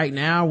issues right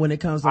now when it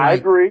comes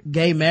to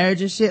gay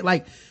marriage and shit.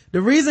 Like,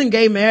 the reason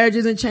gay marriage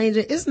isn't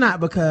changing, it's not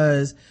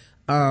because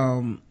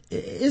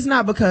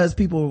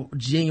people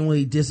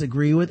genuinely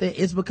disagree with it.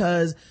 It's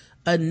because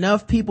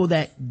enough people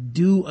that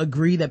do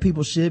agree that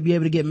people should be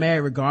able to get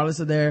married regardless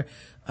of their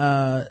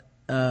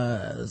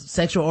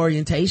sexual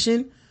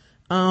orientation,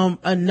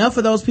 enough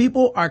of those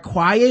people are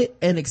quiet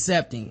and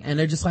accepting, and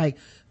they're just like,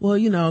 well,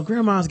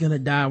 grandma's gonna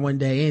die one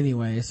day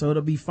anyway, so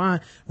it'll be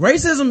fine.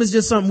 Racism is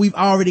just something we've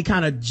already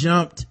kind of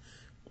jumped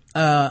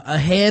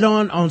ahead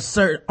on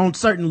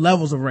certain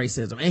levels of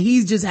racism, and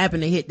he's just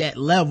happened to hit that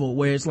level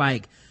where it's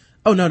like,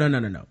 oh, no,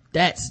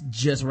 that's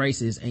just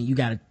racist, and you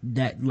gotta,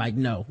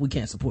 no, we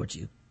can't support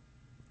you.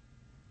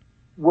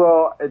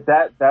 Well,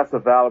 that's a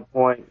valid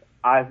point.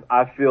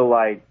 I feel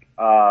like,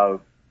 how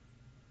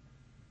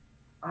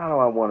do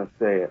I want to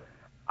say it?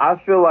 I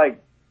feel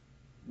like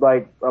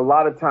a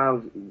lot of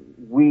times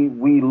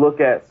we look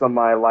at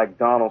somebody like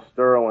Donald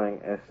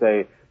Sterling and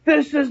say,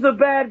 this is the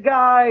bad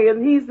guy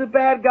and he's the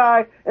bad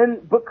guy,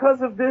 and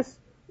because of this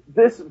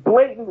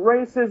blatant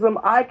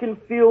racism, I can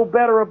feel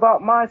better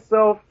about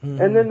myself.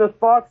 Mm-hmm. And then the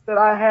thoughts that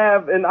I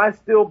have, and I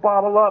still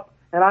bottle up,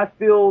 and I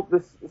feel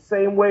the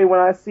same way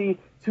when I see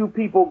two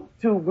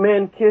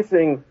men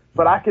kissing,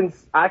 but I can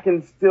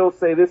still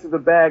say this is a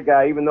bad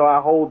guy, even though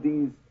I hold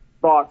these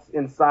thoughts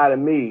inside of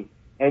me.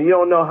 And you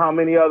don't know how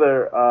many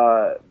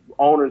other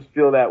owners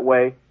feel that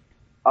way.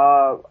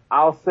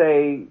 I'll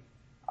say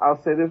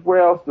this.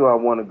 Where else do I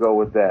want to go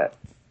with that?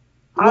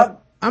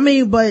 Well,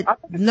 but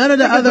none of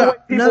the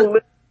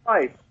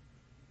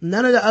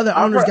other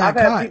owners got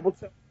caught.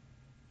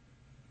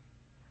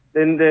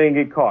 Then they didn't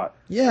get caught.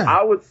 Yeah,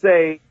 I would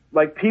say,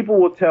 like, people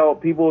will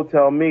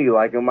tell me,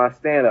 like, in my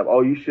stand-up,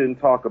 oh, you shouldn't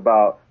talk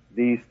about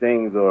these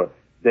things, or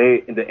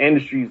the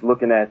industry's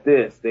looking at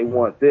this, they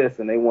want this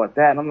and they want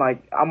that. And I'm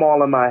like, I'm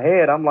all in my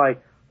head. I'm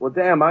like, well,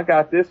 damn, I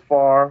got this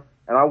far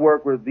and I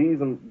work with these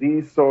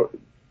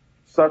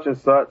such and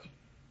such,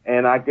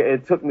 and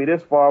it took me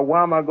this far.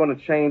 Why am I going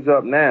to change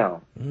up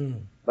now?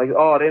 Like,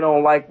 oh, they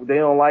don't like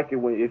it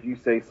if you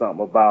say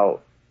something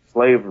about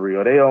slavery,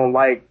 or they don't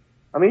like.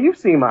 I mean, you've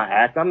seen my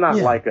act. I'm not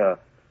like a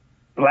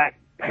Black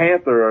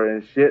Panther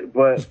and shit,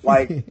 but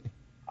like,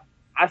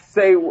 I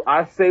say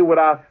what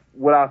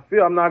I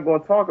feel. I'm not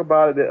going to talk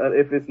about it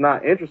if it's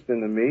not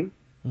interesting to me,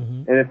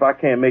 and if I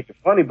can't make it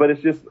funny. But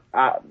it's just,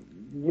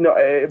 we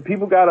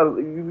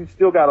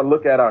still gotta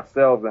look at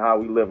ourselves and how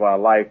we live our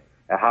life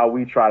and how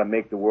we try to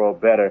make the world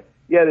better.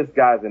 Yeah, this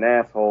guy's an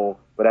asshole,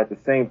 but at the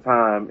same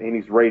time, and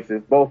he's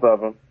racist, both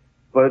of them.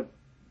 But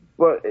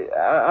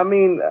I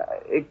mean,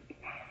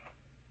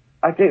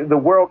 the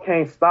world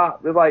can't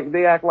stop. They're like,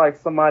 they act like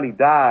somebody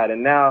died,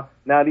 and now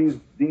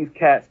these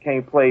cats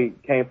can't play.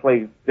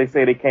 They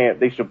say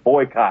they should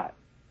boycott.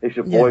 They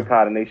should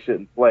boycott, and they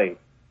shouldn't play.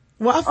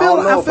 Well,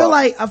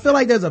 I feel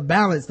like there's a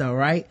balance though,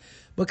 right?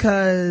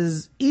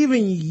 Because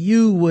even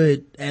you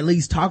would at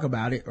least talk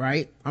about it,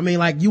 right? I mean,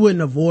 like, you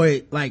wouldn't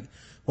avoid, like,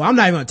 well, I'm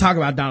not even gonna talk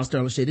about Donald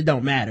Sterling shit. It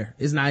don't matter.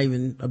 It's not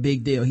even a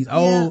big deal. He's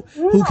old.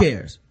 Who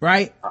cares?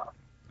 Right?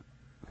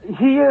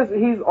 He is.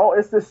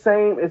 It's the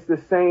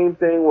same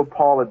thing with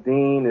Paula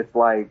Deen. It's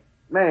like,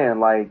 man,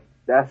 like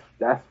that's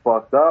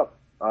fucked up.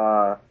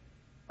 I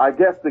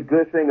guess the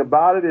good thing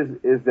about it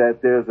is that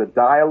there's a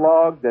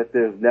dialogue that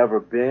there's never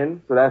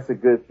been, so that's a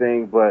good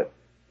thing. But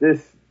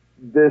this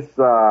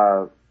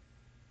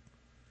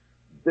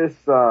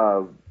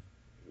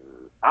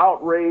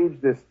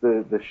outrage,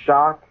 the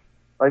shock,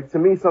 like to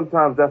me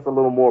sometimes that's a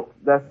little more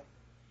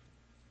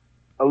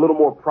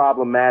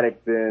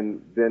problematic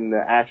than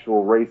the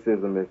actual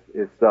racism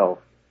itself.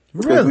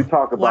 Because Really? we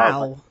talk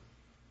about like,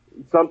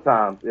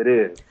 sometimes it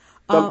is.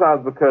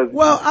 Sometimes because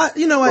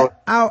you know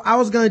what? I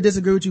was gonna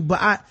disagree with you,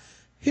 but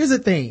here's the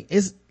thing.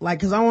 It's like,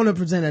 cause I want to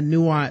present a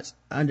nuanced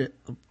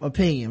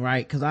opinion,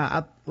 right? Cause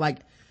I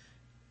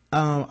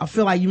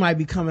feel like you might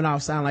be coming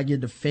off sound like you're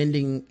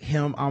defending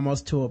him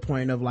almost to a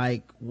point of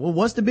like, well,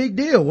 what's the big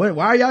deal? Why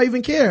are y'all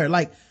even care?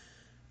 Like,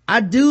 I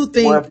do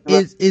think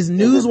it's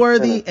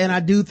newsworthy, and I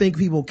do think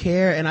people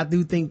care, and I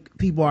do think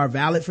people are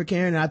valid for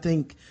caring, and I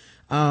think,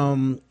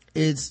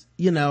 it's,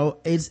 you know,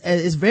 it's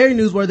very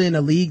newsworthy in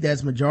a league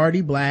that's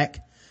majority black.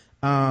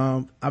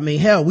 I mean,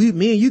 hell, me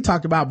and you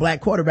talked about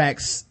black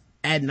quarterbacks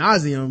ad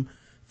nauseum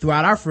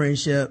throughout our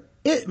friendship.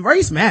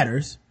 Race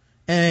matters.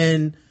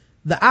 And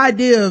the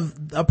idea of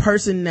a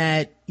person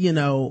that, you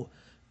know,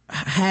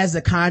 has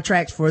the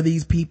contracts for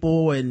these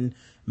people and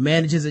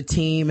manages a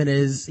team and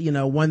is, you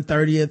know,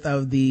 1/30th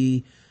of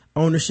the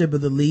ownership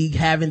of the league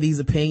having these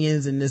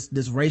opinions and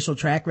this racial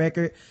track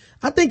record,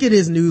 I think it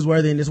is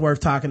newsworthy and it's worth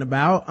talking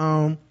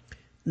about.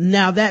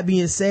 Now that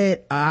being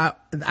said, I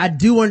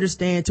do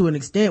understand to an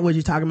extent what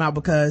you're talking about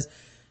because,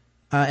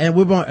 and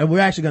we're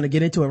actually going to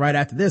get into it right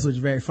after this, which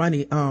is very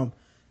funny.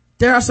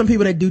 There are some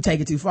people that do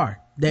take it too far.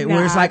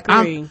 Where it's like,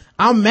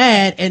 I'm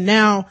mad and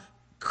now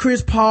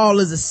Chris Paul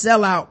is a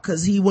sellout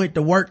cause he went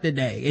to work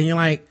today. And you're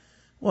like,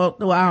 well,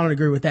 I don't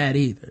agree with that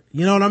either.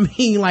 You know what I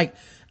mean? Like,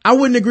 I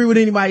wouldn't agree with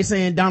anybody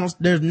saying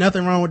there's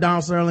nothing wrong with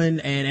Donald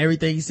Sterling and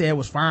everything he said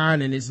was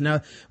fine and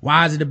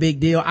why is it a big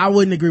deal? I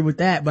wouldn't agree with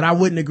that, but I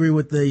wouldn't agree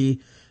with the,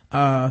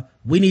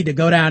 we need to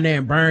go down there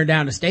and burn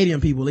down the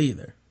stadium people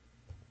either.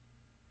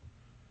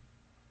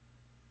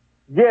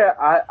 Yeah,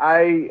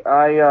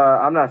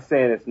 I'm not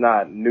saying it's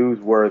not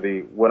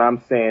newsworthy. What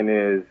I'm saying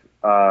is,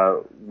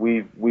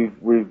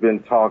 we've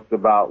been talked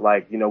about,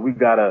 like, you know, we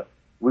gotta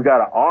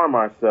arm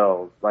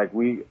ourselves,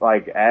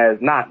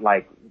 as not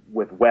like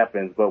with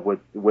weapons, but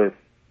with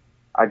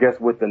I guess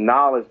with the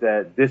knowledge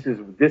that this is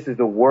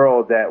the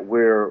world that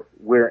we're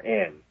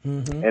in.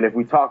 Mm-hmm. And if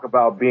we talk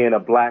about being a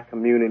black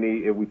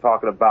community, if we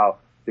talking about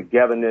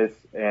togetherness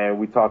and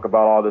we talk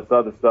about all this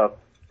other stuff,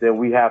 then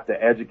we have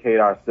to educate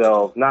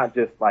ourselves, not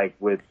just like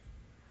we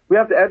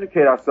have to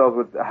educate ourselves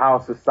with how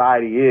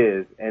society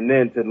is and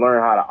then to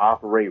learn how to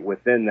operate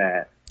within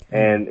that.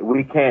 And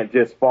we can't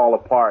just fall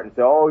apart and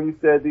say, oh, you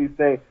said these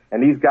things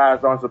and these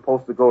guys aren't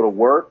supposed to go to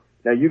work.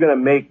 Now you're going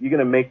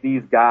to make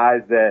these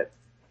guys that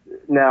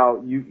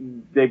now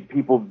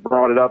people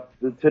brought it up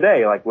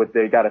today, like what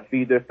they got to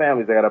feed their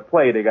families. They got to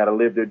play. They got to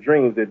live their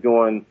dreams. They're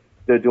doing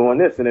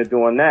this and they're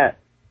doing that.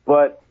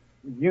 But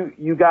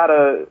you got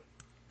to,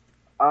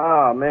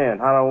 man,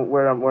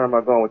 where am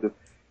I going with this?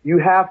 You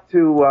have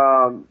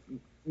to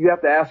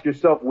ask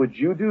yourself, would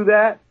you do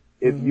that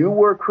if you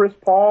were Chris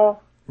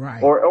Paul?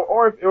 Right.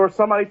 Or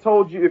somebody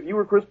told you, if you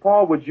were Chris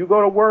Paul, would you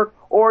go to work?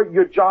 Or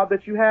your job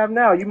that you have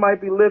now, you might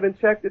be living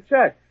check to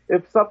check.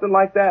 If something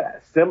like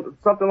that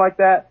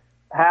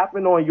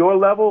happened on your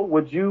level,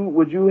 would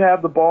you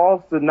have the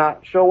balls to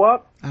not show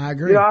up? I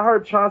agree. You know, I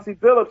heard Chauncey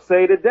Billups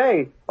say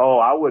today, oh,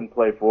 I wouldn't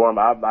play for him.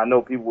 I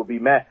know people would be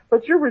mad,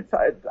 but you're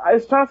retired.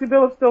 Is Chauncey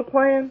Billups still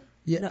playing?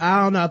 Yeah,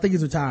 I don't know. I think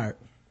he's retired.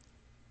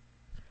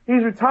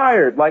 He's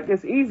retired. Like,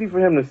 it's easy for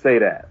him to say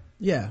that.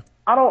 Yeah.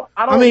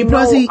 I mean,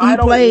 plus he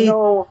played.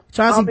 Know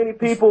how many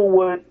people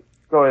would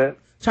go ahead.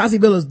 Chauncey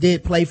Billups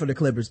did play for the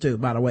Clippers too,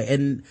 by the way.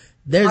 And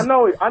I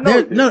know.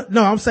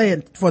 No, I'm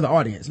saying for the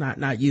audience,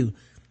 not you.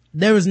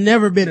 There has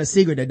never been a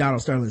secret that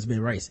Donald Sterling has been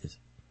racist.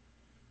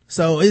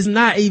 So it's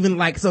not even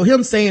like, so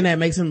him saying that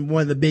makes him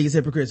one of the biggest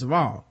hypocrites of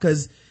all.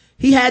 Cause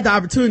he had the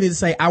opportunity to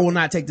say, I will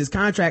not take this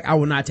contract. I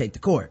will not take the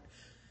court.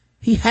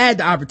 He had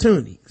the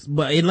opportunity,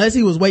 but unless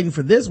he was waiting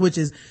for this, which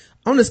is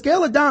on the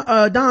scale of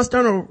Donald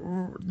Sterling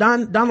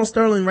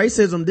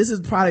racism, this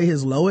is probably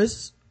his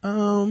lowest,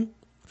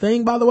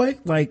 thing, by the way.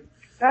 Like,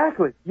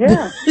 exactly.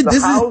 Yeah. The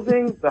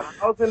housing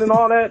and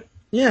all that.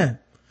 Yeah.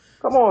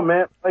 Come on,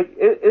 man. Like,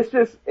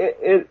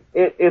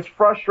 it's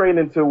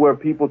frustrating to where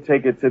people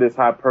take it to this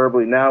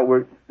hyperbole. Now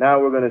we're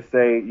going to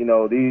say, you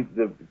know,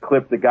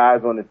 the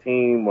guys on the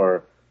team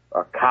are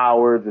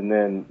cowards. And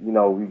then, you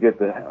know, we get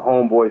the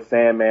Homeboy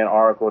Sandman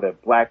article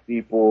that black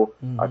people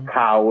are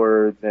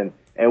cowards. And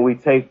we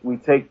take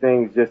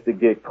things just to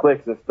get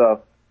clicks and stuff.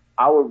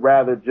 I would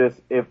rather just,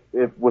 if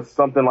with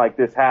something like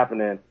this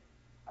happening,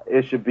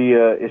 it should be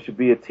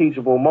a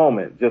teachable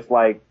moment. Just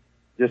like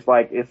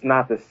it's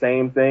not the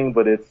same thing,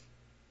 but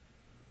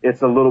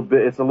it's a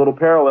little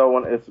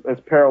parallel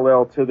it's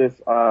parallel to this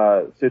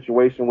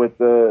situation with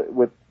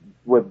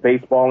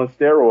baseball and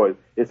steroids.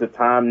 It's a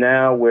time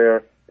now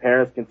where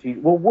parents can teach,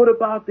 well, what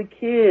about the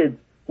kids?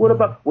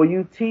 Well,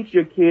 you teach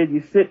your kid,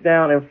 you sit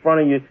down in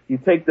front of you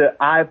take the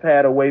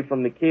iPad away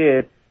from the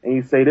kid and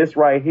you say, this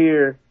right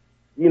here,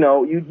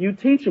 you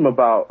teach them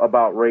about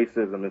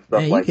racism and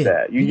stuff like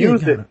that. You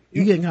use it.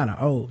 You're getting kind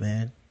of old,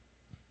 man.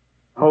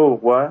 Oh,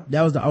 what?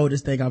 That was the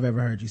oldest thing I've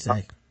ever heard you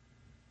say.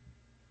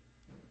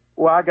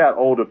 Well, I got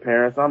older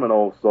parents. I'm an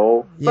old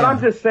soul. Yeah. But I'm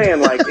just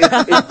saying, like, it's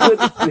good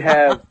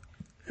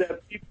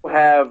that people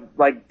have,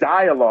 like,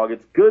 dialogue.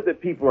 It's good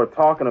that people are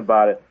talking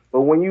about it.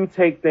 But when you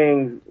take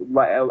things,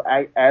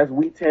 like, as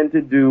we tend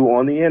to do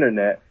on the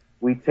internet,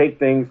 we take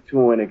things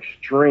to an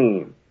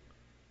extreme.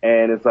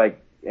 And it's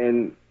like,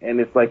 and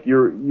it's like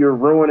you're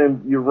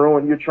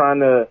trying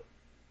to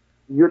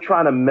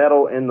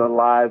meddle in the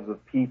lives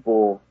of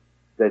people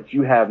that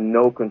you have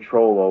no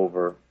control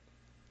over,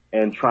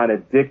 and trying to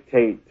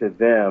dictate to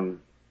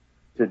them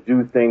to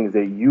do things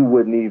that you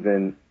wouldn't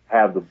even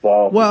have the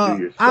balls to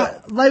do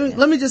yourself.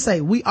 Let me just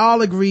say, we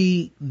all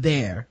agree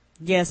there.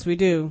 Yes, we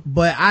do.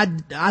 But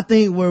I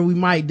think where we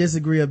might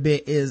disagree a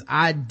bit is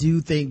I do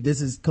think this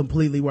is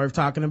completely worth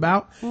talking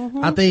about.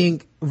 Mm-hmm. I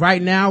think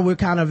right now we're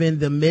kind of in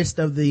the midst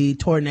of the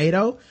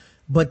tornado,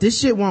 but this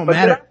shit won't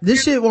matter.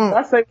 This shit won't.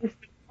 I say we should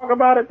talk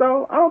about it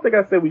though. I don't think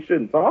I said we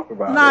shouldn't talk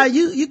about it. Nah,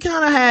 you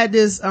kind of had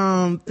this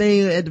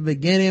thing at the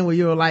beginning where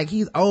you were like,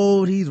 he's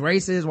old, he's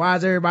racist, why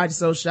is everybody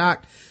so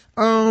shocked?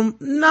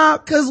 Nah,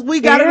 cause we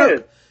got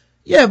it.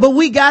 Yeah, but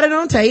we got it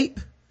on tape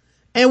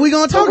and we're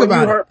gonna talk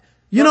about it.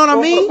 You know what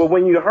I mean? But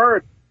when you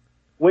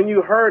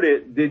heard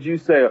it, did you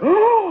say,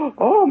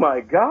 oh my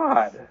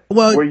God?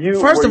 Well,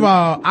 first of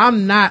all,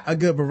 I'm not a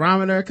good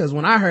barometer, cause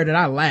when I heard it,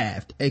 I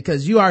laughed,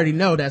 cause you already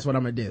know that's what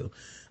I'm gonna do.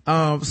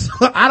 So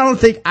I don't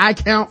think I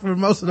count for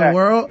most of the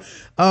world.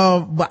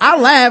 But I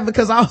laughed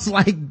because I was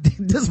like,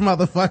 this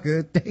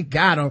motherfucker, they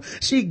got him.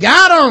 She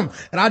got him.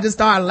 And I just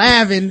started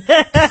laughing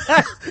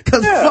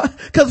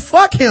cause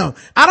fuck him.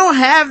 I don't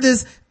have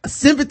this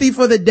sympathy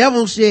for the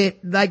devil shit.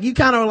 Like, you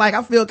kind of like,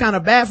 I feel kind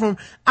of bad for him.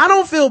 I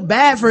don't feel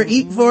bad for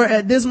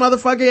this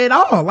motherfucker at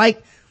all.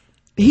 Like,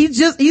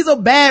 he's a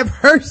bad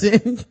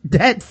person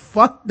that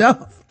fucked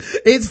up.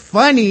 It's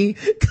funny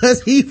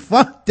cause he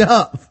fucked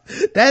up.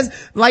 That's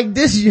like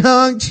this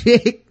young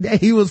chick that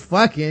he was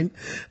fucking,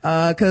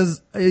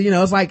 cause,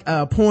 it's like,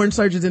 porn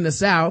searches in the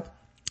South.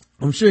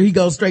 I'm sure he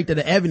goes straight to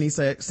the Ebony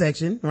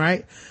section,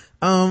 right?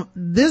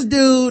 This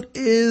dude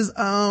is,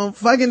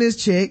 fucking this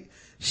chick.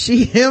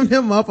 She hemmed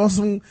him up on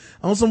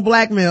some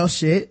blackmail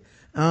shit.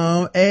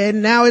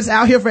 And now it's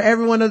out here for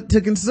everyone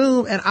to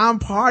consume, and I'm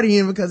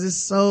partying because it's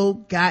so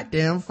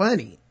goddamn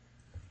funny.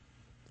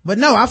 But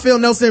no, I feel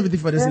no sympathy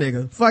for this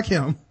nigga. Fuck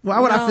him.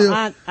 Why would I feel?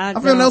 I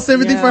feel no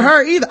sympathy for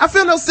her either. I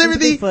feel no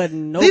sympathy for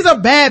These are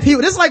bad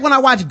people. This is like when I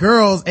watch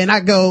Girls and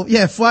I go,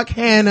 yeah, fuck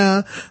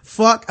Hannah,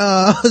 fuck,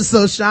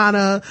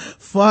 Soshana,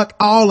 fuck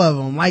all of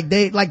them. Like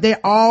they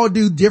all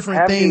do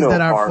different things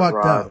that are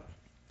fucked up.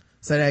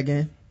 Say that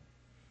again.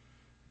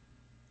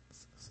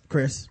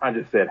 Chris. I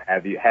just said,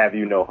 have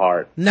you no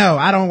heart? No,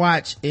 I don't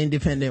watch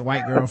independent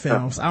white girl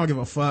films. I don't give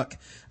a fuck.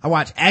 I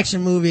watch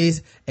action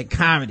movies and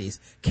comedies.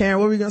 Karen,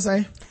 what were you gonna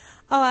say?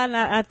 Oh,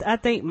 I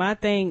think my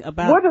thing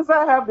about... What does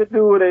that have to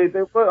do with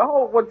anything?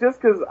 Just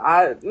cause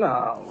no,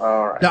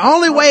 alright. The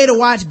only way to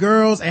watch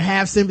Girls and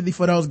have sympathy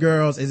for those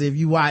girls is if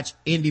you watch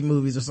indie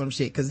movies or some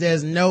shit, cause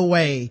there's no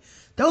way.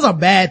 Those are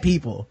bad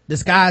people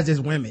disguised as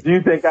women. Do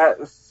you think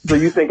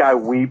I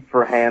weep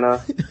for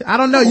Hannah? I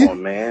don't know. Come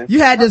on, man.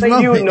 You had this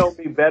moment. You know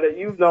me better.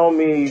 You've known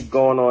me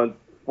going on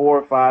 4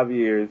 or 5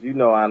 years. You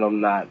know I'm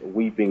not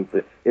weeping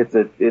for it's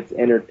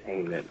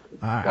entertainment.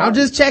 All right. I'm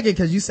just checking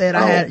because you said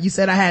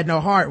I had no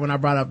heart when I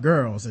brought up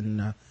Girls,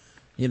 and I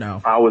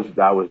was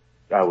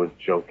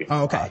joking.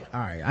 Oh, okay. All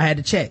right. I had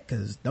to check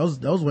because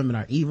those women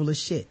are evil as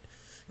shit.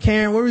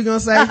 Karen, what were you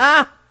gonna say?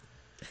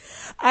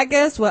 I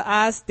guess what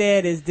I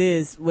said is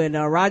this, when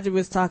Roger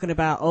was talking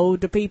about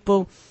older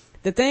people,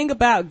 the thing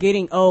about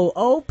getting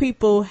old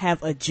people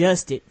have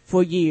adjusted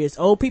for years.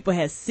 Old people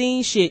have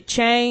seen shit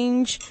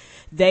change.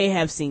 They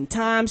have seen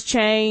times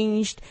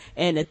changed.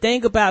 And the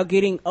thing about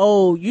getting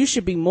old, you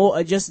should be more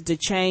adjusted to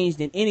change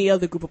than any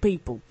other group of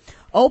people.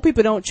 Old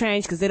people don't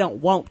change because they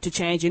don't want to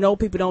change, and old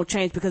people don't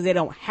change because they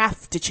don't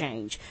have to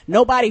change.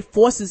 Nobody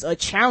forces or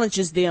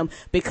challenges them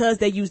because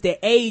they use their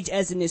age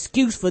as an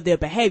excuse for their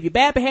behavior.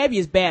 Bad behavior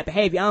is bad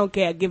behavior. I don't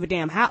care, give a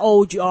damn how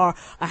old you are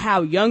or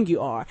how young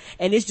you are.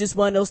 And it's just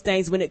one of those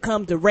things when it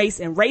comes to race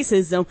and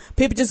racism,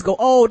 people just go,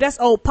 oh, that's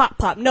old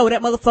pop. No,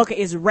 that motherfucker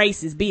is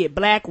racist, be it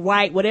black,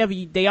 white, whatever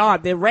they are,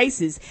 they're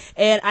racist.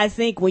 And I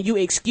think when you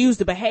excuse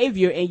the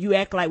behavior and you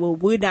act like, well,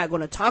 we're not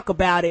going to talk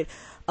about it,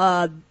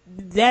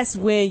 that's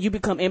when you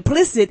become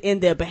implicit in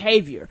their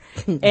behavior.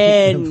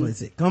 And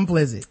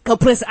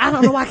complicit. I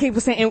don't know why I keep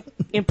saying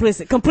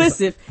implicit.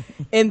 Complicit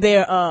in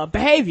their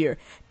behavior.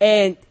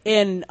 And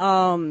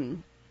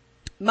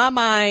my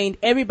mind,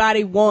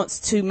 everybody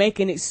wants to make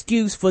an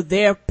excuse for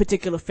their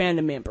particular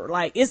family member.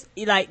 Like, it's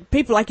like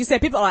people, like you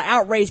said, people are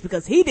outraged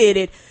because he did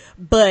it,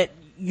 but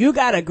you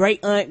got a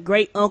great aunt,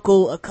 great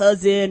uncle, a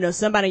cousin, or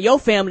somebody in your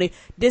family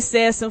that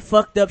says some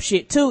fucked up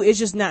shit too. It's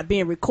just not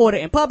being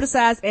recorded and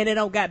publicized, and it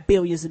don't got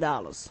billions of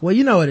dollars. Well,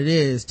 you know what it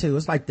is too.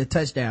 It's like the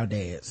touchdown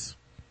dance.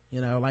 You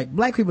know, like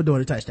black people doing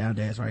the touchdown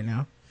dance right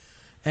now.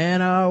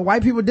 And,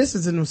 white people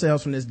distancing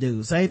themselves from this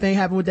dude. Same thing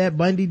happened with that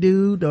Bundy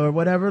dude or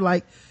whatever.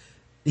 Like,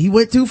 he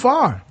went too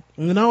far,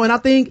 you know, and I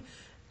think,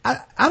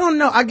 I don't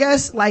know. I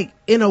guess, like,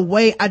 in a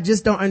way, I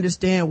just don't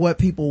understand what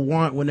people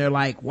want when they're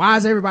like, why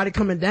is everybody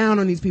coming down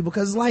on these people?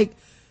 Cause like,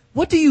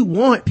 what do you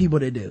want people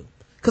to do?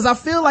 Cause I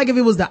feel like if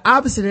it was the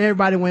opposite and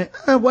everybody went,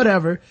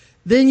 whatever,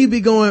 then you'd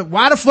be going,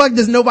 why the fuck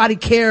does nobody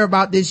care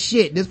about this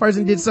shit? This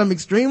person did something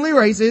extremely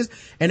racist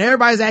and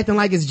everybody's acting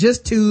like it's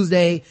just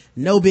Tuesday,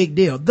 no big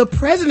deal. The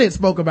president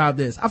spoke about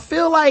this. I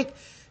feel like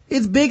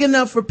it's big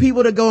enough for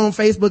people to go on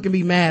Facebook and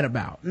be mad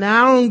about.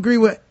 Now, I don't agree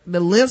with the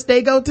lengths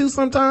they go to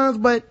sometimes,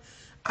 but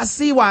I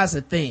see why it's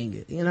a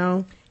thing, you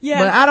know?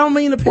 Yeah. But I don't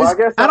mean to piss,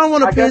 I don't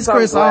want to piss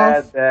Chris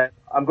off.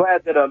 I'm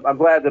glad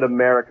that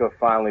America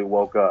finally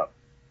woke up.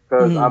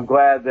 Cause I'm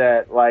glad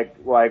that like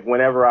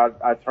whenever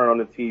I turn on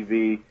the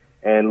TV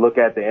and look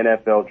at the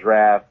NFL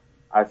draft,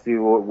 I see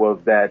was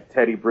that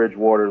Teddy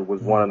Bridgewater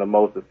was one of the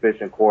most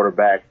efficient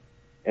quarterbacks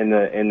in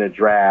the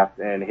draft,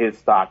 and his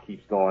stock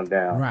keeps going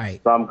down. Right.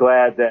 So I'm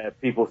glad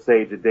that people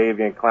say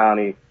Jadeveon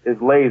Clowney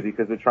is lazy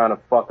because they're trying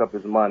to fuck up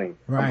his money.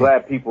 Right. I'm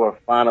glad people are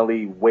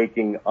finally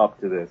waking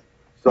up to this.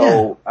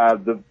 So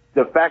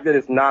the fact that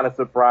it's not a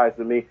surprise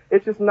to me,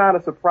 it's just not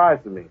a surprise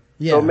to me.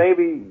 Yeah. So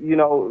maybe, you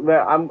know,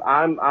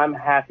 I'm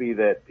happy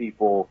that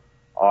people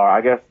are,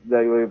 I guess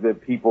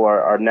that people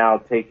are now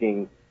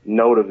taking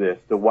note of this,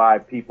 to why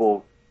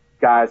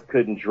guys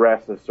couldn't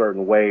dress a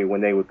certain way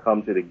when they would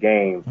come to the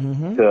game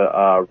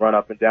to run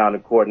up and down the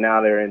court.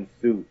 Now they're in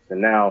suits,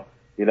 and now,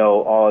 you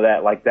know, all of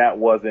that, like that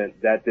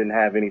didn't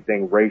have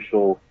anything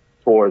racial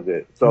towards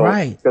it. So,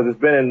 because it's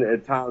been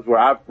in times where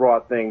I've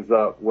brought things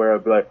up where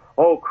I'd be like,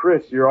 oh,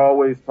 Chris, you're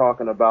always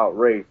talking about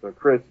race, or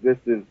Chris, this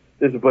is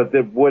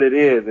what it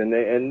is.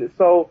 And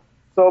so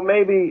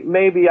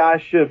maybe I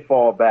should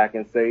fall back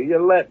and say, yeah,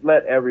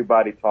 let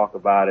everybody talk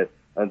about it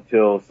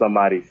until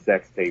somebody's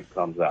sex tape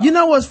comes out. You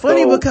know what's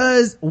funny?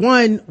 Because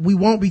one, we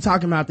won't be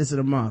talking about this in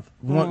a month.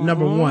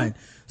 Number one.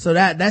 So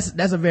that's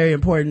a very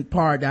important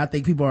part that I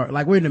think people are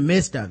like, we're in the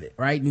midst of it,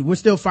 right? We're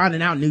still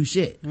finding out new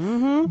shit.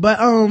 But,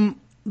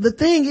 the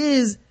thing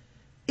is,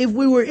 if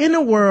we were in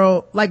a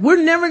world, like,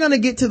 we're never gonna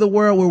get to the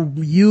world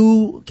where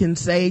you can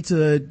say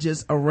to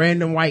just a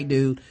random white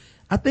dude,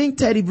 I think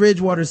Teddy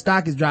Bridgewater's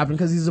stock is dropping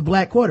because he's a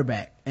black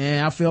quarterback.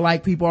 And I feel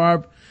like people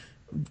are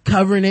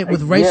covering it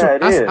with racial.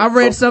 I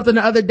read something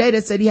the other day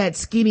that said he had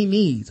skinny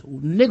knees.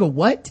 Nigga,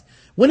 what?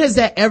 When has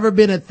that ever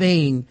been a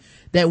thing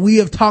that we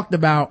have talked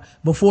about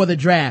before the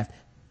draft?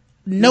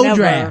 No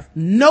draft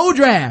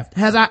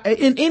has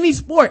in any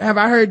sport have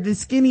I heard the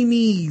skinny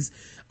knees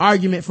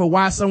argument for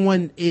why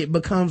it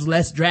becomes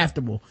less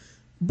draftable.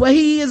 But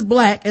he is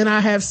black, and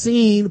I have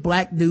seen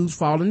black dudes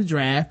fall in the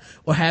draft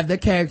or have their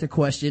character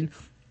questioned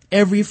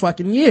every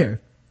fucking year.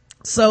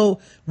 So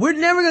we're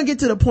never gonna get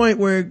to the point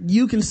where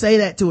you can say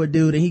that to a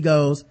dude and he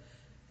goes,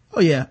 oh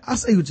yeah, I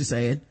see what you're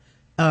saying.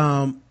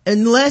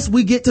 Unless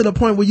we get to the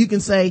point where you can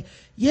say,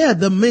 yeah,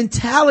 the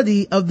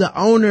mentality of the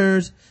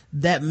owners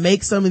that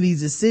make some of these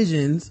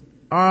decisions,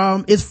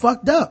 is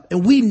fucked up.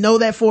 And we know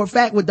that for a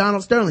fact with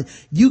Donald Sterling.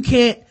 You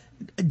can't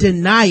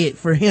deny it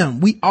for him.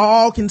 We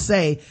all can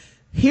say,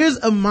 here's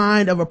a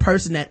mind of a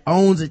person that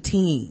owns a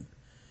team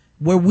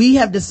where we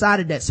have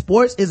decided that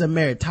sports is a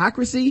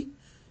meritocracy,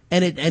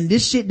 and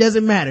this shit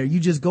doesn't matter. You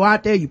just go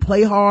out there, you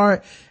play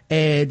hard,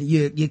 and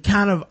you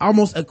kind of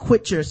almost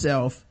acquit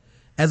yourself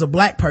as a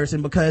black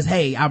person because,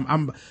 hey,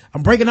 I'm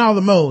breaking all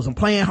the molds. I'm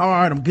playing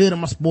hard. I'm good in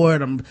my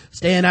sport. I'm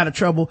staying out of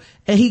trouble.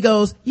 And he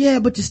goes, yeah,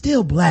 but you're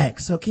still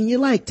black. So can you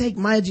like take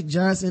Magic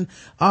Johnson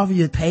off of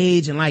your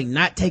page and like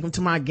not take him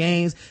to my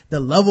games? The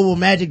lovable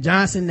Magic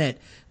Johnson that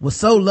was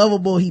so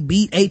lovable he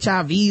beat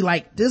HIV.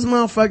 Like, this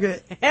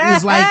motherfucker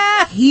is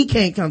like, he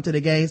can't come to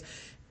the games.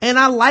 And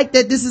I like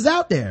that this is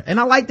out there. And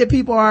I like that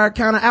people are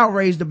kind of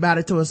outraged about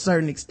it to a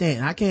certain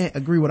extent. I can't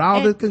agree with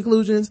all the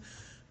conclusions,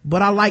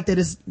 but I like that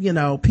it's, you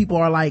know, people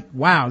are like,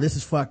 wow, this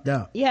is fucked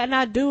up. Yeah, and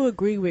I do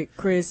agree with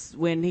Chris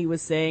when he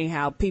was saying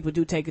how people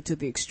do take it to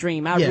the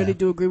extreme. I really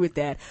do agree with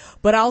that.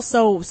 But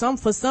also,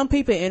 for some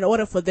people, in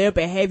order for their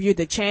behavior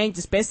to change,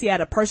 especially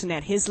at a person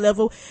at his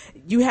level,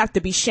 you have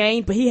to be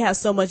shamed, but he has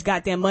so much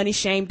goddamn money,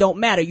 shame don't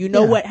matter. You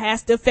know what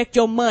has to affect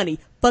your money?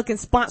 Fucking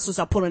sponsors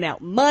are pulling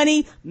out.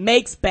 Money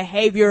makes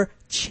behavior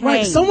change.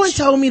 Right. Someone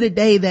told me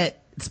today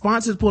that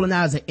sponsors pulling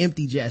out is an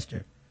empty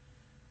gesture.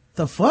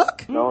 The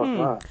fuck?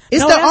 No,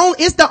 it's not.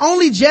 It's the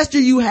only gesture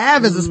you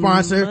have as a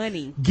sponsor.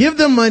 Money. Give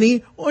them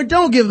money or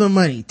don't give them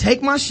money.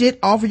 Take my shit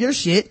off of your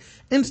shit,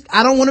 and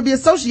I don't want to be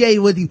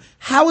associated with you.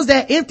 How is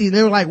that empty? And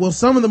they were like, well,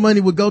 some of the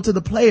money would go to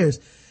the players.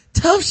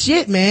 tough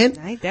shit, man.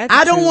 Ain't that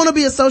I don't true? want to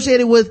be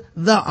associated with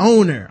the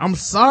owner. I'm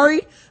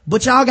sorry,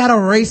 but y'all got a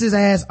racist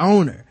ass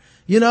owner,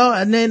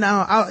 and then,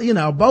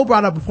 Bo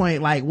brought up a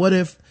point, like, what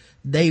if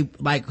they,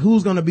 like,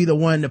 who's going to be the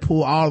one to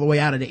pull all the way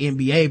out of the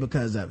NBA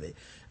because of it?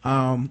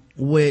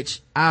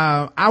 Which,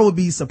 I would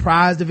be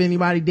surprised if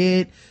anybody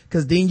did,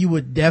 cause then you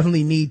would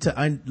definitely need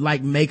to,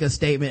 make a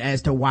statement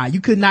as to why.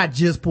 You could not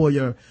just pull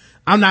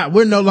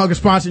we're no longer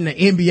sponsoring the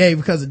NBA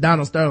because of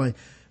Donald Sterling.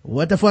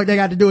 What the fuck they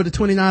got to do with the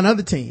 29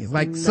 other teams?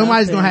 Like,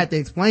 somebody's gonna have to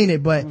explain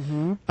it, but,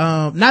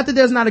 not that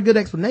there's not a good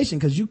explanation,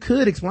 cause you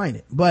could explain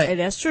it, but. Hey,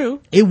 that's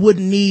true. It would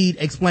need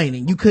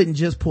explaining. You couldn't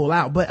just pull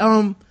out. But,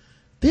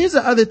 there's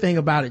the other thing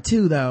about it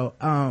too, though.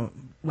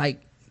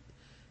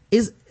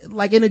 Is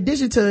like, in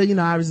addition to,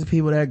 obviously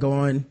people that are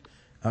going,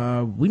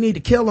 we need to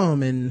kill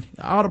them and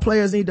all the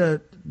players need to,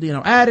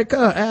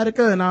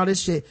 Attica and all this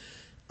shit.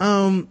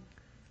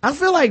 I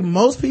feel like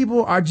most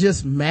people are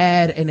just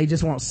mad and they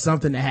just want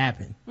something to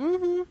happen.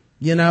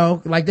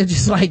 Like, they're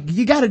just like,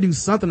 you gotta do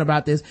something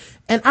about this.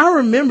 And I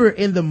remember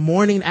in the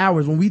morning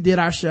hours when we did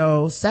our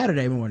show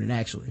Saturday morning,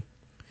 actually,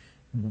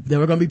 there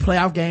were gonna be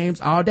playoff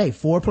games all day,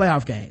 4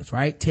 playoff games,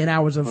 right? 10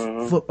 hours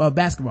of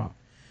basketball.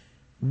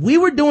 We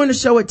were doing the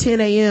show at 10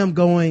 a.m.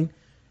 going,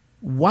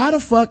 why the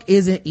fuck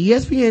isn't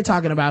ESPN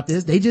talking about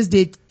this? They just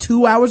did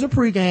 2 hours of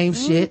pregame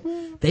shit.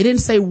 They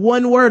didn't say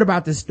one word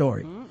about this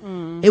story.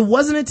 It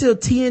wasn't until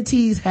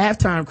TNT's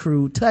halftime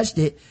crew touched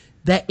it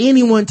that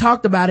anyone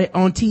talked about it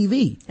on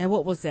TV. And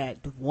what was that?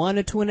 1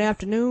 or 2 in the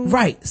afternoon?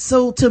 Right.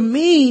 So to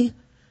me,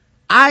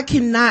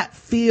 I'm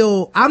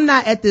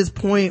not at this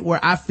point where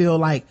I feel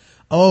like,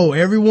 oh,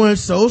 everyone's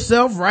so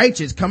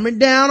self-righteous coming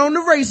down on the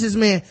racist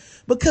man.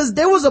 Because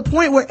there was a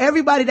point where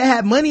everybody that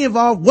had money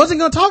involved wasn't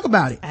going to talk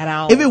about it. At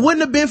all. If it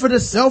wouldn't have been for the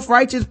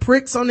self-righteous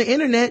pricks on the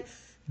internet,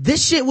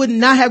 this shit would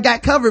not have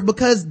got covered,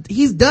 because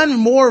he's done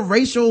more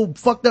racial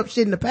fucked up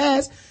shit in the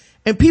past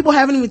and people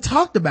haven't even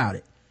talked about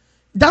it.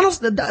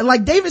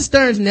 David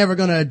Stern's never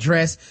gonna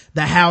address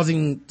the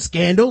housing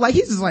scandal. Like,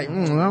 he's just like, I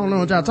don't know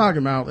what y'all talking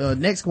about.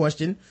 Next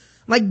question.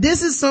 Like,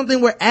 this is something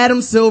where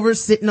Adam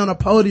Silver's sitting on a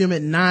podium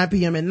at 9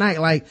 p.m. at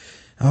night, like,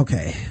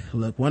 okay,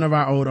 look, one of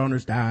our old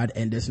owners died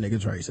and this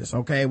nigga's racist.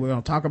 Okay, we're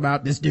gonna talk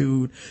about this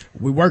dude.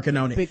 We're working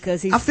on it.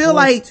 Because I feel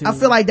like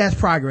that's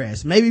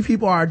progress. Maybe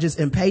people are just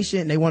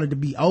impatient and they want it to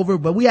be over,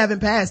 but we haven't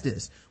passed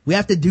this. We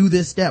have to do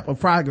this step of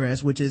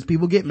progress, which is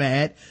people get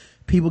mad,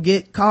 people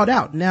get called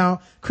out.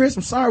 Now, Chris,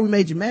 I'm sorry we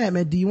made you mad,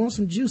 man. Do you want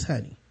some juice,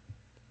 honey?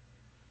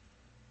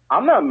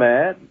 I'm not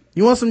mad.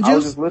 You want some juice? I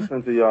was just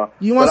listening to y'all.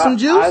 You want some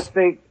juice? I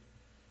think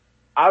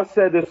I've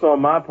said this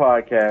on my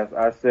podcast.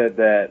 I said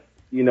that,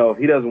 if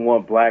he doesn't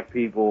want black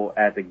people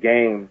at the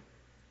game,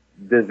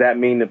 does that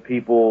mean the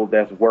people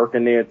that's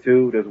working there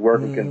too, that's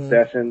working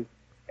concessions,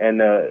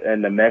 and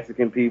the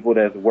Mexican people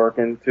that's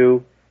working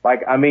too?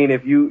 Like, I mean,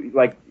 if you,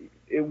 like,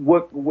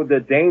 what with the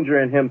danger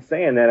in him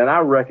saying that, and I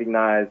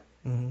recognize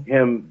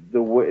him,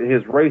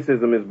 his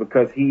racism is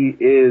because he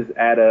is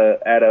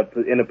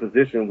in a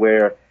position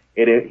where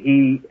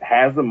he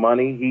has the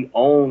money, he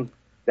owns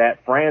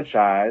that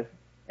franchise,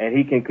 and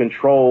he can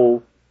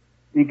control.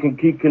 He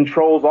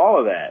controls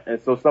all of that,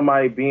 and so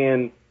somebody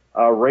being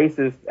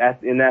racist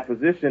in that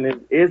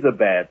position is a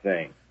bad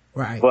thing.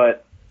 Right.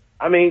 But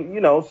I mean,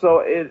 so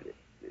it's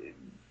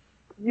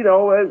we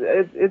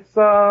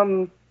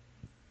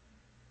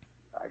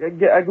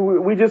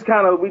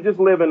just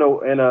live in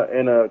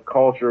a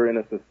culture, in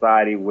a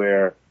society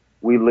where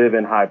we live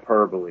in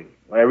hyperbole.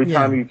 Every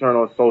time you turn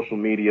on social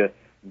media,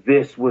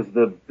 this was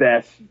the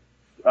best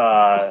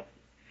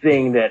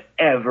thing that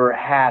ever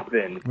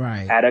happened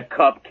at a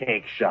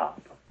cupcake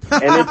shop.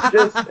 And it's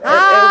just,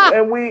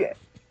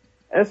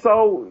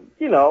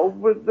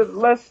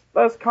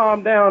 let's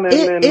calm down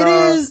and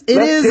let's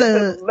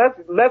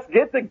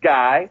get the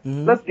guy,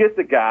 and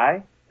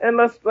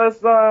let's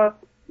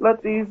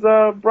let these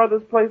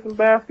brothers play some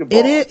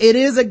basketball. It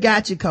is a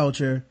gotcha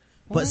culture,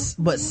 but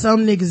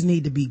some niggas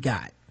need to be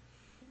got.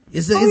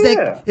 It's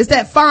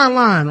that fine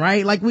line,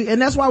 right? Like and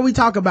that's why we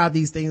talk about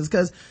these things,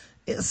 because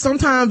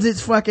sometimes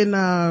it's fucking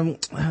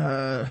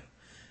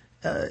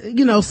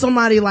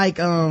somebody like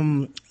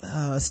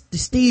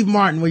Steve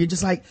Martin, where you're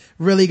just like,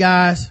 really,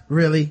 guys,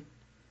 really,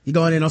 you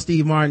going in on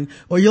Steve Martin?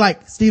 Or you're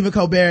like Stephen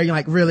Colbert, you're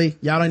like, really,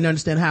 y'all don't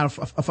understand how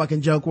a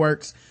fucking joke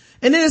works.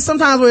 And then there's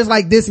sometimes where it's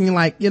like this, and you're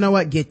like, you know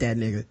what, get that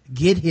nigga,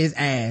 get his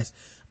ass.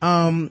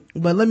 But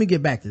let me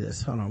get back to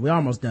this. Hold on, we're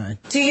almost done.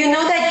 Do you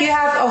know that you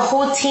have a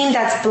whole team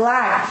that's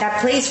black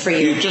that plays for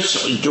you?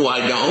 Do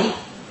I don't?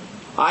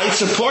 I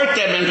support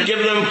them and give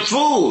them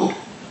food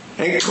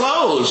and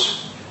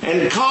clothes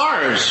and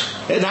cars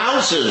and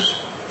houses.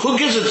 Who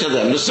gives it to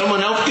them? Does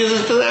someone else give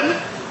it to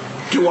them?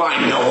 Do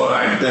I know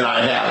that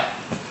I have?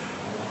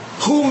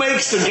 Who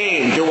makes the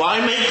game? Do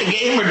I make the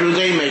game, or do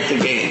they make the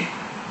game?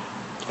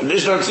 And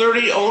is there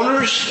 30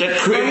 owners that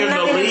created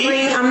the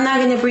league? I'm not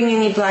going to bring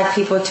any black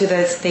people to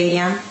the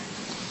stadium.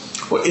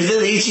 Well, is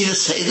it easy to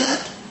say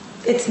that?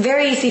 It's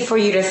very easy for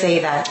you to say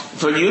that.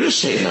 For you to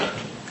say that?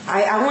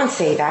 I won't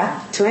say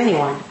that to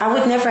anyone. I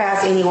would never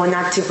ask anyone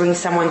not to bring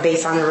someone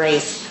based on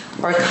race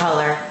or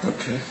color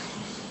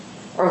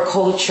or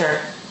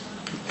culture.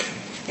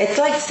 It's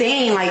like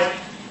saying, like,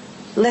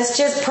 let's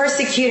just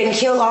persecute and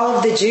kill all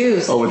of the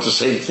Jews. Oh, it's the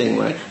same thing,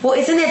 right? Well,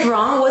 isn't it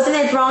wrong? Wasn't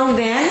it wrong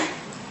then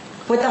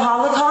with the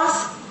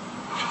Holocaust?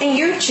 And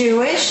you're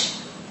Jewish.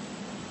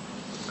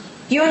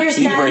 You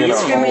understand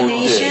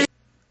discrimination?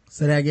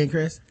 Say that again,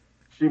 Chris.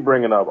 She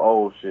bringing up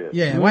old shit.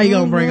 Yeah, why you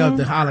gonna bring up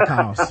the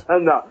Holocaust?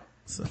 No.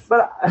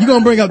 But You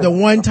gonna bring up the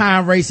one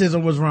time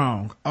racism was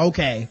wrong.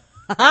 Okay.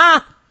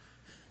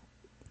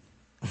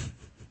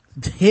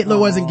 Hitler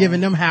wasn't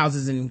giving them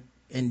houses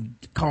and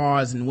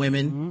cars and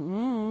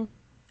women.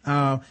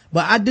 But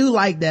I do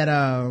like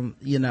that,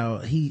 you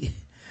know,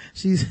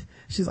 she's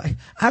like,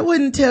 I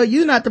wouldn't tell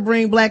you not to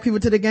bring black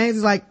people to the games.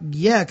 He's like,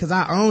 yeah, cause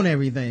I own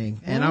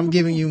everything and I'm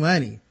giving you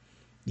money.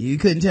 You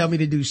couldn't tell me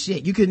to do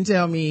shit. You couldn't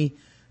tell me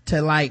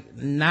to like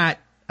not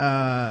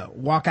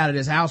walk out of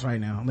this house right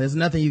now. There's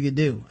nothing you could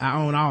do. I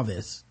own all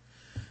this.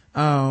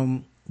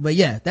 But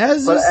yeah,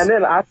 that's just... and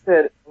then I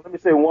said, let me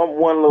say one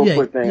little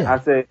quick thing. Yeah. I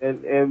said,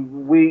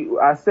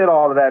 I said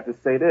all of that to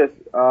say this,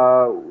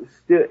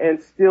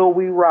 still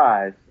we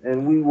rise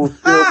and we will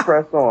still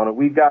press on. And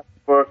we got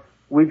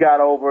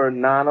over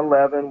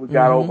 9/11. We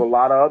got over a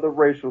lot of other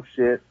racial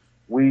shit.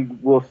 We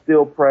will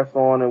still press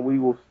on and we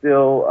will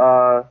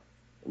still,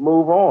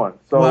 move on.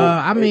 So, well,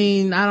 I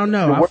mean, I don't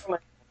know.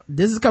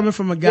 This is coming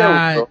from a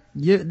guy,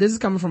 this is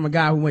coming from a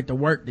guy who went to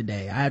work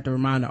today. I have to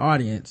remind the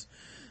audience.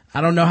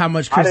 I don't know how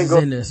much Chris is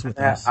in this with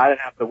us. I didn't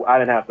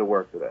have to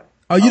work today.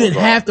 Oh, you didn't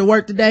have to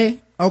work today?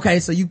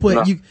 Okay, so you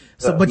put,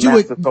 but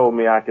you told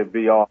me I could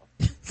be off.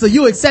 So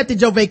you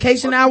accepted your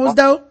vacation hours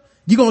though?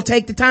 You gonna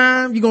take the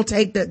time? You gonna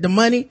take the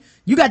money?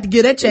 You got to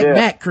give that check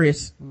back,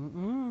 Chris.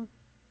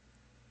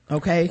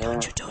 Okay?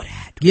 Don't you do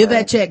that. Give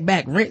that check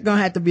back. Rent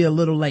gonna have to be a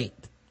little late.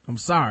 I'm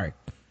sorry.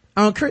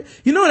 Chris,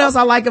 you know what else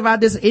I like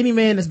about this? Any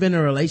man that's been in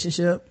a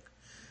relationship,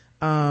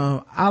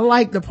 I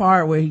like the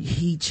part where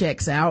he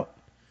checks out.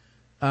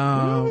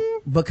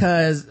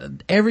 Because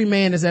every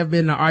man that's ever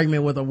been in an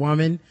argument with a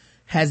woman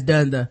has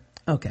done the,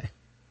 okay.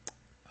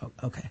 Oh,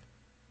 okay.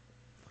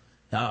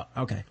 Oh,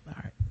 okay. All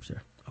right.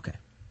 Sure. Okay.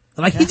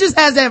 Like he just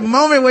has that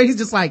moment where he's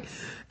just like,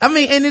 I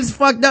mean, and it's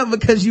fucked up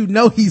because you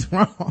know he's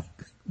wrong,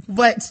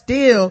 but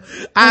still,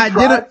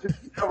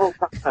 several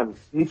times.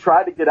 He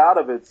tried to get out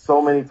of it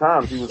so many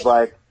times. He's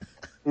like,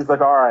 all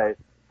right.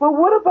 But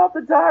what about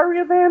the Diary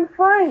of Anne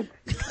Frank?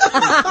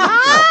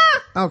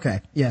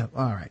 Okay. Yeah.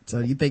 All right. So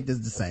you think this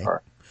is the same?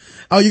 Right.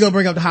 Oh, you're going to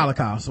bring up the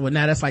Holocaust. Well,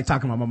 now that's like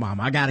talking about my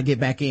mom. I got to get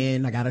back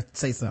in. I got to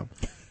say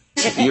something.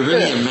 You're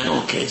really a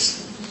mental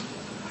case.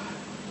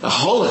 The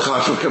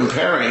Holocaust we're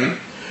comparing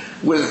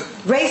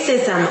with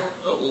racism,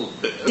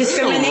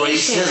 discrimination. No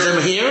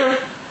racism here.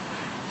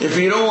 If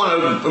you don't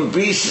want to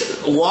be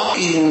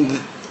walking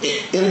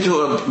into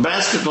a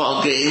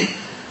basketball game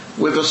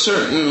with a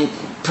certain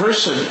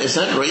person, is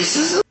that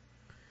racism?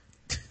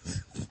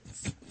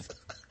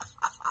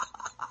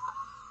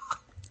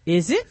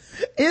 Is it?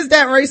 Is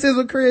that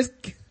racism, Chris?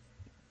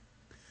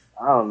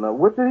 I don't know.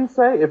 What did he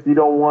say? If you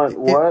don't want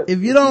what?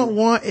 If you don't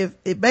want, if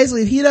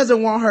he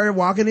doesn't want her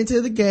walking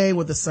into the game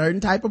with a certain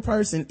type of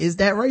person, is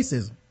that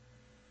racism?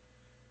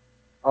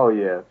 Oh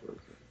yeah.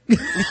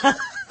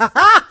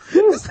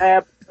 He's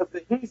mad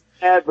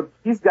but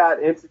he's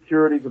got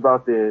insecurities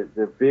about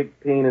the big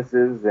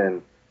penises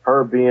and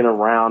her being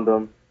around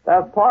him.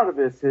 That's part of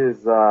it's his,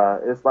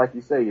 it's like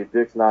you say, your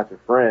dick's not your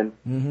friend.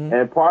 Mm-hmm.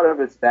 And part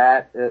of it's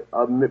that,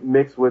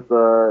 mixed with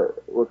a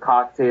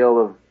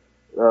cocktail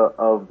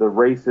of the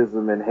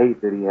racism and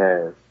hate that he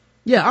has.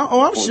 Yeah.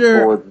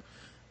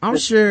 I'm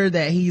sure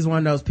that he's one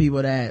of those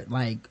people that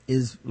like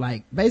is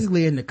like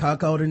basically into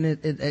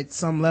cuckolding at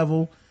some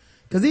level.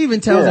 Cause he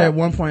even tells her at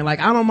one point, like,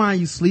 I don't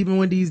mind you sleeping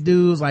with these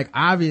dudes. Like,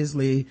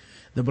 obviously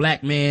the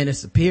black man is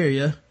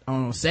superior,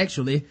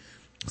 sexually.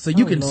 So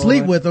you can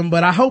sleep with them,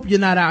 but I hope you're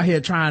not out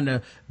here trying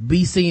to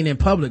be seen in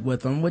public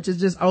with them, which is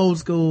just old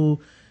school,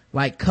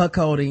 like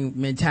cuckolding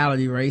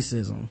mentality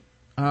racism.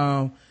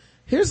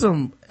 Here's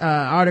some,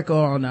 article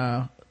on,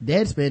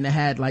 Deadspin that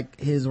had like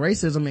his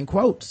racism in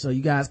quotes. So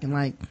you guys can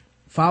like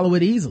follow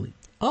it easily.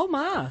 Oh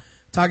my.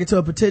 Talking to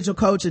a potential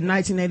coach in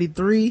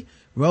 1983,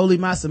 Rolly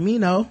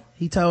Massimino,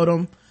 he told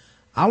him,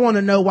 I want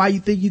to know why you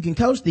think you can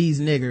coach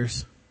these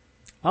niggers.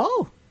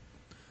 Oh.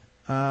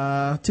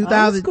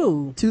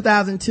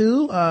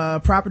 2002,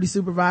 property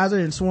supervisor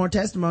in sworn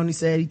testimony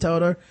said he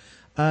told her,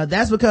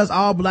 that's because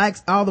all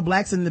the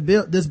blacks in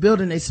this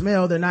building, they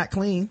smell, they're not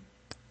clean.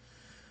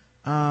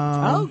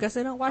 Guess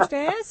they don't wash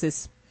their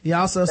asses. He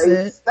also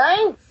said, it's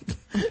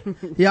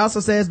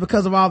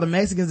because of all the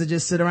Mexicans that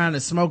just sit around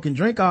and smoke and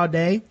drink all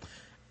day.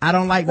 I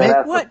don't like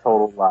that's a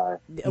total lie.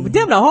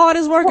 Them the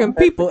hardest working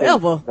people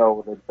ever.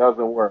 No, it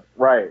doesn't work.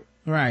 Right.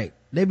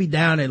 They be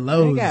down at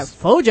Lowe's. They got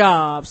 4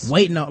 jobs.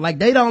 Waiting on, like,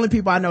 they the only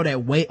people I know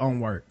that wait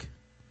on work.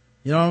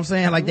 You know what I'm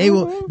saying? Like,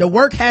 the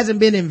work hasn't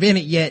been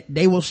invented yet.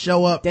 They will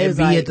show up and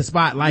be at the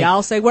spot. Like,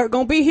 y'all say work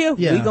gonna be here?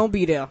 Yeah. We gonna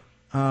be there.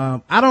 I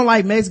don't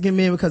like Mexican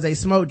men because they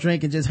smoke,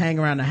 drink, and just hang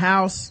around the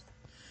house.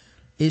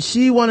 Is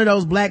she one of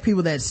those black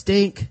people that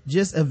stink?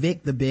 Just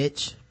evict the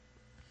bitch.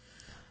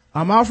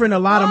 I'm offering a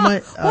lot of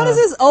money. What is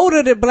this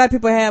odor that black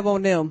people have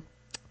on them?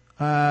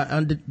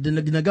 On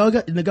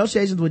the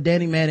negotiations with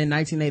Danny Mann in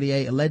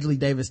 1988, allegedly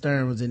David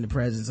Stern was in the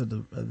presence of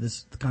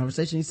the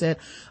conversation. He said,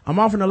 I'm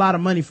offering a lot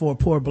of money for a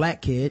poor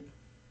black kid.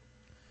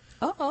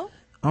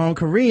 On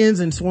Koreans,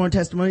 in sworn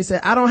testimony, he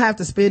said, I don't have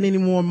to spend any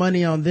more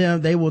money on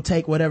them. They will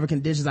take whatever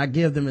conditions I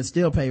give them and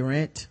still pay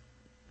rent.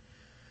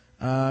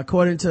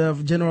 According to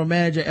general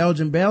manager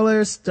Elgin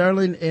Baylor,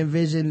 Sterling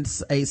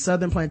envisions a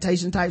southern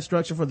plantation type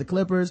structure for the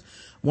Clippers,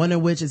 one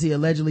in which, as he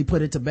allegedly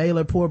put it to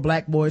Baylor, poor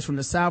black boys from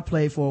the South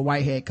play for a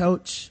white head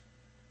coach.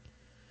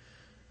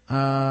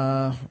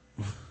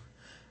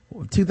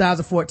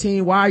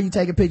 2014, why are you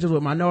taking pictures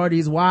with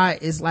minorities? Why?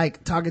 It's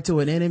like talking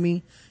to an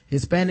enemy.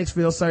 Hispanics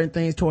feel certain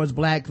things towards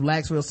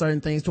blacks feel certain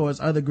things towards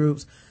other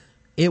groups.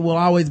 It will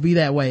always be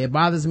that way. It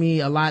bothers me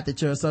a lot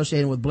that you're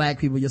associating with black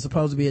people. You're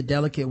supposed to be a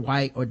delicate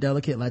white or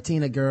delicate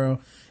Latina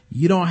girl.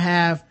 You don't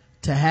have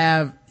to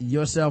have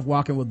yourself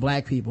walking with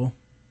black people.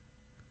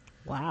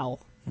 Wow.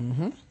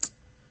 And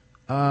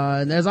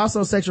there's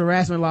also sexual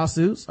harassment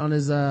lawsuits on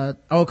his,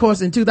 of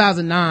course, in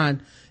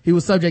 2009, he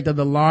was subject of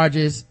the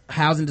largest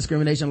housing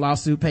discrimination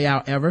lawsuit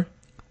payout ever.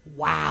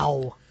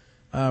 Wow.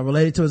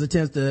 Related to his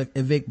attempts to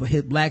evict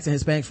blacks and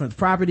Hispanics from his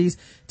properties.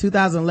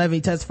 2011,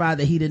 he testified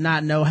that he did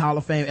not know Hall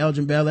of Fame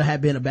Elgin Baylor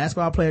had been a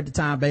basketball player at the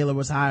time Baylor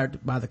was hired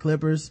by the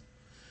Clippers.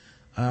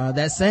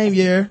 That same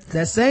year,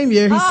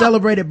 he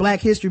celebrated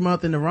Black History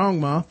Month in the wrong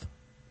month.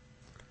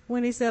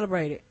 When he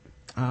celebrated?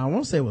 I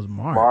want to say it was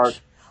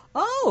March.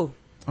 Oh.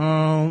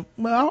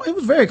 Well, it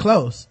was very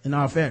close, in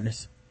all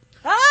fairness.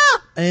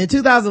 In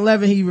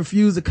 2011, he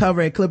refused to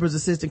cover a Clippers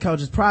assistant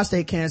coach's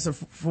prostate cancer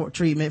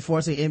treatment,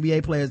 forcing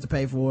NBA players to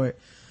pay for it.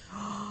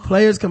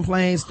 Players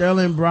complained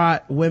Sterling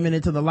brought women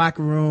into the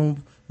locker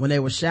room when they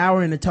were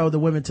showering and told the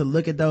women to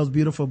look at those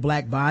beautiful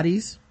black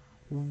bodies.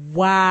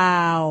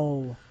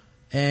 Wow.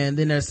 And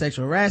then there's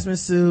sexual harassment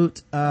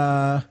suit,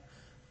 where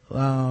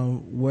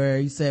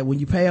he said, when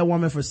you pay a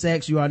woman for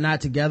sex, you are not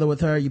together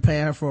with her. You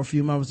pay her for a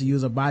few moments to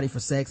use her body for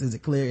sex. Is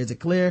it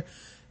clear?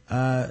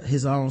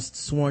 His own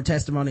sworn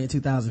testimony in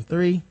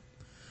 2003.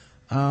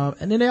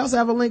 And then they also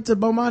have a link to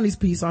Bomani's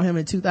piece on him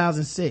in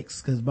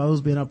 2006, because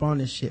Bo's been up on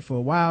this shit for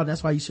a while.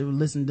 That's why you should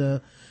listen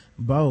to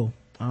Bo.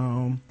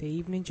 The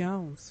Evening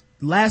Jones.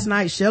 Last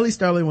night, Shelly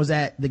Sterling was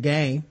at the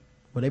game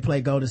where they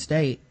played Golden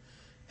State,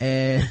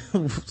 and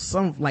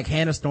some like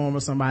Hannah Storm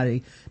or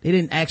somebody, they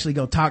didn't actually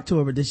go talk to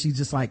her, but then she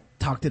just like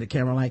talked to the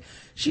camera like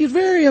she's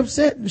very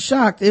upset and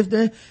shocked if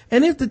the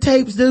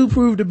tapes do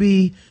prove to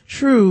be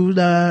true.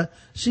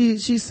 She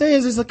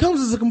says it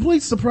comes as a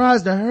complete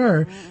surprise to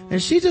her,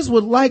 and she just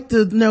would like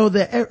to know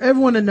that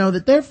everyone to know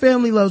that their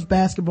family loves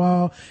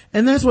basketball,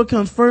 and that's what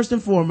comes first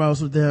and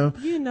foremost with them.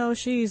 You know,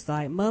 she's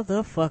like,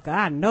 motherfucker,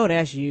 I know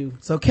that's you.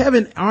 So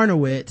Kevin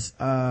Arnowitz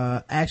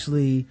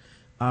actually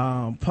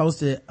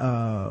posted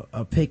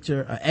a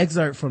picture, an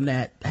excerpt from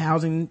that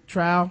housing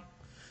trial.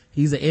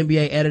 He's an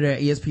NBA editor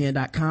at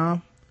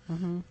ESPN.com.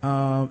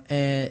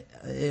 And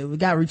it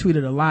got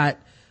retweeted a lot.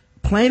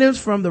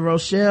 Plaintiffs claim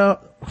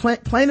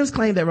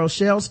that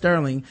Rochelle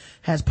Sterling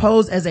has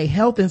posed as a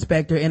health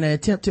inspector in an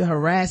attempt to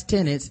harass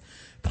tenants.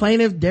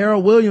 Plaintiff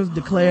Daryl Williams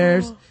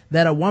declares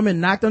that a woman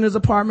knocked on his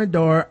apartment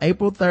door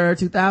April 3rd,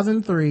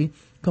 2003,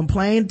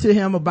 complained to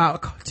him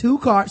about 2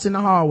 carts in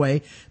the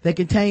hallway that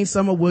contained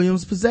some of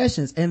Williams'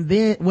 possessions, and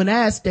then when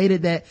asked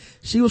stated that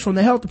she was from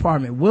the health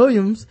department.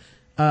 Williams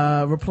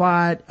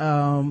replied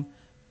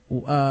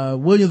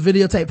Williams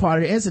videotaped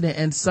part of the incident,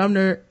 and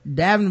Sumner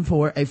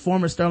Davenport, a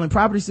former Sterling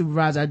property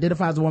supervisor,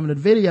 identifies the woman in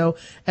the video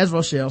as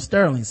Rochelle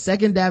Sterling.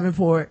 Second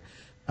Davenport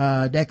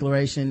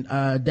declaration,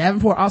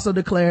 Davenport also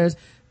declares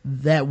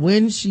that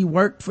when she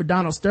worked for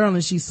Donald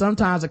Sterling, she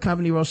sometimes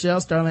accompanied Rochelle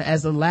Sterling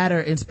as the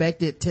latter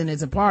inspected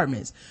tenants'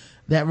 apartments.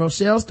 That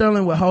Rochelle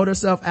Sterling would hold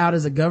herself out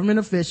as a government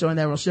official, and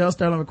that Rochelle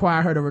Sterling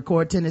required her to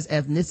record tenants'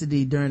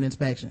 ethnicity during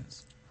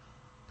inspections.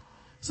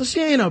 So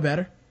she ain't no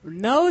better.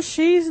 No,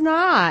 she's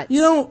not.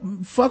 You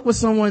don't fuck with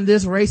someone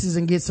this racist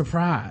and get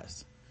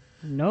surprised.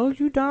 No,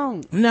 you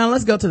don't. Now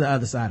let's go to the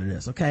other side of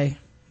this, okay?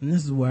 And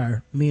this is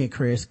where me and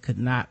Chris could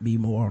not be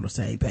more on the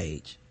same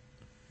page.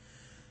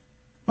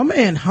 My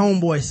man,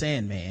 Homeboy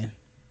Sandman.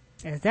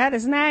 Is that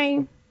his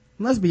name?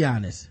 Let's be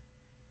honest.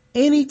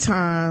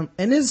 Anytime,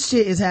 and this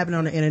shit is happening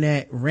on the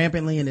internet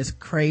rampantly and it's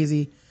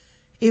crazy.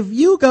 If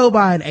you go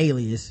by an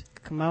alias,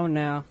 come on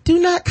now, do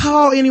not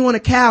call anyone a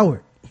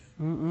coward.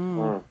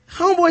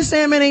 Homeboy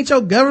Sandman ain't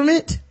your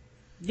government.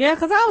 Yeah,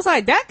 cause I was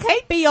like, that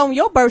can't be on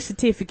your birth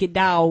certificate,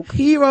 dog.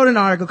 He wrote an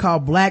article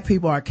called Black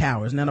People Are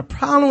Cowards. Now the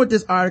problem with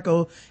this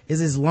article is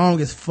it's long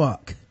as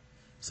fuck.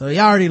 So you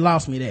already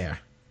lost me there.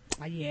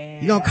 Yeah.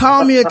 You gonna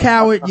call me a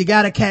coward, you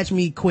gotta catch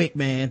me quick,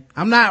 man.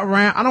 I'm not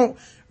around, I don't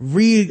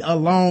read a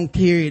long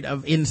period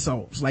of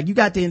insults. Like, you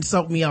got to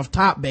insult me off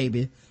top,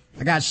 baby.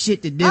 I got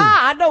shit to do.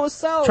 I know it's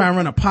so. Trying to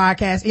run a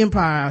podcast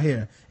empire out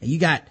here. And you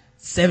got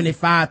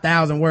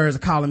 75,000 words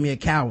of calling me a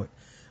coward.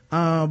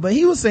 But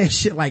he was saying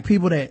shit like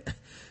people that,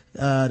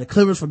 the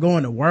Clippers for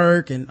going to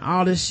work and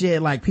all this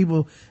shit, like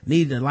people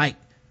need to like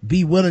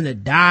be willing to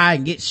die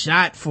and get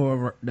shot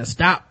to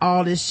stop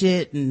all this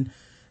shit. And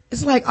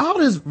it's like all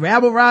this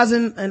rabble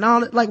rousing and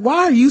all that. Like,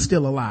 why are you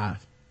still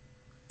alive?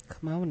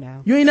 Come on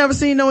now. You ain't never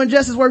seen no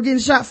injustice worth getting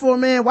shot for,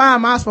 man. Why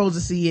am I supposed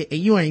to see it and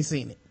you ain't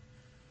seen it?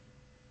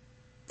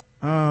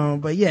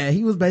 But yeah,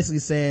 he was basically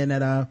saying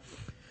that,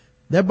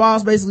 their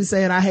boss basically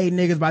saying, I hate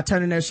niggas by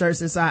turning their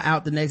shirts inside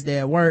out the next day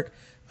at work.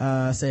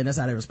 Saying that's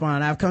how they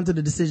respond. I've come to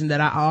the decision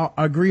that I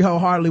agree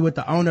wholeheartedly with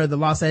the owner of the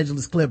Los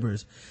Angeles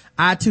Clippers.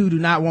 I too do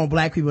not want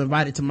black people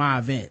invited to my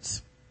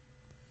events.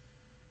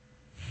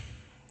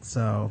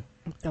 So.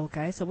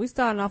 Okay, so we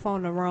starting off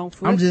on the wrong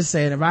foot. I'm just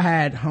saying, if I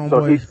had homeboys.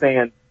 So he's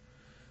saying.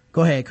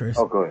 Go ahead, Chris.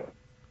 Oh, go ahead.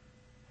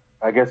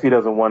 I guess he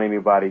doesn't want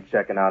anybody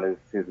checking out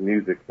his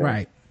music. Thing.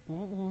 Right.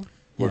 Mm-hmm.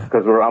 Yeah.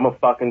 Because I'm a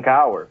fucking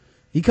coward.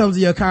 If he comes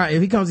to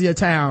your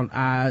town,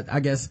 I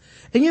guess.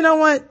 And you know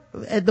what?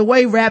 At the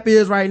way rap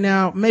is right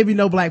now, maybe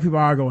no black people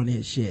are going to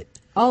his shit.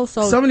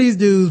 Also, some of these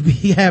dudes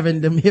be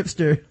having that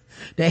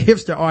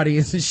hipster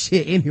audience and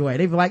shit anyway.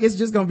 They be like, it's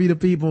just gonna be the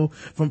people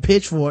from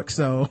Pitchfork,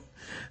 so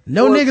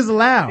no niggas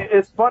allowed.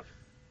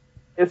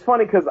 It's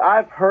funny because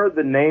I've heard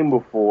the name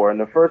before, and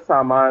the first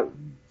time I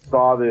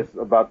saw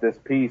about this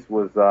piece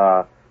was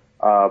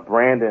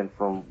Brandon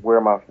from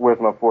Where's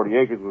My 40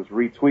 Acres was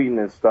retweeting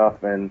this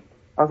stuff, and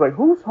I was like,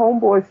 who's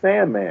Homeboy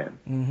Sandman?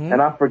 Mm-hmm.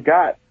 And I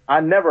forgot. I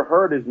never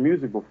heard his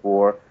music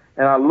before,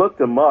 and I looked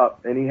him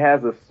up, and he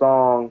has a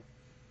song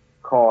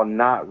called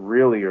Not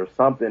Really or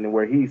something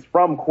where he's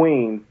from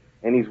Queens,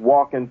 and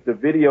the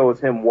video is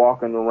him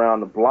walking around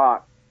the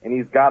block, and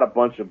he's got a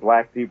bunch of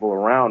black people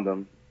around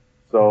him.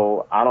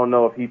 So I don't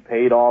know if he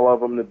paid all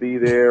of them to be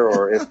there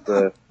or if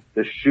the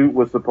shoot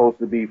was supposed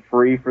to be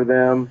free for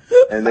them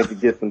and they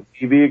could get some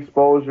TV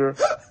exposure.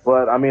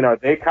 But I mean, are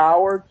they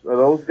cowards? Are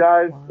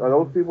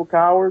those people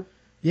cowards?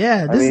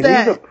 Yeah, he's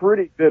a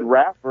pretty good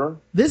rapper.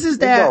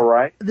 He's all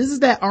right. This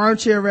is that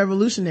armchair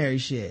revolutionary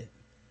shit.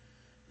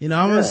 You know,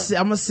 I'm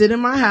gonna sit in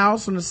my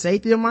house from the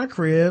safety of my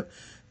crib,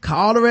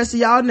 call the rest of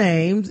y'all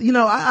names. You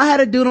know, I had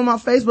a dude on my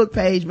Facebook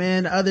page,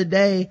 man, the other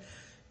day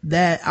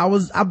that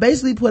I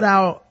basically put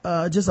out,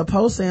 just a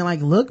post saying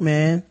like, look,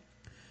 man,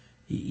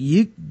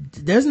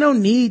 there's no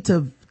need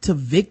to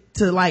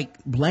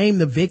blame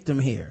the victim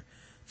here.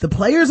 The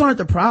players aren't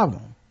the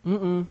problem.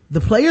 Mm-mm.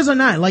 The players are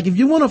not. Like, if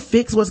you want to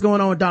fix what's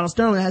going on with Donald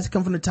Sterling, it has to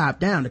come from the top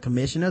down. The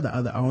commissioner, the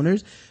other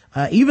owners,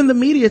 even the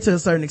media to a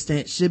certain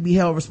extent should be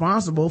held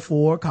responsible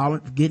for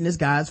getting this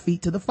guy's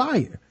feet to the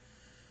fire.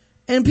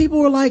 And people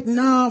were like,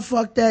 nah,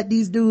 fuck that.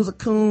 These dudes are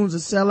coons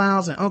and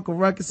sellouts and Uncle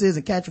Ruckuses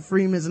and Catcher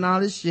Freemans and all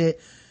this shit.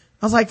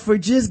 I was like, for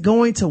just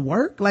going to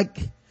work? Like,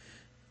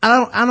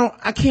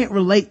 I can't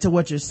relate to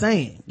what you're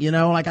saying. You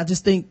know, like, I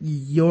just think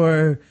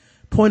your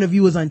point of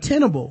view is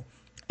untenable.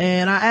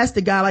 And I asked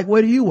the guy, like,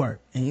 where do you work?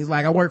 And he's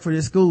like, I work for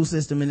this school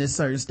system in this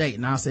certain state.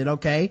 And I said,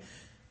 okay.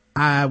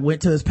 I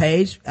went to his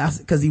page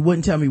because he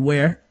wouldn't tell me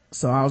where.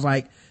 So I was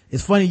like,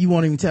 it's funny you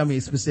won't even tell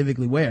me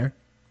specifically where.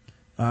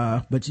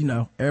 But you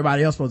know,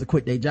 everybody else supposed to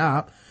quit their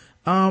job.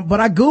 But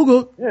I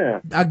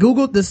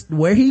Googled this,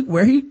 where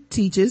he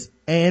teaches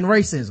and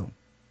racism.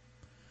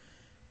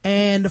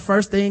 And the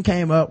first thing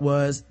came up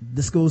was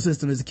the school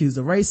system is accused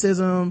of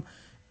racism.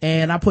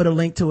 And I put a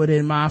link to it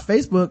in my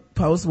Facebook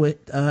post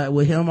with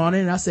him on it.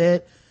 And I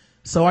said,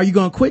 so are you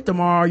going to quit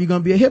tomorrow? Or are you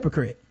going to be a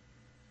hypocrite?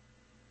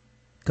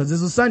 Cause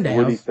this was Sunday.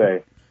 What did he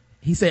say?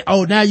 He said,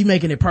 oh, now you're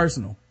making it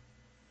personal.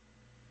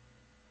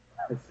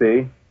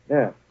 See?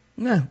 Yeah.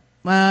 Yeah.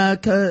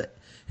 Cause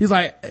he's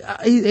like,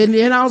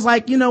 and I was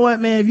like, you know what,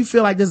 man, if you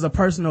feel like this is a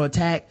personal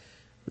attack,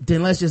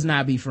 then let's just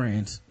not be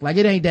friends. Like,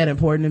 it ain't that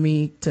important to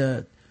me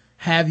to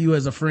have you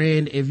as a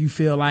friend if you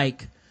feel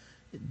like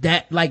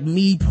that, like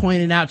me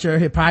pointing out your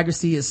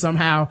hypocrisy is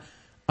somehow,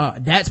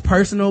 that's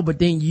personal, but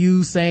then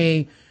you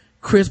saying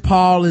Chris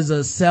Paul is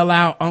a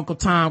sellout, Uncle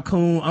Tom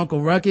Coon,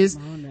 Uncle Ruckus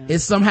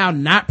is somehow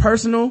not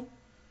personal.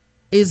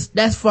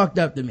 That's fucked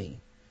up to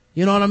me.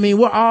 You know what I mean?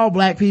 We're all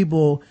black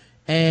people.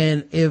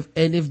 And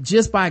if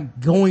just by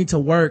going to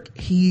work,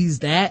 he's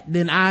that,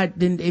 then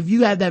if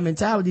you have that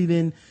mentality,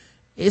 then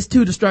it's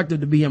too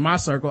destructive to be in my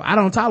circle. I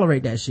don't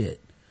tolerate that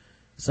shit.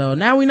 So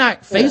now we're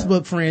not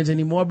Facebook friends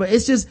anymore, but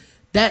it's just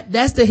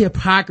that's the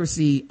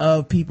hypocrisy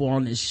of people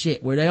on this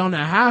shit where they're on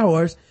their high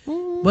horse,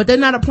 but they're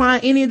not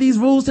applying any of these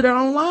rules to their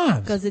own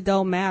lives. Cause it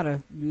don't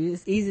matter.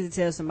 It's easy to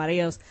tell somebody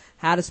else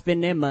how to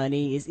spend their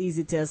money. It's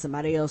easy to tell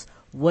somebody else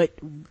what,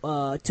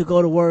 to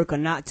go to work or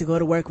not to go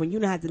to work when you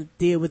don't have to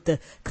deal with the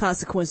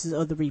consequences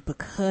or the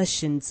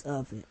repercussions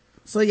of it.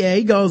 So yeah,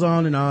 he goes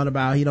on and on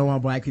about he don't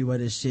want black people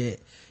in this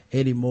shit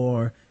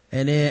anymore.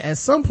 And then at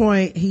some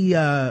point he,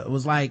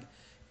 was like,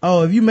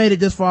 oh, if you made it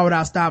this far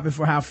without stopping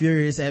for how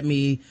furious at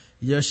me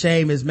your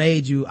shame has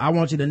made you, I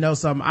want you to know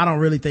something. I don't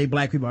really think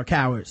black people are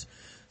cowards.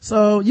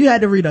 So you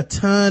had to read a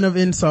ton of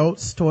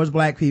insults towards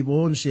black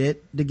people and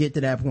shit to get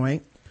to that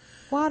point.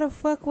 Why the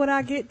fuck would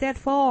I get that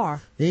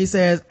far? Then he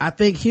says, I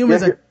think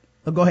humans are,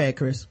 go ahead,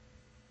 Chris.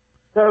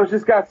 So it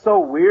just got so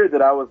weird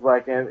that I was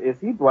like, is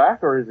he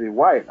black or is he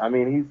white? I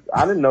mean,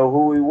 I didn't know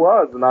who he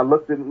was, and I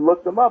looked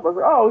him up. I was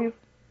like, oh,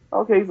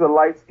 okay, he's a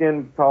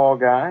light-skinned, tall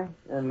guy,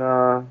 and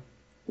a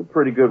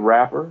pretty good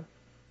rapper.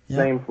 Yeah.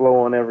 Same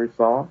flow on every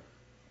song.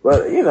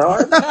 But, you know,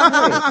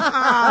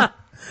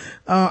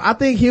 I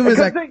think humans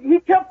he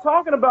kept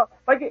talking about,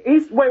 like,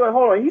 wait,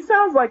 hold on. He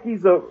sounds like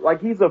he's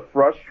a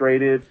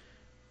frustrated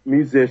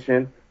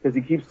musician, because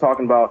he keeps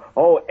talking about,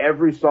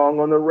 every song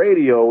on the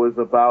radio is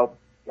about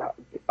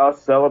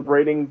us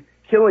celebrating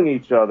killing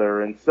each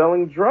other and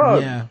selling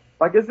drugs. Yeah.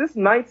 Like, is this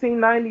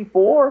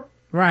 1994?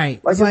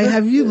 Right. It's like,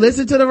 have you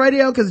listened to the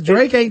radio? Cause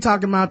Drake ain't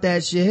talking about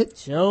that shit.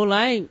 Sure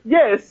ain't.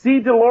 Yeah, is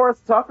C. Dolores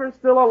Tucker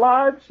still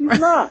alive? She's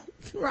not.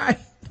 Right.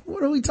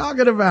 What are we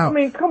talking about? I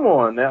mean, come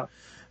on now.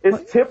 Is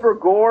Tipper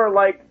Gore,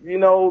 like, you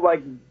know,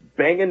 like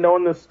banging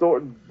on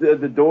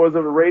the doors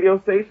of the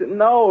radio station?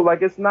 No,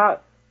 like, it's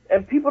not.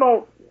 And people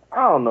don't,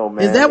 I don't know,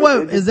 man. Is that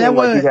what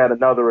he had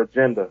another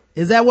agenda?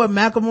 Is that what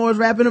Macklemore's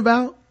rapping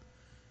about?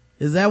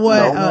 Is that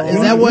what,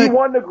 he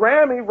won the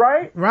Grammy,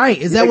 right? Right.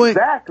 Is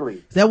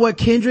that what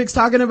Kendrick's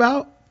talking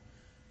about?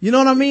 You know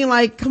what I mean?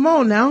 Like, come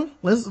on now.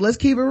 Let's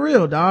keep it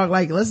real, dog.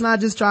 Like, let's not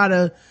just try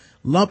to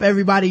lump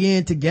everybody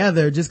in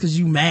together just cause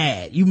you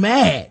mad. You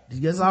mad.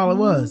 That's all it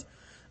was.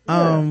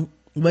 Yeah.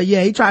 But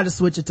yeah, he tried to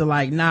switch it to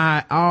like,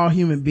 nah, all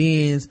human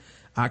beings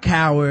are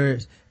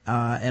cowards.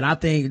 And I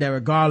think that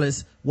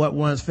regardless what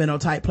one's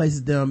phenotype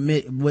places them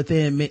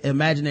within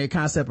imaginary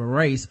concept of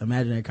race,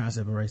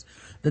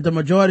 that the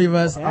majority of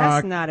us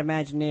That's not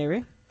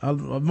imaginary.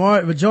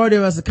 Majority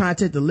of us are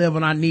content to live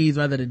on our knees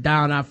rather than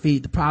die on our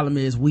feet. The problem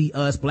is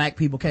us black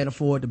people can't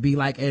afford to be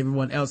like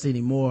everyone else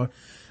anymore.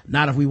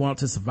 Not if we want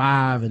to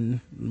survive, and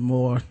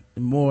more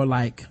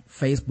like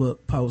Facebook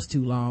post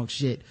too long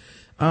shit.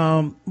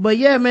 But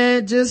yeah,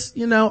 man, just,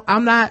 you know,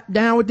 I'm not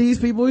down with these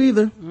people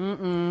either.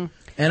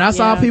 And I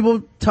saw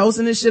people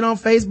toasting this shit on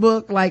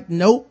Facebook like,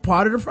 nope,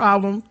 part of the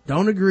problem,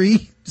 don't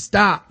agree,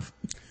 stop.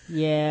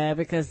 Yeah,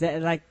 because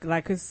that, like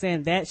I was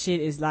saying, that shit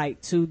is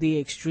like to the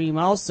extreme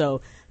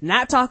also.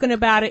 Not talking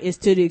about it is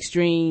to the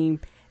extreme,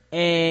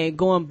 and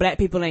going black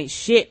people ain't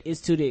shit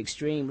is to the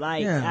extreme.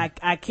 Like,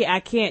 I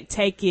can't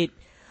take it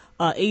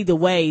either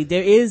way.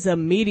 There is a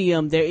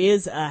medium, there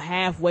is a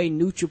halfway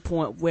neutral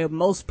point where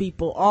most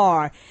people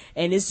are,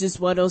 and it's just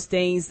one of those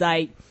things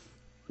like,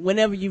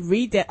 whenever you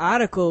read that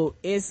article,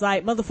 it's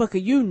like,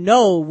 motherfucker, you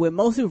know, when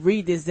most people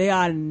read this, they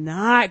are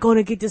not going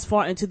to get this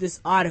far into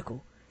this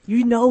article.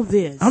 You know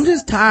this. I'm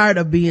just tired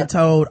of being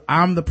told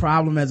I'm the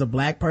problem as a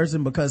black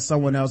person because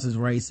someone else is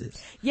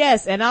racist.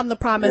 Yes, and I'm the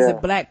problem as a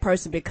black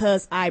person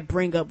because I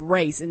bring up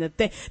race. And the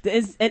thing,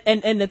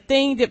 and the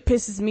thing that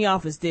pisses me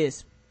off is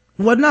this.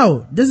 Well,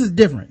 no, this is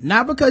different.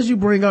 Not because you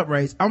bring up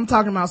race. I'm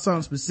talking about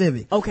something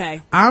specific.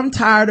 Okay. I'm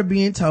tired of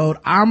being told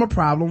I'm a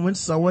problem when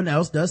someone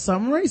else does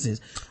something racist.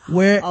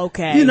 Where,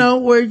 you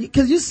know,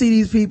 cause you see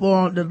these people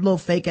on the little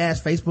fake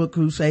ass Facebook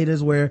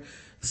crusaders where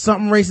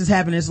something racist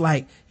happened. It's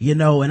like, you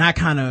know, and I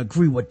kind of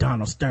agree with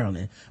Donald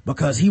Sterling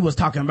because he was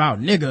talking about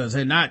niggas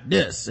and not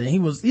this. And he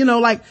was, you know,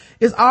 like,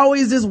 it's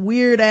always this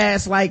weird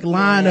ass like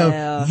line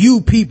of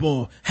you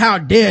people. How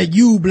dare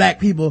you black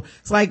people?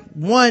 It's like,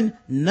 one,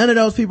 none of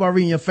those people are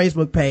reading your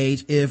Facebook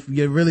page if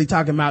you're really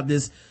talking about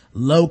this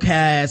low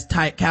caste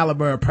type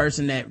caliber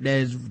person that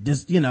is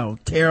just, you know,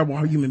 terrible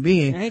human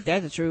being. Ain't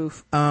that the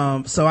truth?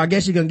 So I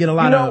guess you're gonna get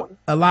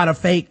a lot of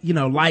fake, you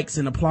know, likes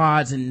and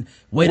applause and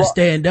way to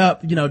stand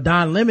up, you know,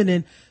 Don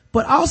Lemon.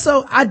 But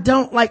also I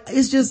don't like,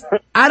 it's just,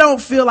 I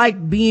don't feel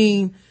like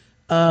being,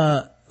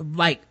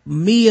 like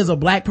me as a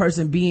black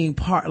person being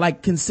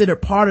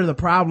considered part of the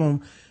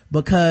problem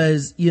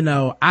because, you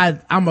know,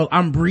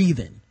 I'm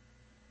breathing.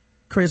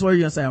 Chris, what are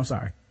you gonna say? I'm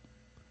sorry.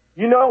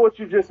 You know what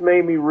you just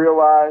made me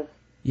realize?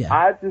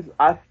 Yeah.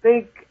 I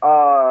think,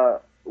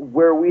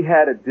 where we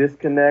had a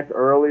disconnect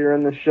earlier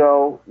in the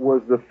show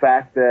was the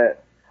fact that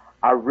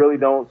I really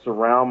don't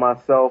surround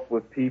myself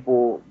with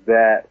people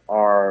that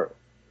are,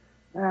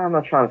 I'm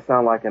not trying to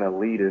sound like an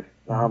elitist.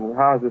 How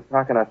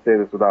can I say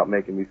this without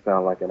making me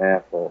sound like an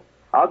asshole?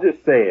 I'll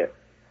just say it.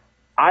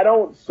 I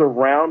don't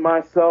surround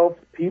myself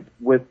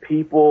with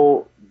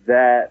people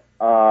that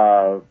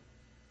are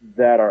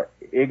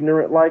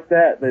ignorant like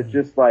that. That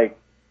just like,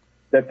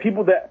 that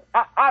people that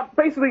I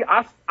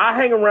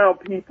hang around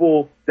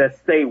people that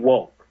stay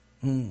woke.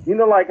 You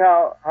know, like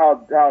how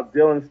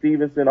Dylan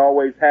Stevenson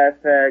always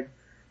hashtags,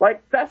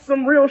 like, that's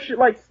some real shit,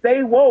 like,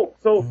 stay woke.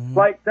 So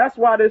like, that's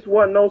why this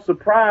wasn't no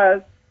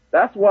surprise.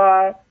 That's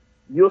why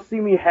you'll see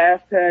me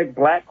hashtag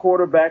black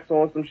quarterbacks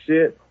on some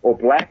shit, or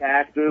black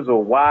actors,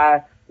 or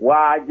why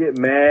I get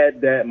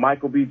mad that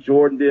Michael B.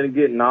 Jordan didn't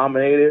get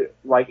nominated,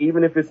 like,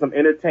 even if it's some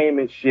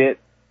entertainment shit,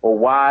 or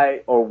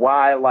why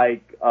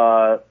like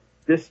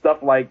this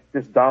stuff like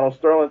this Donald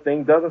Sterling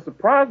thing doesn't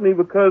surprise me,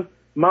 because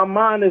my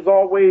mind is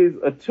always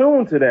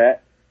attuned to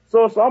that.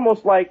 So it's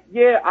almost like,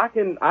 yeah, I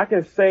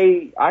can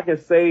say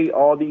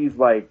all these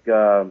like,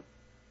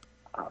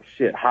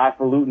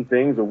 highfalutin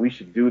things, or we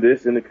should do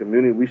this in the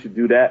community, we should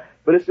do that.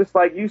 But it's just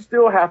like, you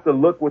still have to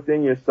look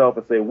within yourself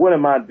and say, what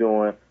am I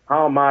doing?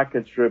 How am I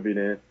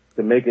contributing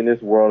to making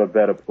this world a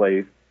better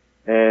place?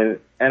 And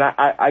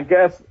I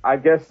guess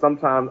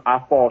sometimes I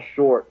fall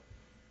short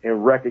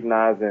in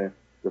recognizing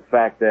the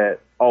fact that,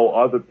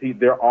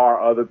 there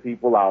are other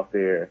people out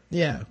there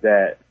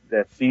that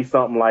see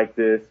something like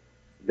this,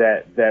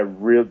 that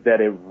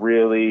it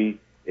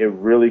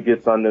really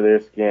gets under their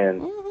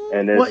skin. Mm-hmm.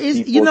 And there's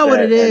people you know what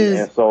it is.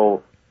 And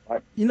so,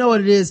 you know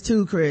what it is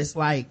too, Chris.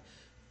 Like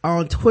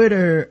on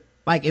Twitter,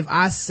 like if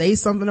I say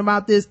something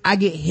about this, I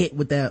get hit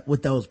with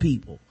those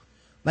people.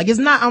 Like it's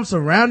not, I'm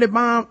surrounded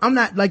by them. I'm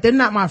not, like, they're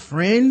not my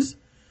friends,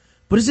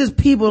 but it's just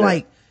people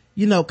like,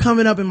 you know,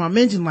 coming up in my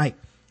mention like,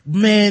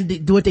 man,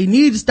 what they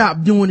need to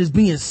stop doing is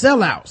being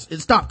sellouts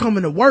and stop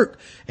coming to work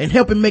and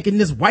helping making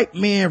this white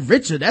man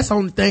richer. That's the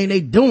only thing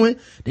they doing.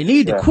 They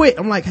need to quit.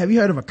 I'm like, have you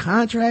heard of a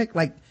contract?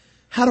 Like,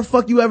 how the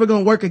fuck you ever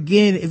gonna work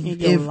again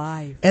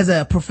if as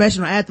a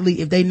professional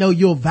athlete, if they know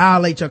you'll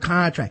violate your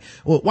contract?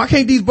 Well, why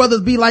can't these brothers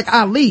be like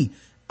Ali?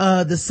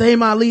 The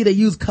same Ali that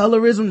used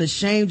colorism to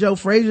shame Joe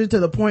Frazier to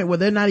the point where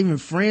they're not even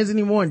friends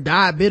anymore and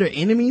died bitter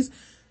enemies.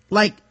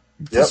 Like,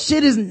 this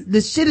shit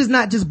is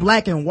not just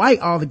black and white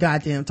all the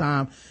goddamn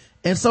time.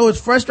 And so it's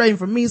frustrating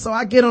for me. So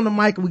I get on the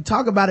mic and we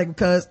talk about it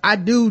because I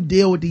do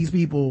deal with these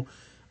people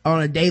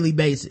on a daily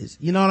basis.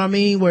 You know what I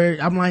mean? Where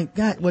I'm like,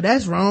 God, well,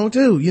 that's wrong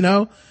too, you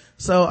know?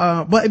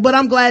 So, but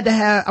I'm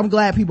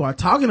glad people are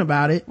talking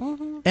about it.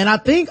 Mm-hmm. And I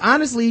think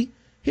honestly,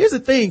 here's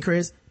the thing,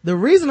 Chris, the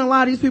reason a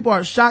lot of these people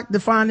are shocked to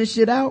find this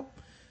shit out,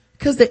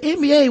 cause the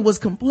NBA was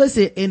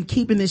complicit in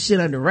keeping this shit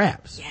under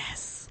wraps.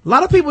 Yes. A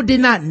lot of people did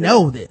not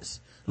know this.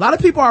 A lot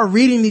of people are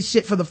reading this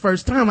shit for the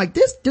first time. Like,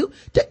 this dude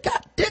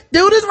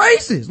is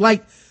racist.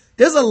 Like,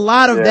 there's a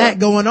lot of that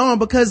going on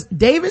because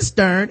David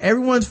Stern,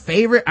 everyone's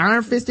favorite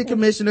iron-fisted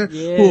commissioner,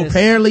 who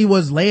apparently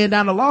was laying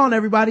down the law on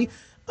everybody,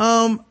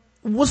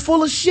 was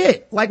full of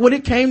shit. Like, when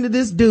it came to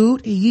this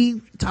dude,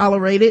 he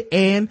tolerated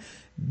and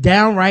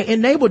downright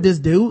enabled this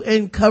dude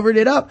and covered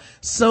it up.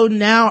 So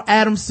now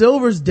Adam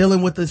Silver's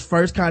dealing with his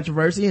first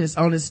controversy and it's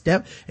on his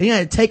step, and he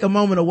had to take a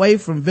moment away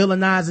from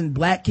villainizing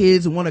black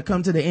kids who want to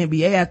come to the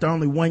NBA after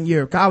only 1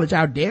 year of college.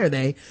 How dare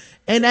they?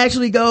 And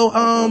actually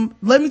go,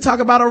 let me talk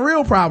about a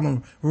real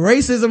problem,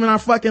 racism in our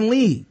fucking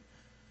league.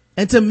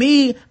 And to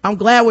me, I'm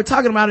glad we're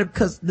talking about it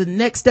because the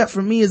next step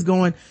for me is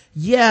going,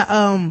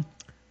 the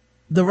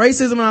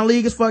racism in our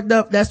league is fucked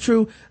up. That's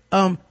true.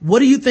 What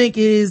do you think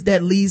it is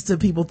that leads to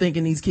people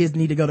thinking these kids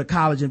need to go to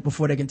college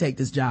before they can take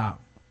this job?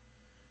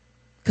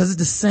 Cause it's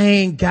the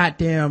same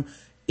goddamn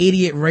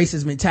idiot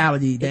racist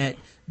mentality that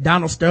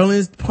Donald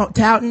Sterling's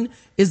touting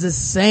is the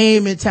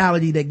same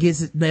mentality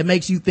that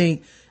makes you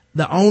think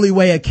the only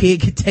way a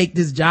kid can take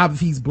this job if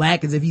he's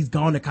black is if he's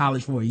gone to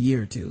college for a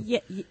year or two.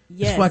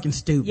 It's fucking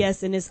stupid.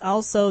 Yes. And it's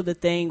also the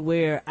thing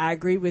where I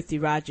agree with you,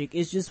 Roderick.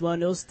 It's just one of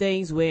those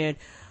things where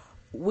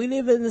we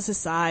live in a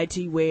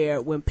society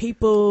where when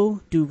people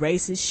do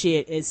racist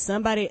shit and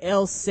somebody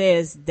else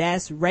says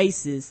that's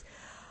racist,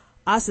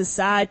 our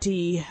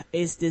society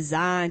is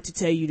designed to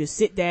tell you to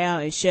sit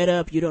down and shut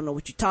up. You don't know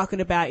what you're talking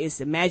about.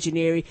 It's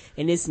imaginary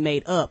and it's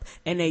made up.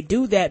 And they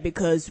do that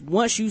because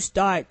once you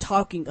start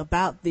talking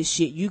about this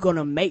shit, you're going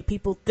to make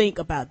people think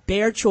about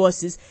their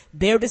choices,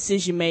 their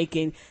decision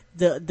making,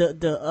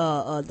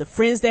 the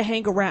friends that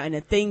hang around and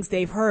the things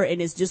they've heard.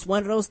 And it's just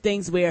one of those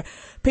things where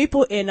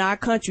people in our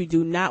country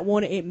do not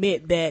want to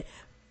admit that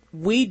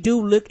we do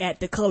look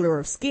at the color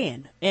of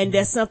skin, and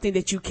that's something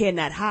that you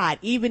cannot hide.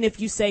 Even if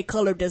you say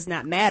color does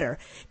not matter,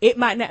 it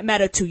might not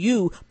matter to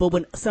you, but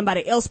when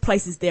somebody else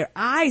places their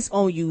eyes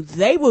on you,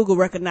 they will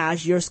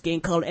recognize your skin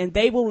color, and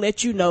they will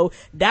let you know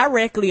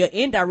directly or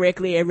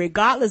indirectly, and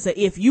regardless of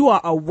if you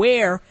are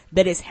aware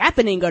that it's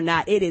happening or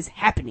not, it is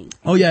happening.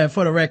 Oh yeah,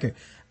 for the record,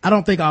 I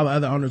don't think all the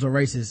other owners are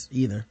racist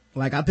either.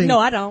 Like, I think. No,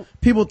 I don't.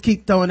 People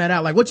keep throwing that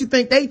out. Like, what you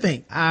think they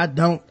think? I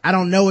don't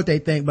know what they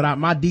think, but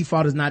my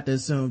default is not to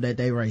assume that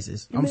they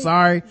racist. I'm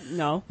sorry.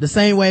 No. The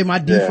same way my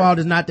default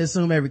is not to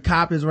assume every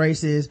cop is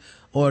racist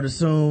or to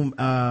assume,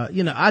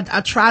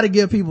 I try to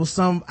give people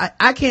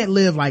I can't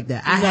live like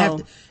that. I have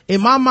to,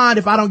 in my mind,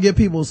 if I don't give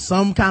people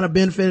some kind of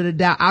benefit of the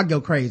doubt, I'll go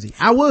crazy.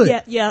 I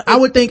would. Yeah. I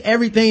would think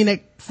everything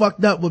that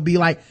fucked up would be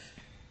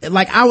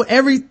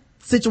every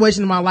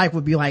situation in my life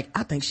would be like,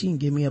 I think she can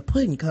give me a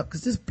pudding cup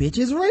because this bitch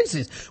is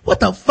racist. What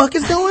the fuck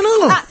is going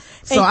on?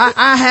 So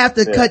I have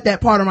to cut that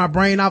part of my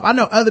brain off. I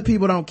know other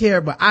people don't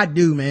care, but I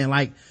do, man.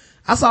 Like,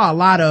 I saw a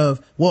lot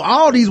of,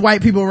 all these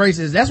white people are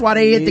racist. That's why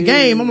they hit the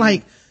game. I'm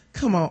like,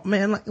 come on,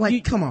 man.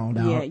 Come on,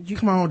 dog.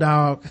 Come on,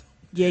 dog.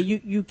 Yeah,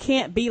 you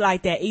can't be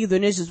like that either.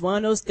 And it's just one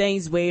of those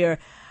things where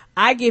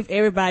I give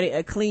everybody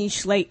a clean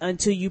slate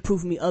until you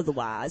prove me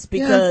otherwise,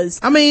 because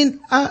I mean,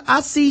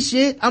 I see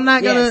shit. I'm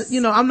not gonna,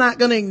 I'm not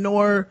gonna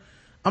ignore.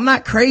 I'm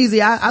not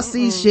crazy. I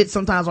see shit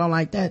sometimes where I'm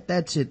like,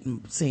 that shit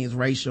seems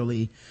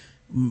racially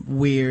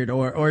weird,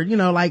 or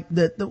like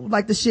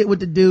the shit with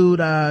the dude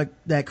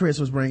that Chris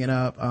was bringing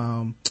up,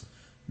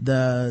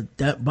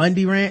 the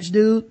Bundy Ranch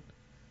dude.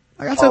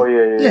 Like I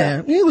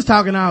said, he was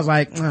talking. I was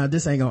like,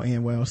 this ain't gonna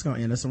end well. It's gonna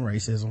end in some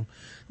racism.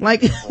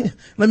 Like,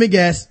 let me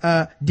guess,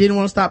 didn't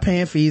want to stop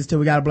paying fees till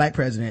we got a black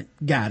president.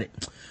 Got it.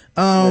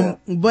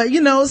 But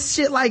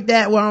shit like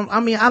that where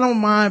I don't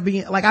mind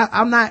being like,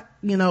 I'm not,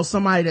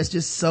 somebody that's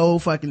just so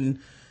fucking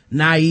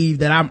naive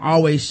that I'm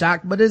always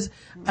shocked, but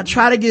I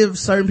try to give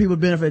certain people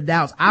benefit of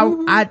doubts.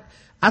 I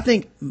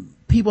think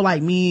people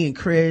like me and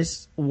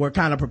Chris were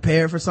kind of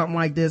prepared for something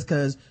like this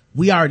because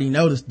we already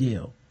know this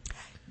deal.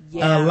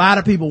 Yeah. A lot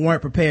of people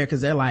weren't prepared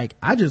because they're like,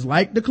 I just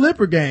like the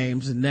Clipper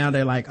games. And now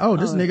they're like, oh,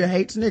 this nigga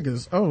hates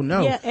niggas. Oh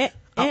no. Yeah,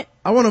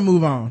 I want to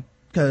move on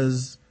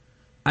because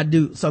I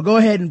do. So go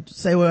ahead and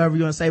say whatever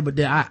you want to say, but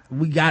then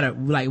we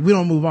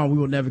don't move on. We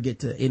will never get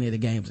to any of the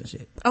games and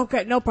shit.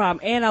 Okay, no problem.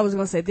 And I was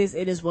going to say this,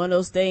 it is one of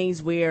those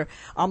things where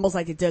almost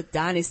like the Duck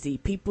Dynasty,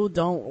 people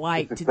don't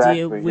like to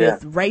deal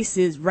with race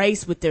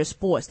with their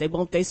sports. They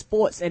want their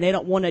sports and they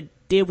don't want to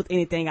deal with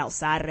anything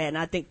outside of that. And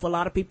I think for a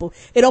lot of people,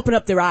 it opened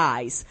up their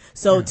eyes.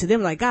 So to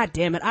them, like, God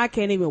damn it, I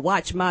can't even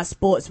watch my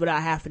sports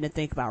without having to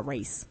think about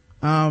race.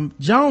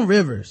 Joan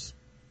Rivers.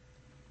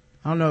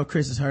 I don't know if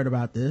Chris has heard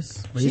about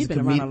this, but she's been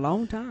around a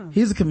long time.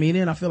 He's a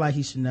comedian. I feel like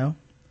he should know.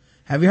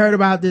 Have you heard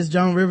about this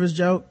Joan Rivers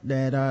joke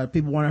that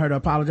people wanted her to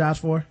apologize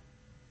for?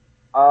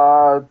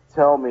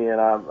 Tell me, and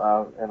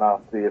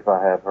I'll see if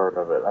I have heard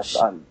of it.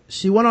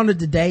 She went on the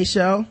Today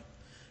Show,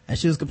 and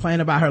she was complaining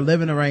about her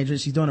living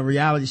arrangements. She's doing a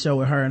reality show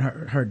with her and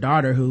her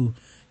daughter, who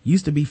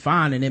used to be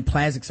fine, and then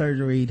plastic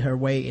surgery her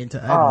way into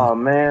ugly. Oh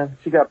man,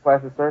 she got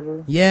plastic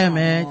surgery? Yeah,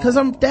 man, because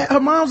her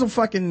mom's a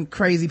fucking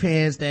crazy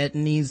pants that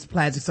needs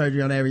plastic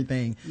surgery on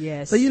everything.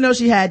 Yes. So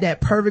she had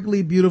that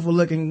perfectly beautiful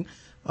looking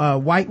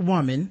white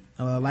woman,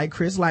 like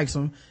Chris likes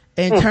them,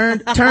 and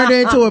turned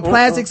into a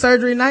plastic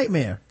surgery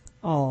nightmare.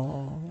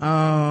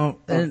 Oh.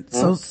 And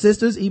so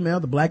sisters, email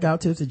the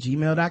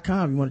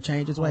blackouttips@gmail.com. You want to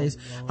change his ways.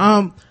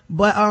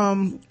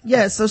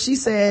 Yeah, so she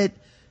said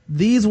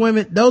those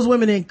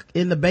women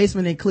in the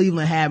basement in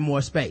Cleveland had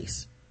more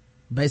space,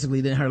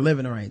 basically, than her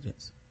living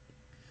arrangements.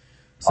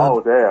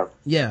 So, damn.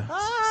 Yeah.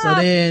 So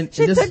then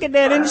she took it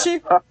there, didn't she?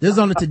 This is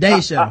on the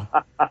Today Show.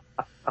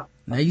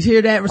 Now you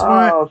hear that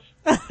response?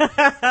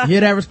 You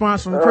hear that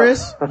response from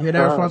Chris? You hear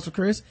that response from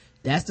Chris?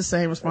 That's the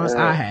same response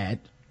I had.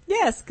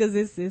 Yes, because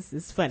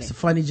it's funny. It's a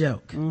funny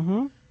joke.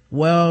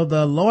 Well,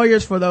 the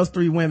lawyers for those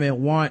three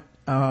women want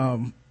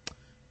Joan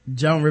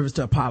Rivers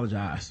to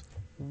apologize.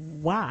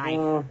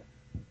 Why?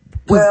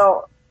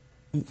 Well,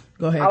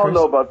 go ahead, I don't Chris.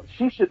 know about.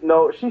 She should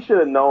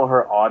have known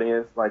her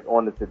audience, like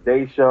on the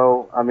Today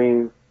Show. I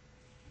mean,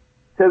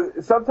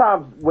 because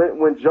sometimes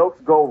when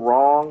jokes go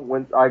wrong,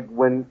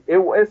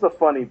 it's a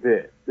funny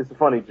bit, it's a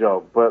funny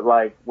joke, but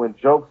like when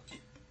jokes,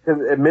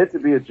 because it meant to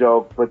be a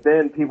joke, but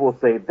then people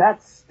say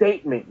that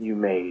statement you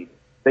made,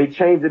 they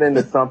change it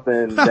into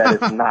something that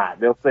it's not.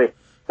 They'll say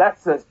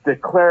that's a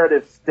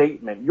declarative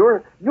statement.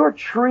 You're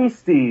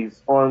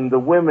treaties on the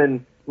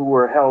women who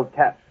were held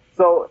captive.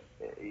 So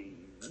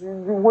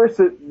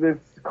this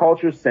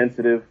culture's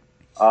sensitive.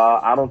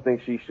 I don't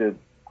think she should.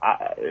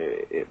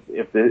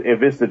 If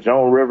it's the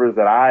Joan Rivers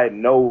that I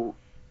know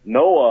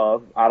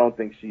of, I don't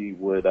think she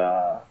would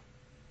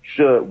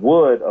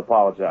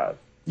apologize.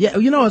 Yeah,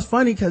 it's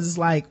funny because it's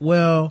like,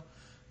 well,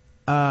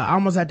 I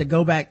almost had to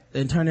go back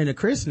and turn into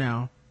Chris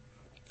now.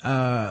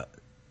 Are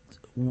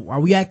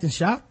we acting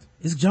shocked?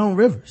 It's Joan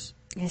Rivers.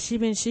 And she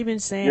been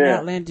saying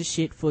outlandish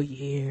shit for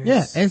years.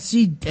 Yeah,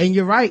 and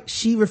you're right.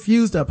 She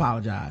refused to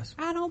apologize.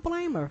 I don't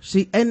blame her.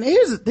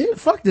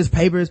 Fuck this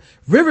papers.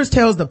 Rivers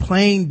tells the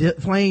plain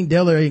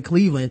dealer in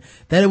Cleveland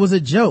that it was a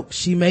joke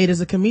she made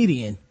as a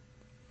comedian.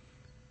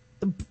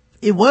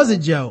 It was a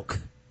joke.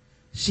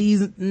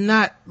 She's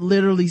not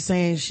literally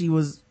saying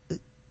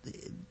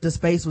the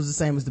space was the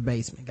same as the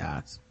basement,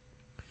 guys.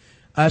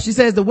 She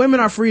says the women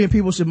are free and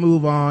people should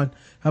move on.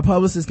 Her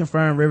publicist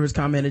confirmed Rivers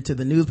commented to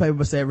the newspaper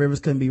but said Rivers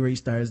couldn't be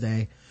reached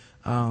Thursday.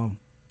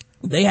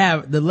 They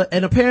have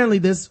and apparently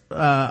this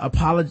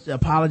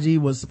apology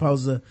was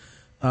supposed to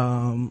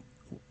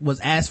was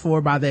asked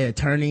for by the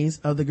attorneys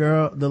of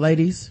the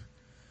ladies.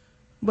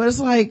 But it's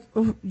like,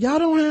 y'all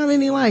don't have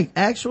any like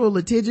actual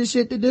litigious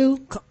shit to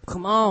do?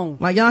 Come on.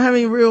 Like y'all have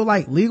any real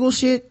like legal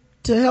shit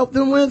to help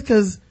them with?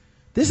 Cause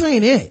this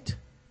ain't it.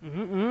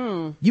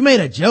 Mm-mm. You made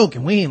a joke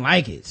and we ain't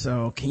like it.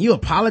 So can you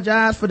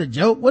apologize for the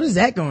joke? What is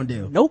that gonna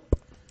do? Nope.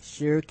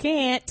 Sure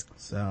can't.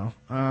 So,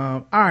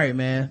 all right,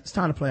 man. It's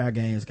time to play our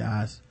games,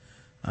 guys.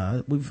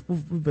 We've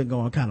been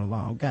going kind of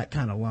long, got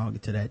kind of long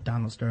into that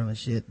Donald Sterling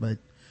shit, but,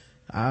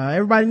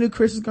 everybody knew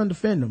Chris was gonna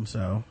defend him.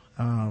 So,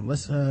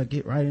 let's,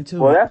 get right into it.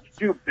 Well, that's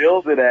what you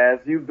billed it as.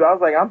 I was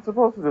like, I'm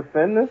supposed to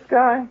defend this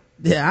guy?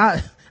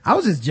 Yeah, I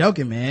was just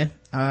joking, man.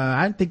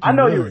 I didn't think I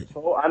know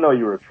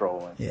you were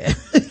trolling. Yeah.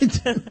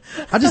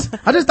 I just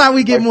thought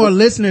we'd get more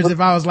listeners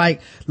if I was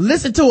like,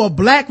 listen to a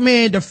black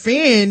man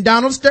defend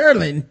Donald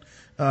Sterling.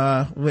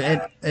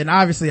 And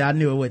obviously I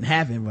knew it wouldn't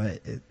happen, but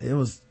it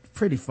was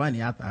pretty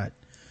funny, I thought.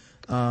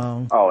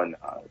 No.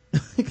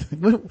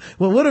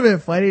 What would have been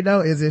funny though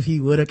is if he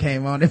would have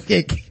came on and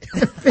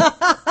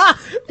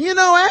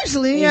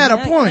actually he had a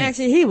point.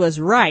 Actually, he was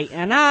right,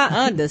 and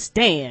I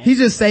understand. He's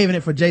just saving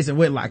it for Jason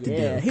Whitlock to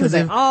do. He was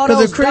like,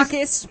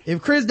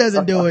 if Chris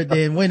doesn't do it,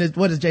 then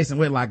what is Jason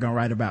Whitlock gonna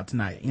write about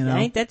tonight?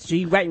 Ain't that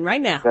you writing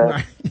right now?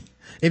 Right.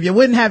 If you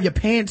wouldn't have your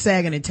pants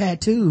sagging and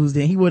tattoos,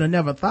 then he would have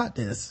never thought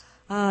this.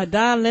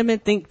 Don Lemon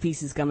think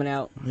piece is coming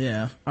out.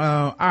 Yeah.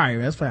 All right,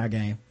 let's play our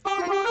game.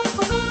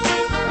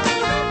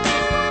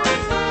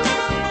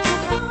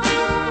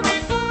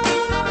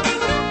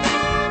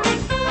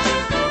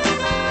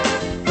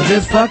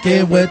 just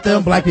fucking with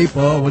them black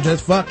people. We're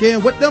just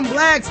fucking with them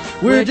blacks.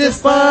 We're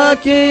just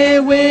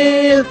fucking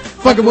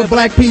with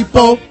black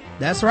people.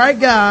 That's right,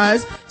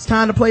 guys. It's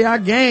time to play our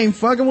game,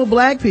 Fucking with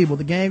Black People.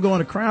 The game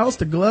going across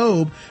the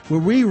globe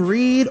where we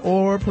read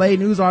or play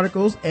news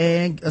articles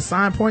and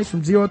assign points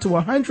from 0 to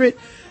 100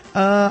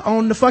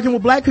 on the Fucking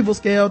with Black People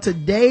scale.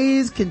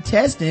 Today's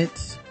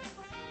contestant,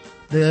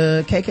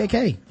 the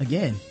KKK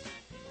again.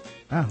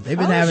 Wow, they've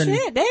been having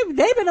shit.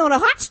 They've been on a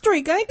hot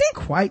streak, ain't they?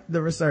 Quite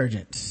the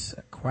resurgence.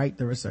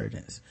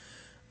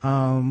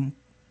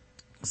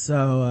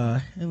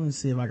 So let me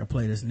see if I can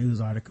play this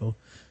news article.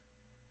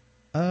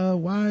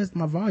 Why is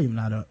my volume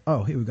not up?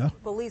 Oh, here we go.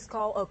 Police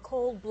call a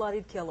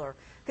cold-blooded killer.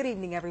 Good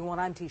evening, everyone.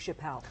 I'm Tisha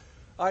Powell.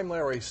 I'm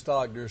Larry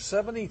Stogner.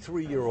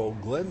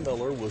 73-year-old Glenn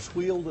Miller was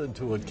wheeled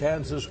into a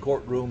Kansas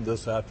courtroom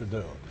this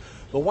afternoon.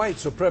 The white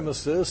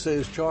supremacist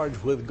is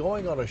charged with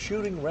going on a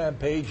shooting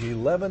rampage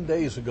 11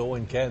 days ago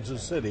in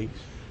Kansas City,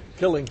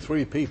 killing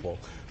 3 people.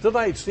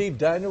 Tonight, Steve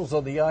Daniels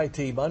on the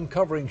I-Team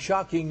uncovering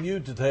shocking new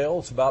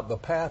details about the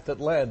path that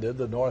landed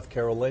the North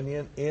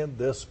Carolinian in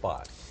this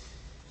spot.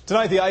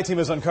 Tonight, the I-Team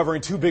is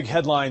uncovering 2 big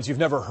headlines you've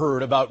never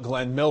heard about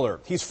Glenn Miller.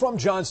 He's from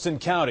Johnston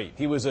County.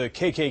 He was a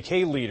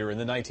KKK leader in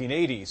the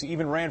 1980s. He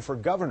even ran for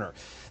governor.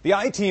 The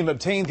I-Team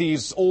obtained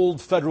these old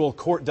federal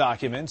court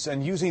documents,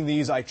 and using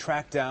these, I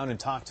tracked down and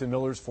talked to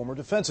Miller's former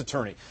defense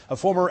attorney, a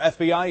former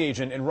FBI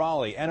agent in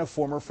Raleigh, and a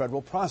former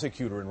federal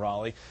prosecutor in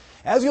Raleigh.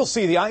 As you'll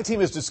see, the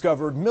I-Team has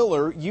discovered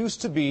Miller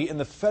used to be in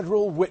the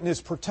Federal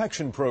Witness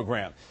Protection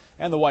Program.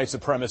 And the white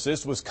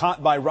supremacist was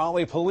caught by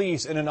Raleigh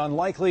police in an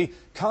unlikely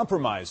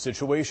compromise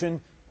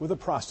situation with a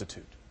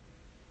prostitute.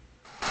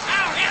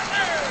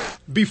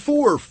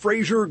 Before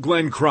Frazier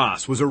Glenn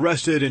Cross was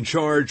arrested and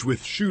charged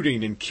with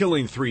shooting and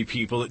killing 3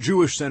 people at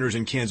Jewish centers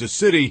in Kansas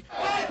City,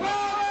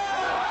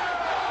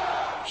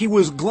 he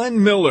was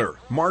Glenn Miller,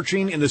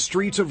 marching in the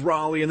streets of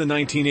Raleigh in the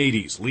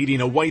 1980s, leading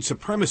a white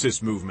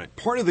supremacist movement,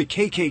 part of the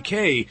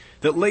KKK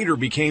that later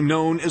became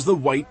known as the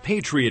White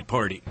Patriot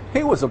Party.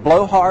 He was a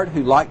blowhard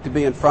who liked to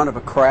be in front of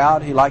a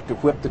crowd. He liked to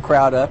whip the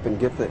crowd up and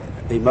get the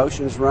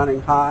emotions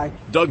running high.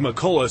 Doug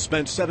McCullough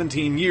spent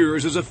 17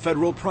 years as a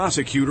federal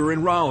prosecutor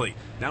in Raleigh.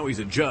 Now he's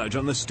a judge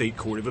on the State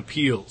Court of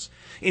Appeals.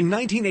 In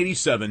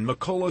 1987,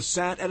 McCullough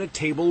sat at a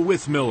table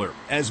with Miller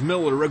as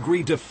Miller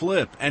agreed to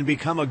flip and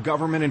become a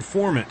government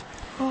informant.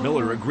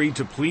 Miller agreed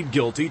to plead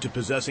guilty to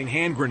possessing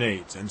hand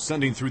grenades and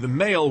sending through the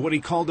mail what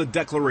he called a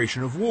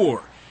declaration of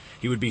war.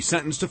 He would be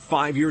sentenced to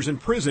 5 years in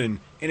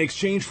prison in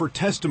exchange for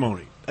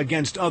testimony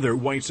against other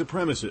white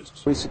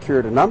supremacists. We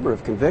secured a number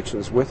of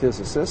convictions with his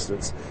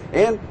assistance,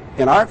 and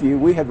in our view,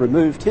 we had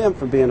removed him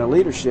from being a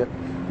leadership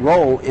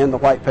role in the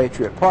White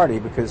Patriot Party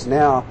because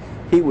now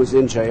he was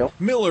in jail.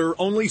 Miller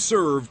only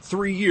served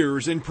 3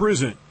 years in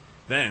prison.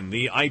 Then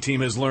the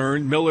I-Team has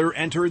learned Miller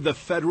entered the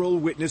Federal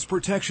Witness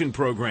Protection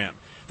Program.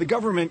 The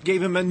government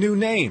gave him a new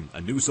name, a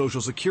new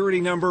Social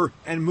Security number,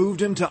 and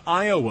moved him to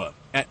Iowa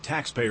at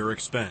taxpayer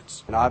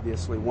expense. And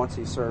obviously, once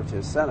he served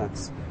his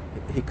sentence,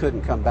 he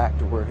couldn't come back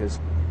to where his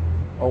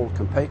old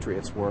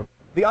compatriots were.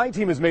 The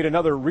I-Team has made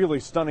another really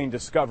stunning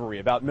discovery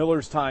about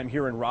Miller's time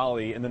here in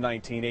Raleigh in the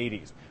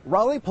 1980s.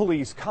 Raleigh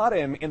police caught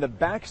him in the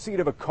back seat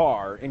of a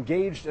car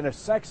engaged in a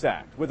sex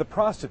act with a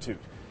prostitute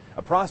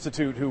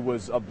who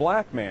was a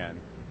black man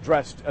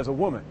dressed as a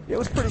woman. It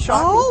was pretty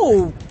shocking.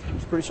 Oh! It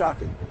was pretty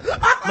shocking.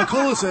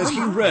 McCullough says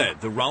he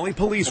read the Raleigh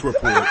police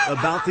report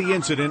about the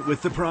incident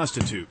with the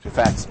prostitute. The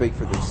facts speak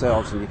for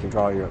themselves, and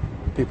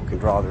people can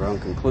draw their own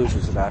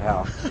conclusions about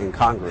how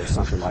incongruous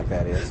something like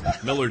that is.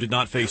 Miller did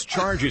not face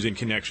charges in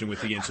connection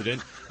with the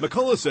incident.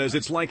 McCullough says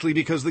it's likely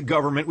because the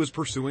government was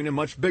pursuing a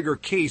much bigger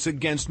case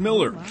against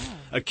Miller. Wow.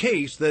 A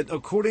case that,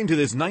 according to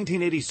this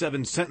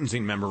 1987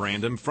 sentencing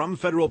memorandum from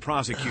federal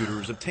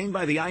prosecutors obtained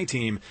by the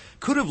I-Team,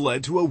 could have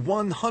led to a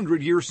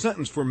 100-year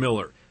sentence for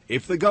Miller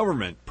if the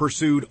government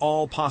pursued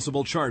all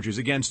possible charges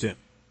against him.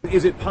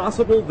 Is it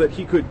possible that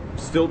he could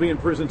still be in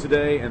prison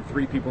today and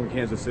 3 people in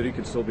Kansas City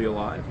could still be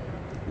alive?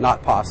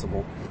 Not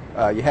possible.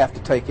 You have to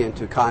take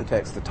into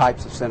context the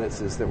types of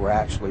sentences that were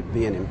actually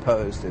being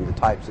imposed and the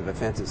types of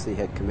offenses he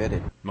had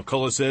committed.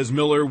 McCullough says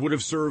Miller would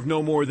have served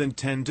no more than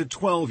 10 to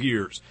 12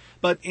 years.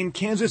 But in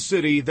Kansas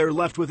City, they're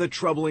left with a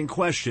troubling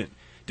question.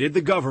 Did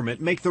the government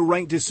make the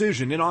right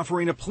decision in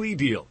offering a plea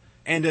deal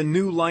and a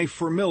new life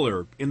for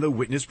Miller in the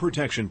Witness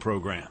Protection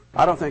Program?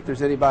 I don't think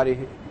there's anybody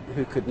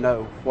who could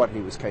know what he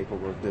was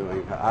capable of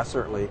doing. I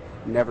certainly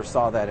never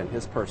saw that in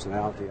his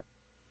personality.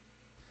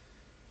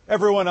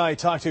 Everyone I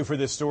talked to for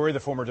this story, the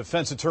former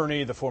defense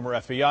attorney, the former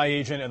FBI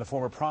agent, and the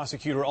former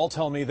prosecutor, all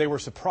tell me they were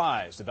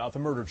surprised about the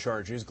murder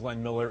charges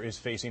Glenn Miller is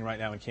facing right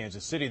now in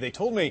Kansas City. They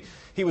told me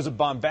he was a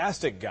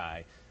bombastic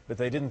guy, but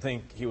they didn't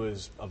think he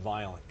was a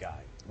violent guy.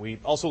 We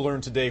also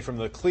learned today from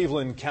the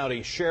Cleveland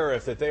County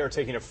Sheriff that they are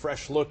taking a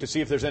fresh look to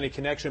see if there's any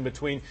connection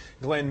between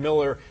Glenn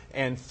Miller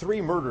and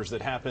 3 murders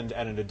that happened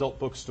at an adult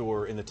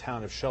bookstore in the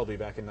town of Shelby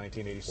back in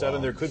 1987.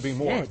 Wow. There could be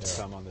more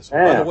to come on this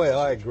one. By the way,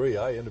 I agree.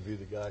 I interviewed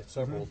the guy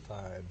several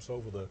times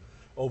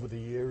over the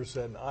years,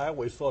 and I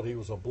always thought he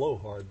was a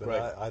blowhard, but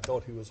right. I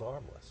thought he was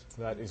harmless.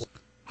 That is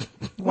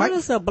What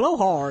is a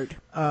blowhard?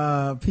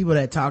 People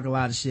that talk a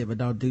lot of shit but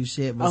don't do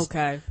shit. But,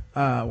 okay.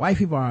 White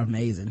people are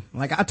amazing.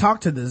 Like, I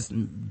talked to this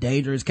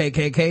dangerous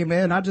KKK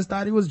man. I just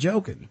thought he was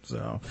joking.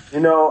 So,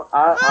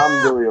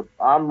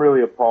 I'm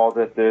really appalled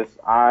at this.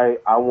 I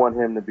want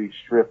him to be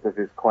stripped of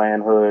his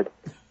Klan hood.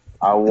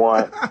 I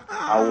want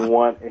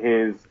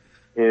his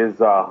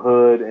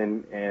hood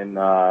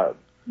and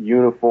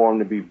uniform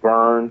to be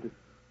burned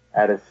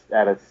at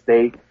a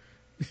stake.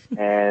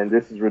 And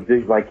this is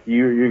ridiculous. Like,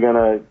 you're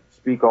gonna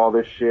speak all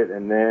this shit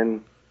and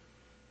then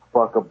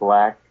fuck a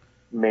black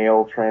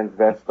male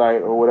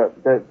transvestite or whatever.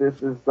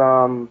 This is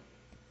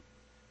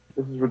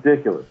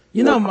ridiculous.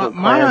 You know,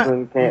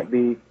 Klansmen can't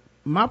be.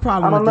 My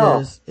problem with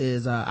this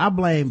is I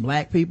blame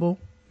black people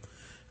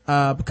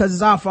because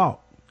it's our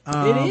fault.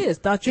 It is.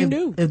 Thought you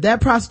knew. If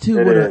that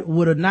prostitute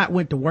would have not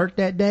went to work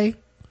that day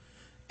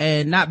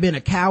and not been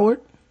a coward,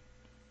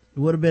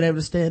 would have been able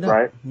to stand up.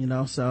 Right. You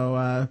know,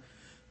 so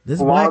this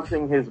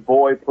flaunting his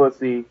boy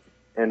pussy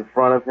in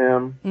front of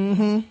him.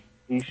 Mm-hmm.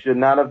 He should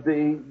not have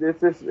been.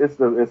 It's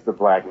the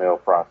black male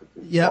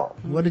prostitute. Yep. fault.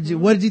 What did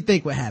you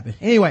think would happen?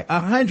 Anyway,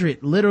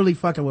 100 literally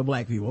fucking with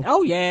black people.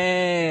 Oh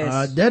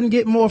yes. Doesn't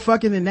get more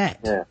fucking than that.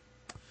 Yeah.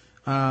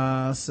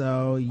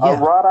 So yeah.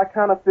 Rod, I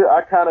kind of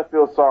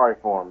feel sorry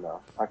for him though.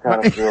 I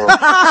kind of feel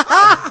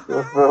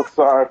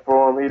sorry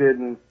for him.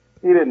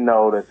 He didn't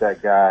know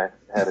that guy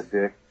had a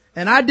dick.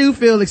 And I do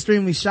feel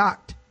extremely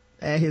shocked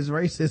at his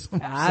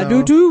racism. I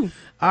do too.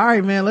 All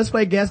right, man. Let's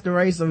play Guess the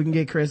Race so we can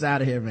get Chris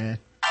out of here, man.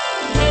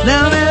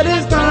 Now that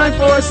it's time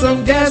for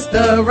some Guess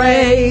the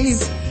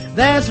Race.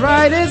 That's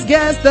right, it's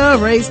Guess the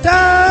Race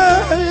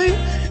time.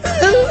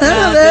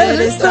 Now that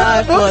it's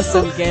time for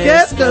some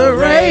Guess the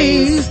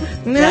Race.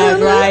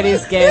 That's right,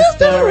 it's Guess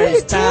the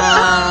Race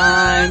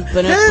time.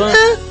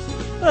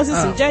 What's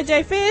this, some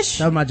JJ Fish?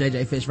 That was my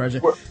JJ Fish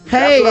version.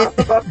 Hey, I was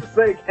about to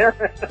say,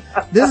 Karen.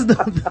 this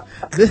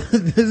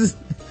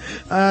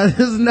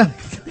is not.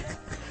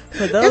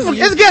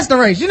 It's Guess the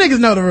Race. You niggas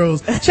know the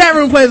rules. Chat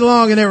room plays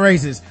along in their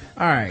races.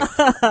 All right.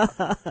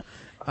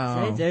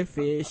 JJ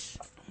Fish.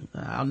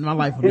 My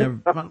life will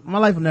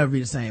never be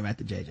the same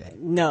after JJ.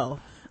 No.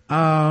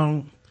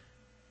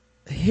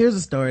 Here's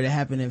a story that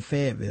happened in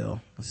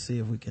Fayetteville. Let's see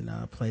if we can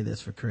play this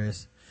for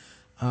Chris.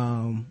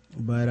 A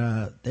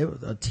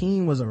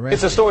teen was arrested.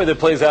 It's a story that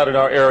plays out in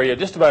our area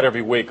just about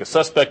every week. A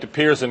suspect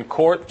appears in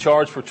court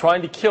charged for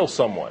trying to kill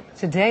someone.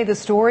 Today, the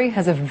story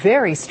has a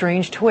very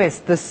strange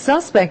twist. The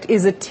suspect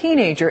is a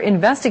teenager.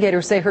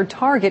 Investigators say her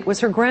target was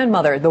her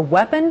grandmother. The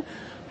weapon?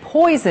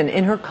 Poison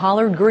in her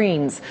collard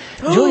greens.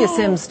 Julia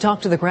Sims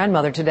talked to the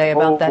grandmother today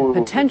about that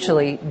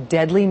potentially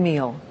deadly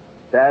meal.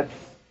 That's...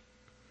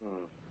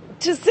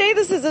 To say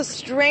this is a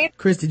strange...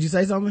 Chris, did you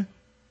say something?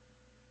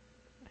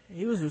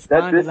 He was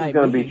responding this is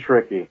going to be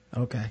tricky.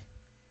 Okay.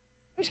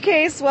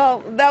 case,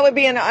 well, that would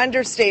be an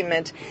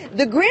understatement.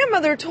 The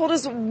grandmother told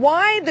us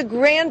why the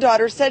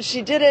granddaughter said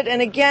she did it,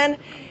 and again,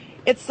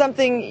 it's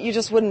something you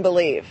just wouldn't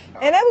believe.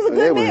 And that was a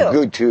good meal. It was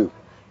good, too.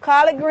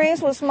 Collard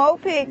greens with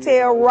smoked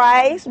pigtail,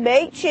 rice,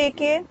 baked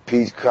chicken,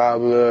 peach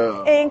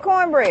cobbler, and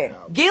cornbread.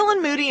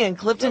 Galen Moody and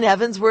Clifton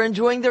Evans were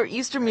enjoying their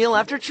Easter meal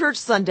after church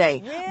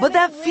Sunday, but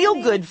that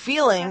feel-good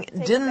feeling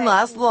didn't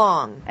last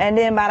long. And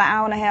then about an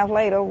hour and a half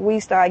later,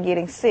 we started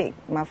getting sick.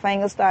 My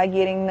fingers started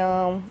getting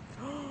numb.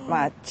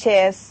 My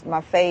chest,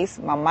 my face,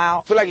 my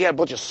mouth. I feel like you had a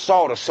bunch of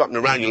salt or something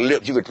around your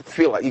lips. You could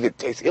feel like you could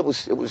taste it. It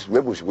was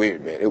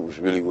weird, man. It was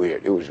really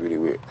weird. It was really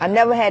weird. I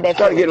never had that. I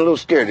started getting a little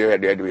scared there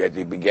at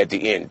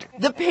the end.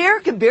 The pair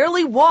could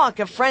barely walk.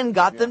 A friend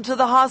got them to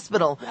the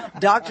hospital.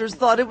 Doctors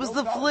thought it was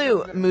the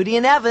flu. Moody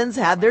and Evans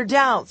had their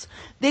doubts.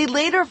 They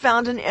later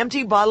found an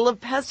empty bottle of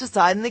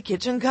pesticide in the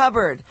kitchen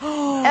cupboard.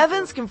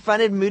 Evans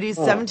confronted Moody's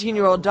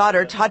 17-year-old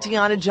daughter,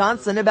 Tatiana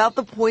Johnson, about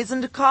the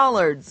poisoned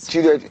collards.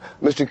 See,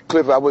 Mr.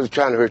 Cliff, I wasn't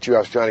trying to hurt you. I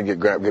was trying to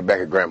get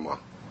back at Grandma.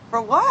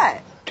 For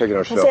what? Taking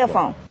her cell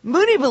phone.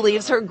 Moody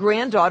believes her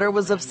granddaughter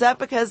was upset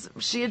because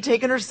she had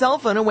taken her cell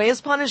phone away as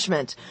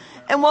punishment.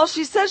 And while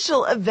she says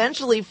she'll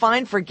eventually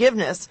find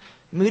forgiveness,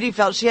 Moody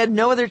felt she had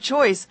no other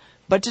choice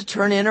but to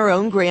turn in her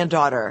own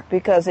granddaughter.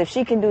 Because if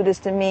she can do this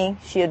to me,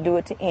 she'll do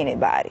it to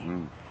anybody.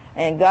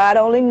 And God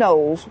only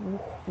knows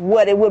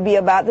what it will be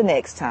about the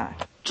next time.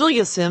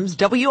 Julia Sims,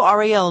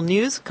 WRAL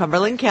News,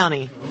 Cumberland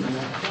County.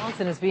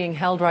 Johnson is being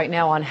held right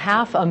now on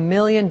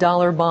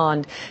 $500,000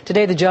 bond.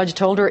 Today, the judge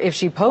told her if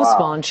she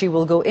postponed, she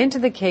will go into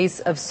the case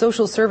of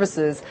social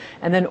services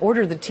and then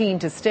order the teen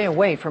to stay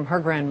away from her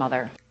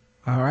grandmother.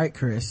 All right,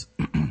 Chris.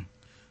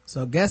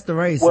 So guess the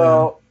race.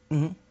 Well,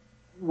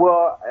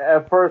 well,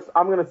 at first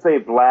I'm going to say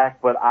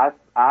black, but I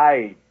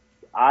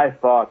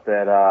thought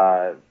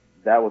that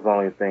that was the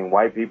only thing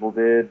white people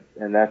did,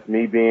 and that's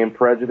me being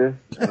prejudiced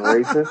and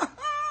racist.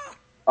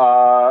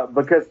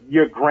 Because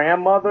your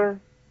grandmother,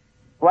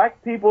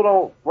 black kids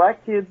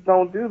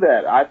don't do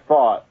that, I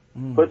thought.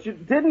 But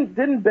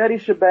didn't Betty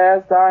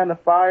Shabazz die in the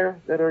fire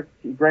that her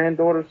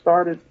granddaughter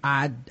started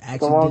I a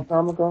long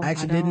time ago? I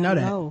actually didn't know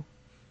that.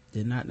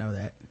 Did not know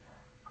that.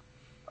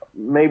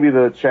 Maybe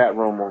the chat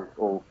room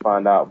will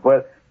find out.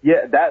 But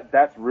Yeah,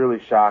 that's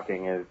really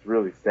shocking and it's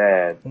really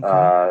sad.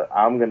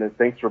 Okay.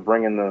 Thanks for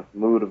bringing the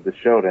mood of the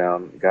show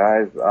down,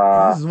 guys.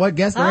 This is what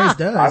Guess the Race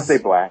does. I say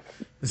black.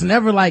 It's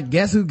never like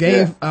guess who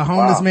gave a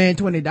homeless man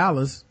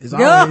 $20. It's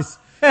always,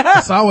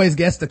 it's always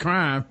guess the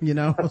crime, you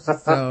know?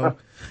 So,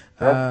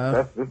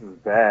 this is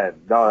bad.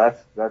 No,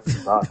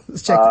 that's not.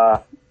 Let's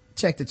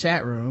check the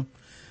chat room.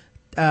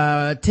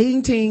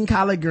 Teen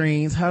collard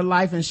greens, her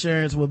life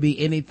insurance will be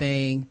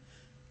anything.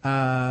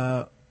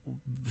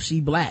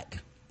 She black.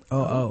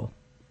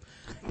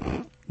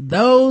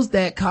 Those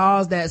that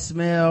cause that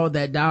smell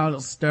that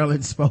Donald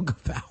Sterling spoke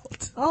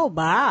about. Oh,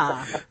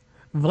 my.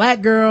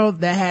 Black girl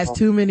that has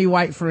too many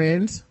white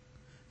friends.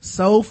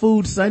 Soul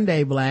Food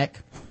Sunday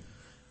black.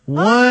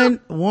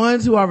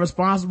 Ones who are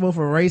responsible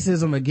for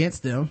racism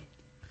against them.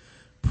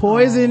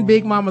 Poison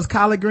Big Mama's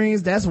collard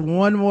greens. That's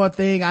one more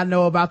thing I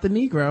know about the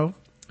Negro.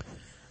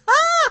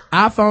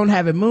 iPhone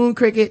having moon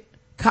cricket.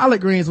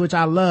 Collard greens, which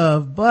I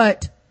love,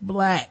 but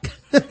black.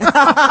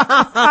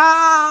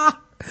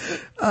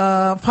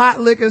 Pot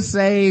liquor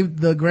saved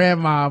the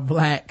grandma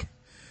black.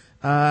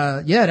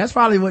 Yeah, that's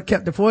probably what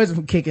kept the poison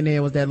from kicking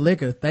in, was that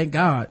liquor. Thank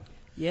God.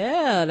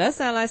 Yeah, that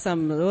sounds like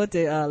some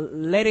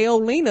Lady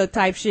Olena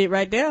type shit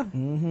right there.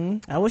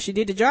 I wish she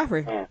did the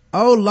dropper.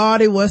 Oh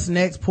Lordy, what's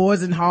next?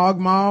 Poison hog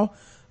maw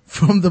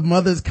from the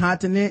mother's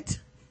continent.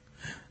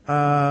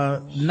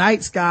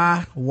 Night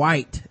sky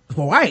white.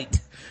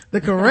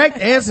 The correct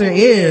answer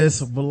is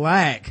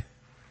black.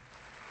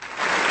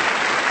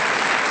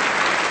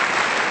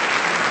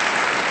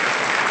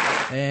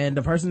 And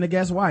the person that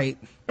guessed white.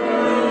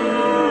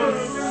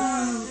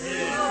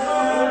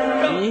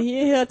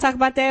 Yeah, talk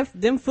about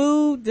them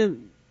food. The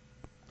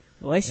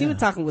way she was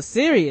talking was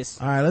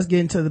serious. All right, let's get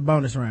into the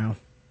bonus round.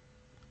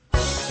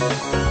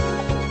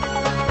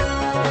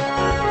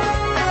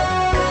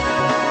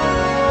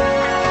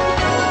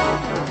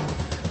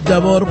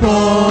 Double the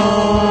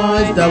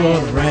points, double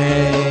the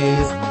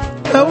race,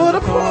 double the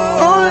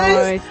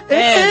points,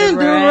 and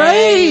the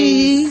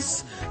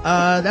race.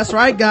 That's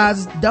right,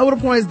 guys. Double the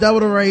points,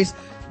 double the race.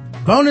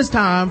 Bonus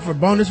time for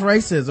bonus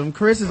racism.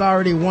 Chris is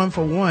already 1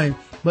 for 1,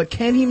 but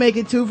can he make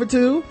it 2 for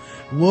 2?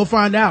 We'll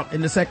find out in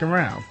the second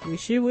round. We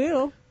sure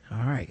will.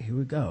 All right, here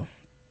we go.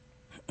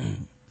 This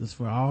is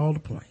for all the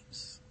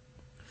points.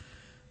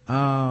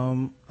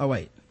 Oh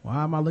wait,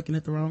 why am I looking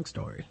at the wrong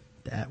story?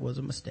 That was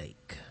a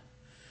mistake.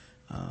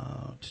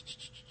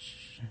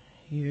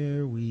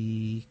 Here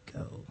we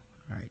go.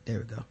 All right, there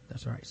we go.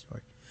 That's the right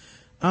story.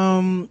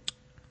 An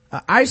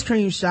ice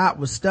cream shop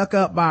was stuck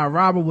up by a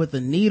robber with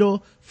a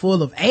needle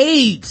full of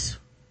AIDS.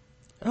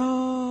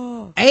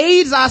 Oh,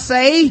 AIDS, I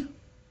say.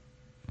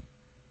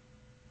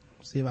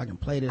 See if I can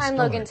play this. I'm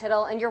story. Logan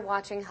Tittle, and you're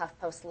watching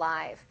HuffPost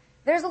Live.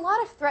 There's a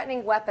lot of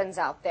threatening weapons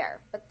out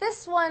there, but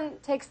this one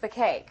takes the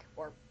cake,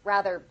 or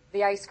rather,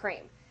 the ice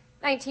cream.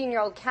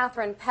 19-year-old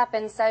Catherine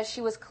Pepin says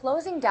she was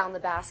closing down the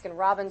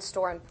Baskin-Robbins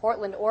store in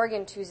Portland,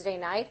 Oregon Tuesday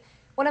night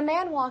when a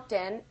man walked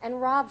in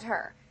and robbed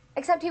her.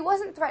 Except he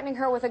wasn't threatening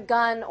her with a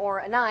gun or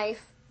a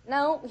knife.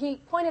 No, he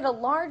pointed a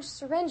large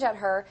syringe at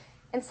her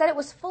and said it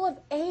was full of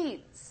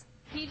AIDS.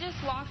 He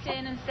just walked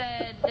in and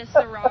said, "This is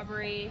a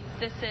robbery.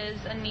 This is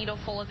a needle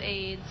full of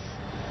AIDS,"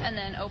 and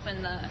then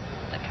opened the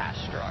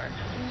cash drawer.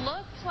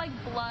 Looked like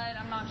blood.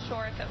 I'm not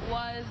sure if it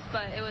was,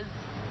 but it was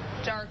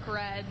dark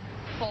red,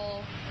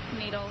 full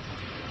needles.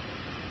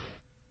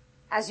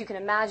 As you can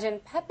imagine,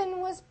 Pepin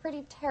was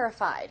pretty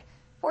terrified.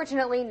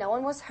 Fortunately, no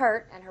one was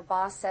hurt, and her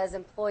boss says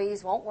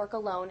employees won't work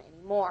alone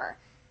anymore.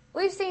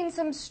 We've seen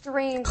some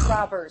strange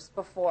robbers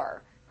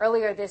before.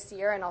 Earlier this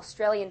year, an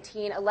Australian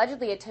teen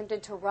allegedly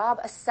attempted to rob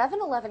a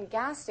 7-Eleven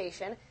gas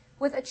station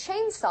with a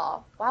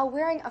chainsaw while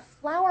wearing a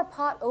flower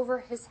pot over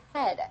his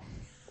head.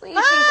 We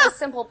think a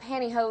simple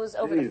pantyhose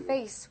over the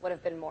face would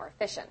have been more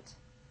efficient.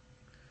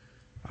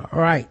 All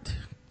right.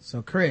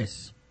 So,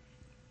 Chris,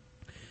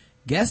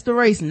 guess the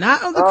race,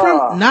 not of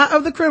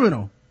the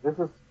criminal. This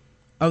is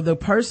of the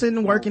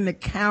person working the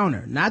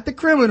counter, not the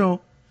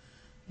criminal,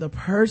 the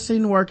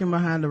person working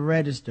behind the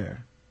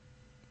register.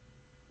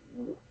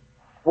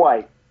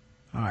 White.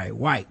 All right,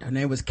 white. Her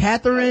name was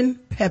Catherine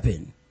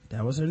Pepin.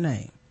 That was her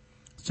name.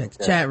 Let's check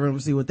the chat room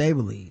and see what they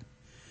believe.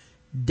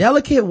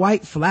 Delicate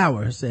white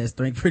flower, says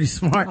Think Pretty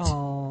Smart.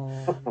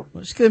 Well,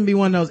 she couldn't be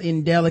one of those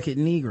indelicate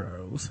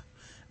Negroes.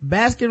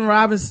 Baskin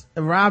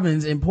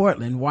Robbins in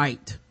Portland,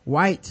 white.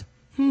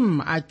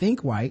 I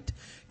think white.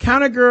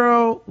 Counter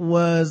girl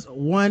was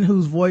one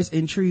whose voice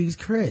intrigues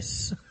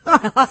Chris. Was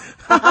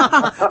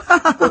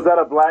that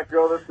a black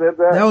girl that said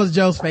that? That was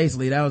Joe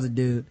Spacely. That was a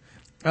dude.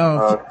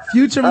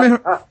 Future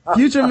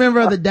member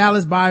of the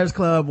Dallas Buyers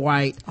Club,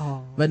 white.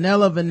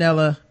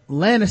 Vanilla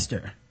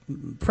Lannister.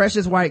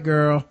 Precious white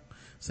girl,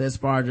 says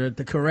Sparger.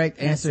 The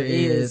correct answer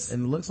is,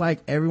 and it looks like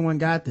everyone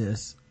got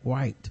this,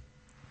 white.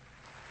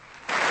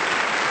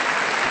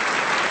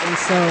 And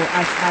so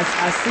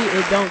I see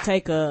it don't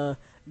take a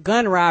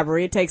gun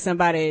robbery. It takes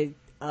somebody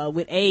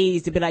with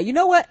AIDS to be like, you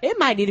know what? It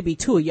might need to be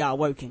two of y'all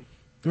working.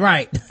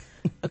 Right.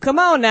 Come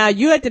on now,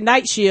 you at the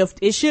night shift.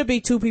 It should be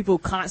 2 people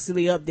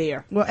constantly up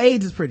there. Well,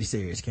 AIDS is pretty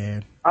serious,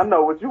 Cam. I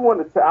know what you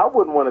want to say. I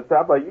wouldn't want to say.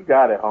 I'm like, you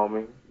got it,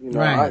 homie. You know,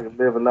 Right. I can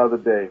live another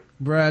day.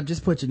 Bruh,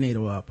 just put your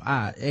needle up.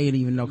 I ain't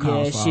even no cause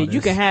Yeah, for all shit, you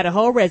this. can have the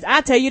whole rest.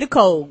 I tell you the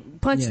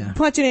code. Punch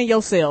it in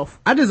yourself.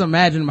 I just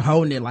imagine him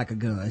holding it like a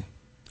gun.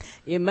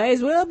 It may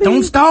as well be.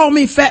 Don't stall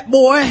me, fat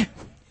boy.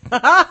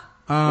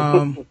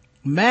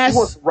 Mass. You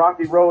want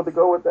Rocky Road to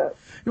go with that?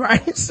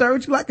 Right,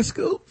 served you like a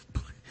scoop.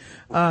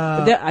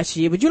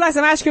 Shit, would you like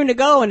some ice cream to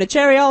go and the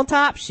cherry on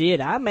top?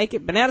 Shit, I'll make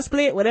it banana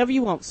split, whatever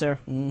you want, sir.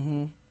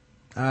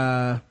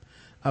 A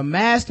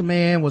masked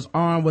man was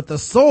armed with a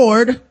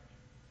sword.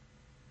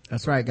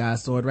 That's right,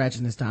 guys, sword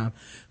ratchet this time.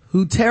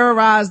 Who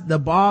terrorized the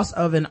boss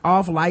of an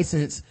off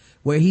license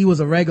where he was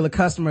a regular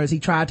customer as he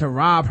tried to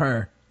rob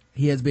her.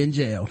 He has been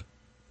jailed.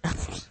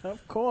 Of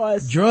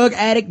course. Drug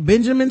addict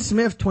Benjamin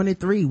Smith,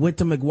 23, went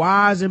to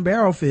McGuire's in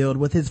Barrowfield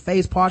with his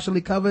face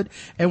partially covered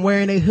and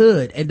wearing a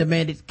hood and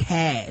demanded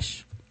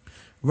cash.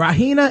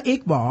 Rahina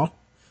Iqbal,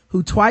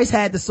 who twice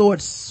had the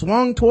sword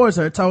swung towards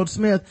her, told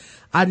Smith,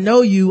 I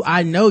know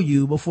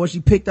you, before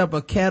she picked up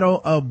a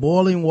kettle of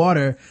boiling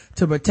water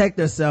to protect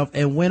herself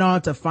and went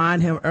on to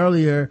find him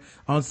earlier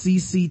on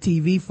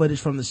CCTV footage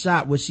from the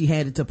shop, which she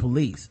handed to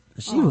police.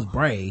 She was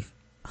brave.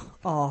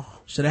 Oh.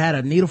 Should have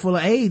had a needle full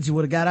of AIDS. You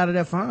would have got out of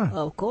there fine.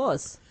 Of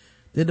course.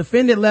 The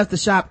defendant left the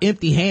shop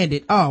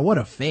empty-handed. Oh, what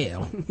a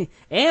fail.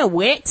 And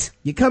wet.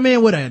 You come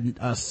in with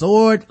a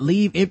sword,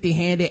 leave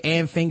empty-handed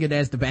and fingered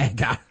as the bad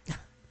guy.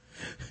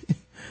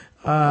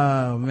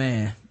 Oh,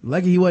 man.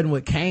 Lucky he wasn't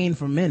with Kane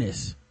from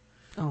Menace.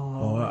 Oh.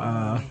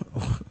 Or,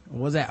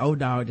 was that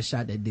O-Dog that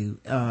shot that dude?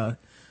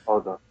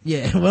 O-Dog.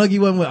 Yeah, lucky he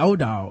wasn't with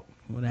O-Dog.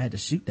 Would have had to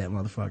shoot that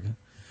motherfucker.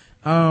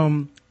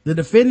 The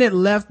defendant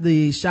left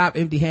the shop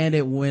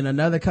empty-handed when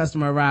another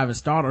customer arrived and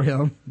startled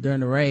him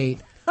during the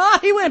raid. Oh,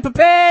 he went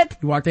prepared.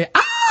 He walked in,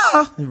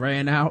 and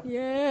ran out.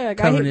 Yeah,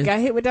 got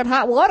hit with that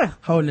hot water.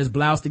 Holding his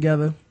blouse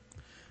together.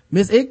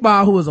 Miss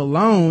Iqbal, who was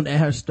alone at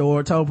her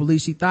store, told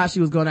police she thought she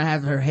was going to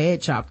have her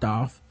head chopped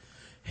off.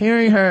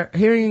 Hearing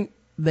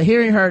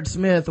heard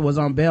Smith was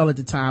on bail at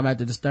the time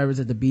after disturbance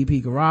at the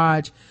BP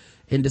garage.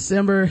 In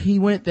December, he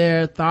went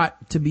there,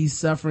 thought to be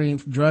suffering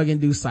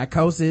drug-induced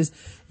psychosis,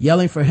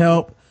 yelling for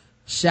help,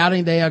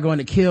 shouting, they are going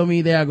to kill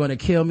me, they are going to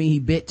kill me. He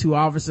bit 2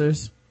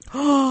 officers.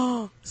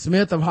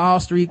 Smith of Hall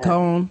Street,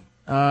 Cone,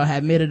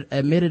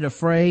 admitted a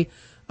fray,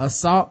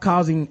 assault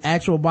causing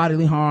actual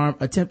bodily harm,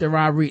 attempted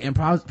robbery, and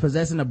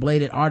possessing a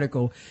bladed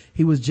article.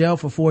 He was jailed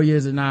for 4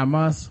 years and 9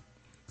 months.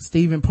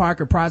 Stephen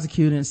Parker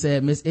prosecuted and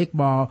said Miss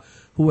Iqbal,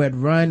 who had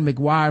run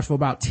McGuire's for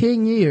about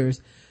 10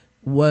 years,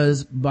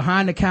 was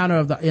behind the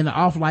counter in the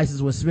off license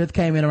when Smith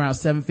came in around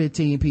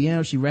 7:15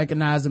 p.m. She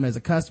recognized him as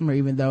a customer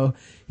even though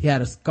he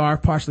had a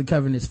scarf partially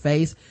covering his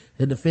face.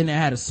 The defendant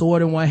had a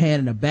sword in one hand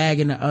and a bag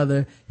in the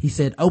other. He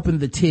said, open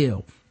the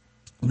till.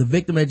 The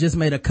victim had just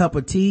made a cup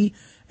of tea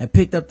and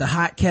picked up the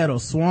hot kettle.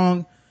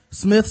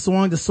 Smith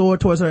swung the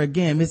sword towards her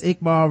again. Miss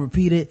Iqbal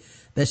repeated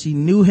that she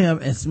knew him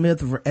as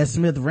Smith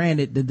ran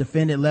it. The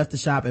defendant left the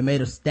shop and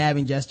made a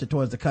stabbing gesture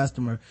towards the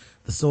customer.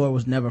 The sword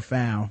was never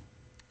found.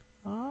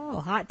 Oh,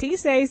 Hot Tea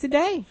saves the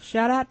day.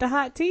 Shout out to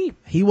Hot Tea.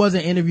 He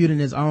wasn't interviewed in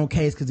his own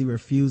case because he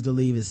refused to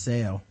leave his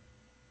cell.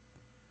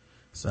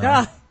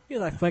 So he's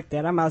like, fuck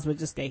that. I might as well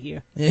just stay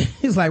here. Yeah,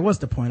 he's like, what's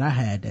the point? I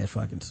had that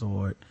fucking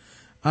sword.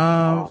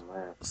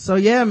 So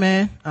yeah,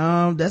 man.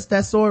 That's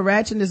that sword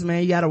ratchetness,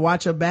 man. You gotta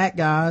watch your back,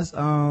 guys.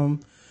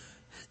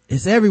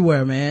 It's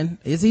everywhere, man.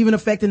 It's even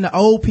affecting the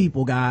old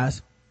people,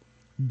 guys.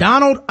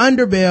 Donald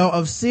Underbell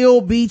of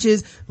Seal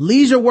Beach's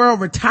Leisure World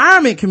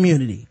Retirement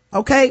Community.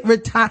 Okay,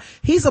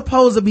 he's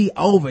supposed to be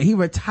over. He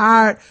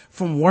retired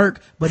from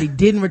work, but he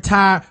didn't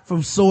retire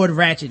from sword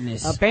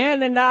ratchetness.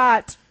 Apparently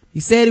not. He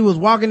said he was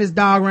walking his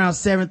dog around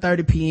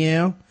 7:30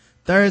 p.m.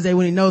 Thursday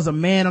when he knows a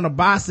man on a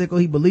bicycle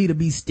he believed to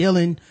be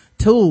stealing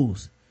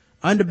tools.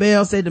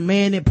 Underbell said the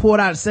man then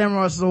pulled out a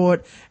samurai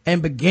sword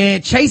and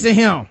began chasing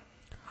him.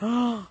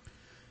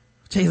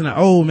 Chasing an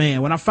old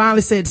man. When I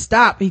finally said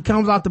stop, he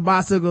comes off the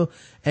bicycle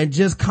and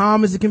just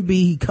calm as it can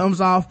be, he comes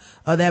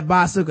off of that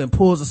bicycle and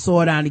pulls the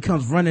sword out and he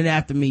comes running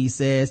after me, he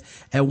says,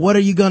 and what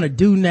are you gonna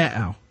do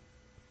now?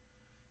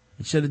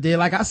 He should have did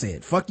like I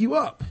said, fuck you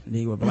up. And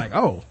he would be like,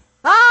 oh,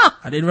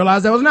 I didn't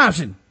realize that was an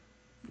option.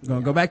 I'm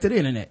gonna go back to the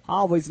internet.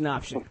 Always an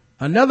option.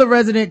 Another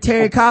resident,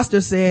 Terry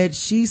Costa, said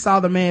she saw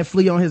the man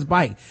flee on his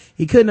bike.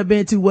 He couldn't have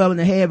been too well in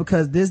the head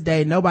because this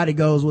day nobody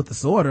goes with a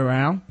sword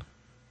around.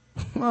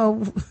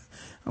 Well,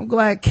 I'm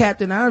glad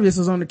Captain Obvious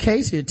was on the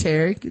case here,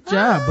 Terry. Good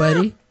job,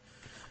 buddy.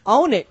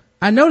 Own it.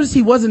 I noticed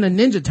he wasn't a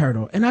Ninja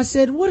Turtle, and I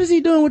said, what is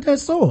he doing with that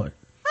sword?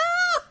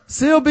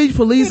 Seal Beach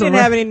police He didn't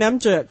have any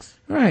nunchucks.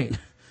 Right.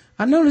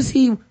 I noticed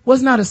he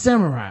was not a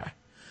samurai.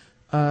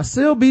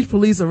 Seal Beach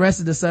police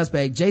arrested the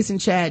suspect, Jason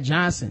Chad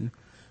Johnson,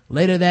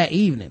 later that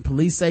evening.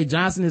 Police say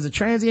Johnson is a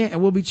transient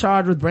and will be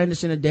charged with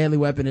brandishing a deadly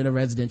weapon in a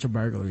residential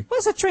burglary.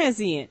 What's a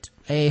transient?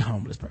 A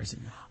homeless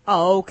person.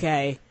 Oh,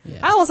 okay. Yeah.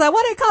 I was like,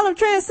 why they call them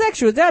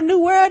transsexual? Is that a new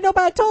word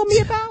nobody told me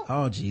about?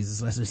 Oh,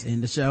 Jesus. Let's just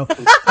end the show.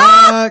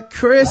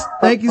 Chris,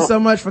 thank you so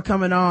much for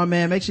coming on,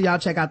 man. Make sure y'all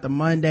check out the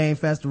Mundane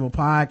Festival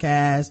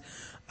podcast.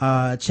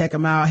 Check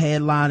them out,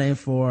 headlining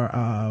for,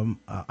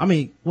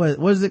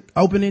 what is it?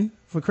 Opening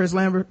for Chris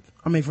Lambert?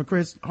 For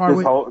Chris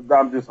Hardwick?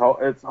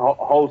 It's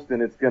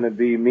hosting. It's going to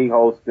be me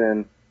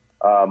hosting,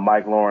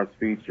 Mike Lawrence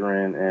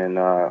featuring, and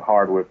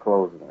Hardwick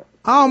closing it.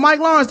 Oh, Mike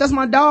Lawrence, that's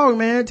my dog,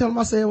 man. Tell him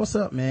I said what's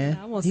up, man.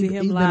 I want to see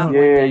him live.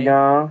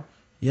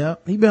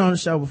 Yep, he been on the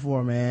show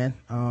before, man.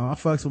 I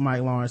fucks with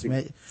Mike Lawrence,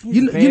 man.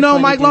 You know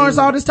Mike Lawrence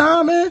all this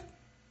time, man?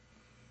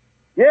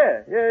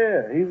 Yeah.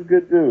 He's a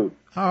good dude.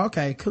 Oh,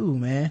 okay, cool,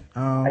 man.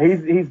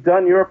 He's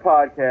done your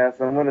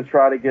podcast. I'm going to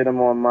try to get him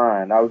on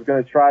mine. I was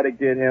going to try to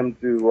get him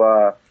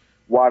to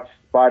watch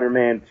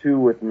Spider-Man 2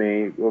 with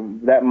me.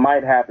 That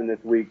might happen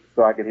this week,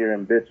 so I could hear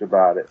him bitch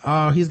about it.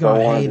 Oh, he's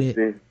going to hate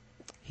it.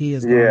 He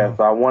is. Yeah,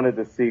 so I wanted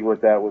to see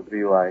what that would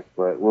be like,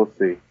 but we'll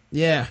see.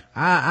 Yeah,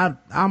 I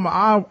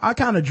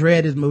kind of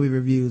dread his movie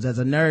reviews. As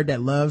a nerd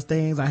that loves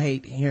things, I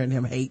hate hearing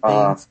him hate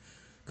things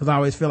because I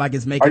always feel like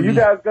it's making. Are you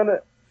guys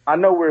gonna? I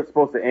know we're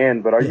supposed to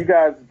end, but are you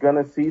guys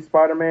gonna see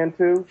Spider-Man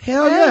 2?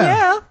 Hell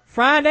yeah!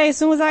 Friday, as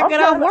soon as I get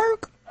off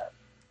work.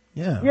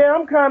 Yeah,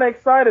 I'm kind of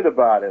excited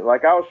about it.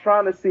 Like I was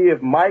trying to see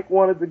if Mike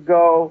wanted to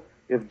go,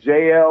 if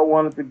JL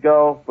wanted to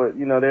go, but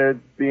they're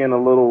being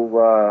a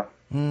little.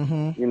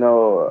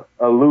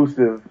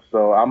 Elusive.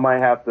 So I might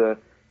have to,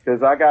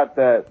 cause I got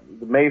that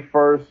May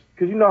 1st,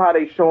 cause you know how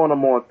they showing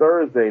them on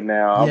Thursday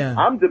now. Yeah.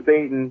 I'm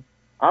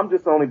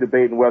just only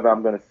debating whether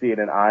I'm going to see it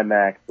in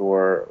IMAX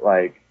or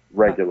like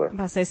regular. I'm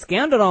about to say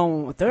Scandal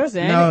on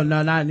Thursday. No,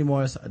 not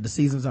anymore. The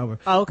season's over.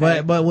 Oh,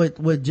 okay. But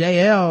with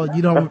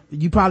JL,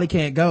 you probably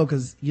can't go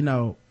cause,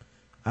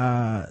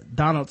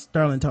 Donald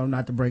Sterling told him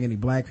not to bring any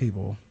black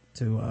people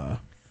to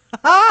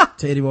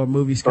any more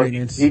movie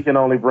screenings. He can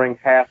only bring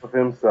half of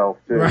himself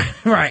too.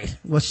 Right.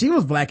 Well, she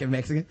was black and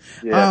Mexican.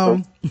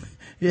 Yeah.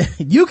 Yeah,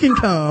 you can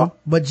come,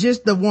 but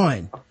just the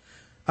one.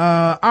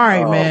 All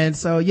right, man.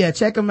 So yeah,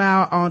 check him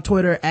out on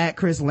Twitter at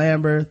Chris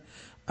Lambert.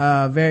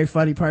 Very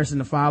funny person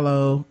to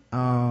follow.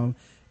 And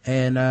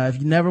if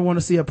you never want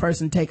to see a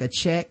person take a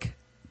check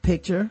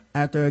picture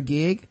after a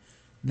gig,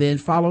 then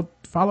follow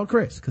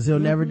Chris, cause he'll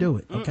never do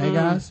it. Okay,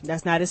 guys?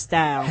 That's not his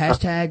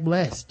style. #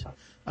 blessed.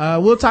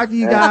 We'll talk to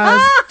you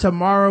guys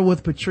tomorrow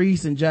with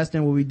Patrice and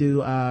Justin when we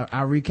do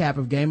our recap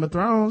of Game of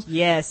Thrones.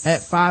 Yes.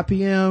 At 5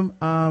 p.m.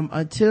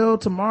 Until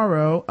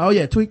tomorrow. Oh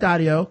yeah, Tweaked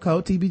Audio,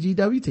 code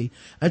TBGWT.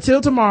 Until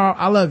tomorrow,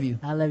 I love you.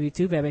 I love you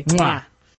too, baby. Mwah.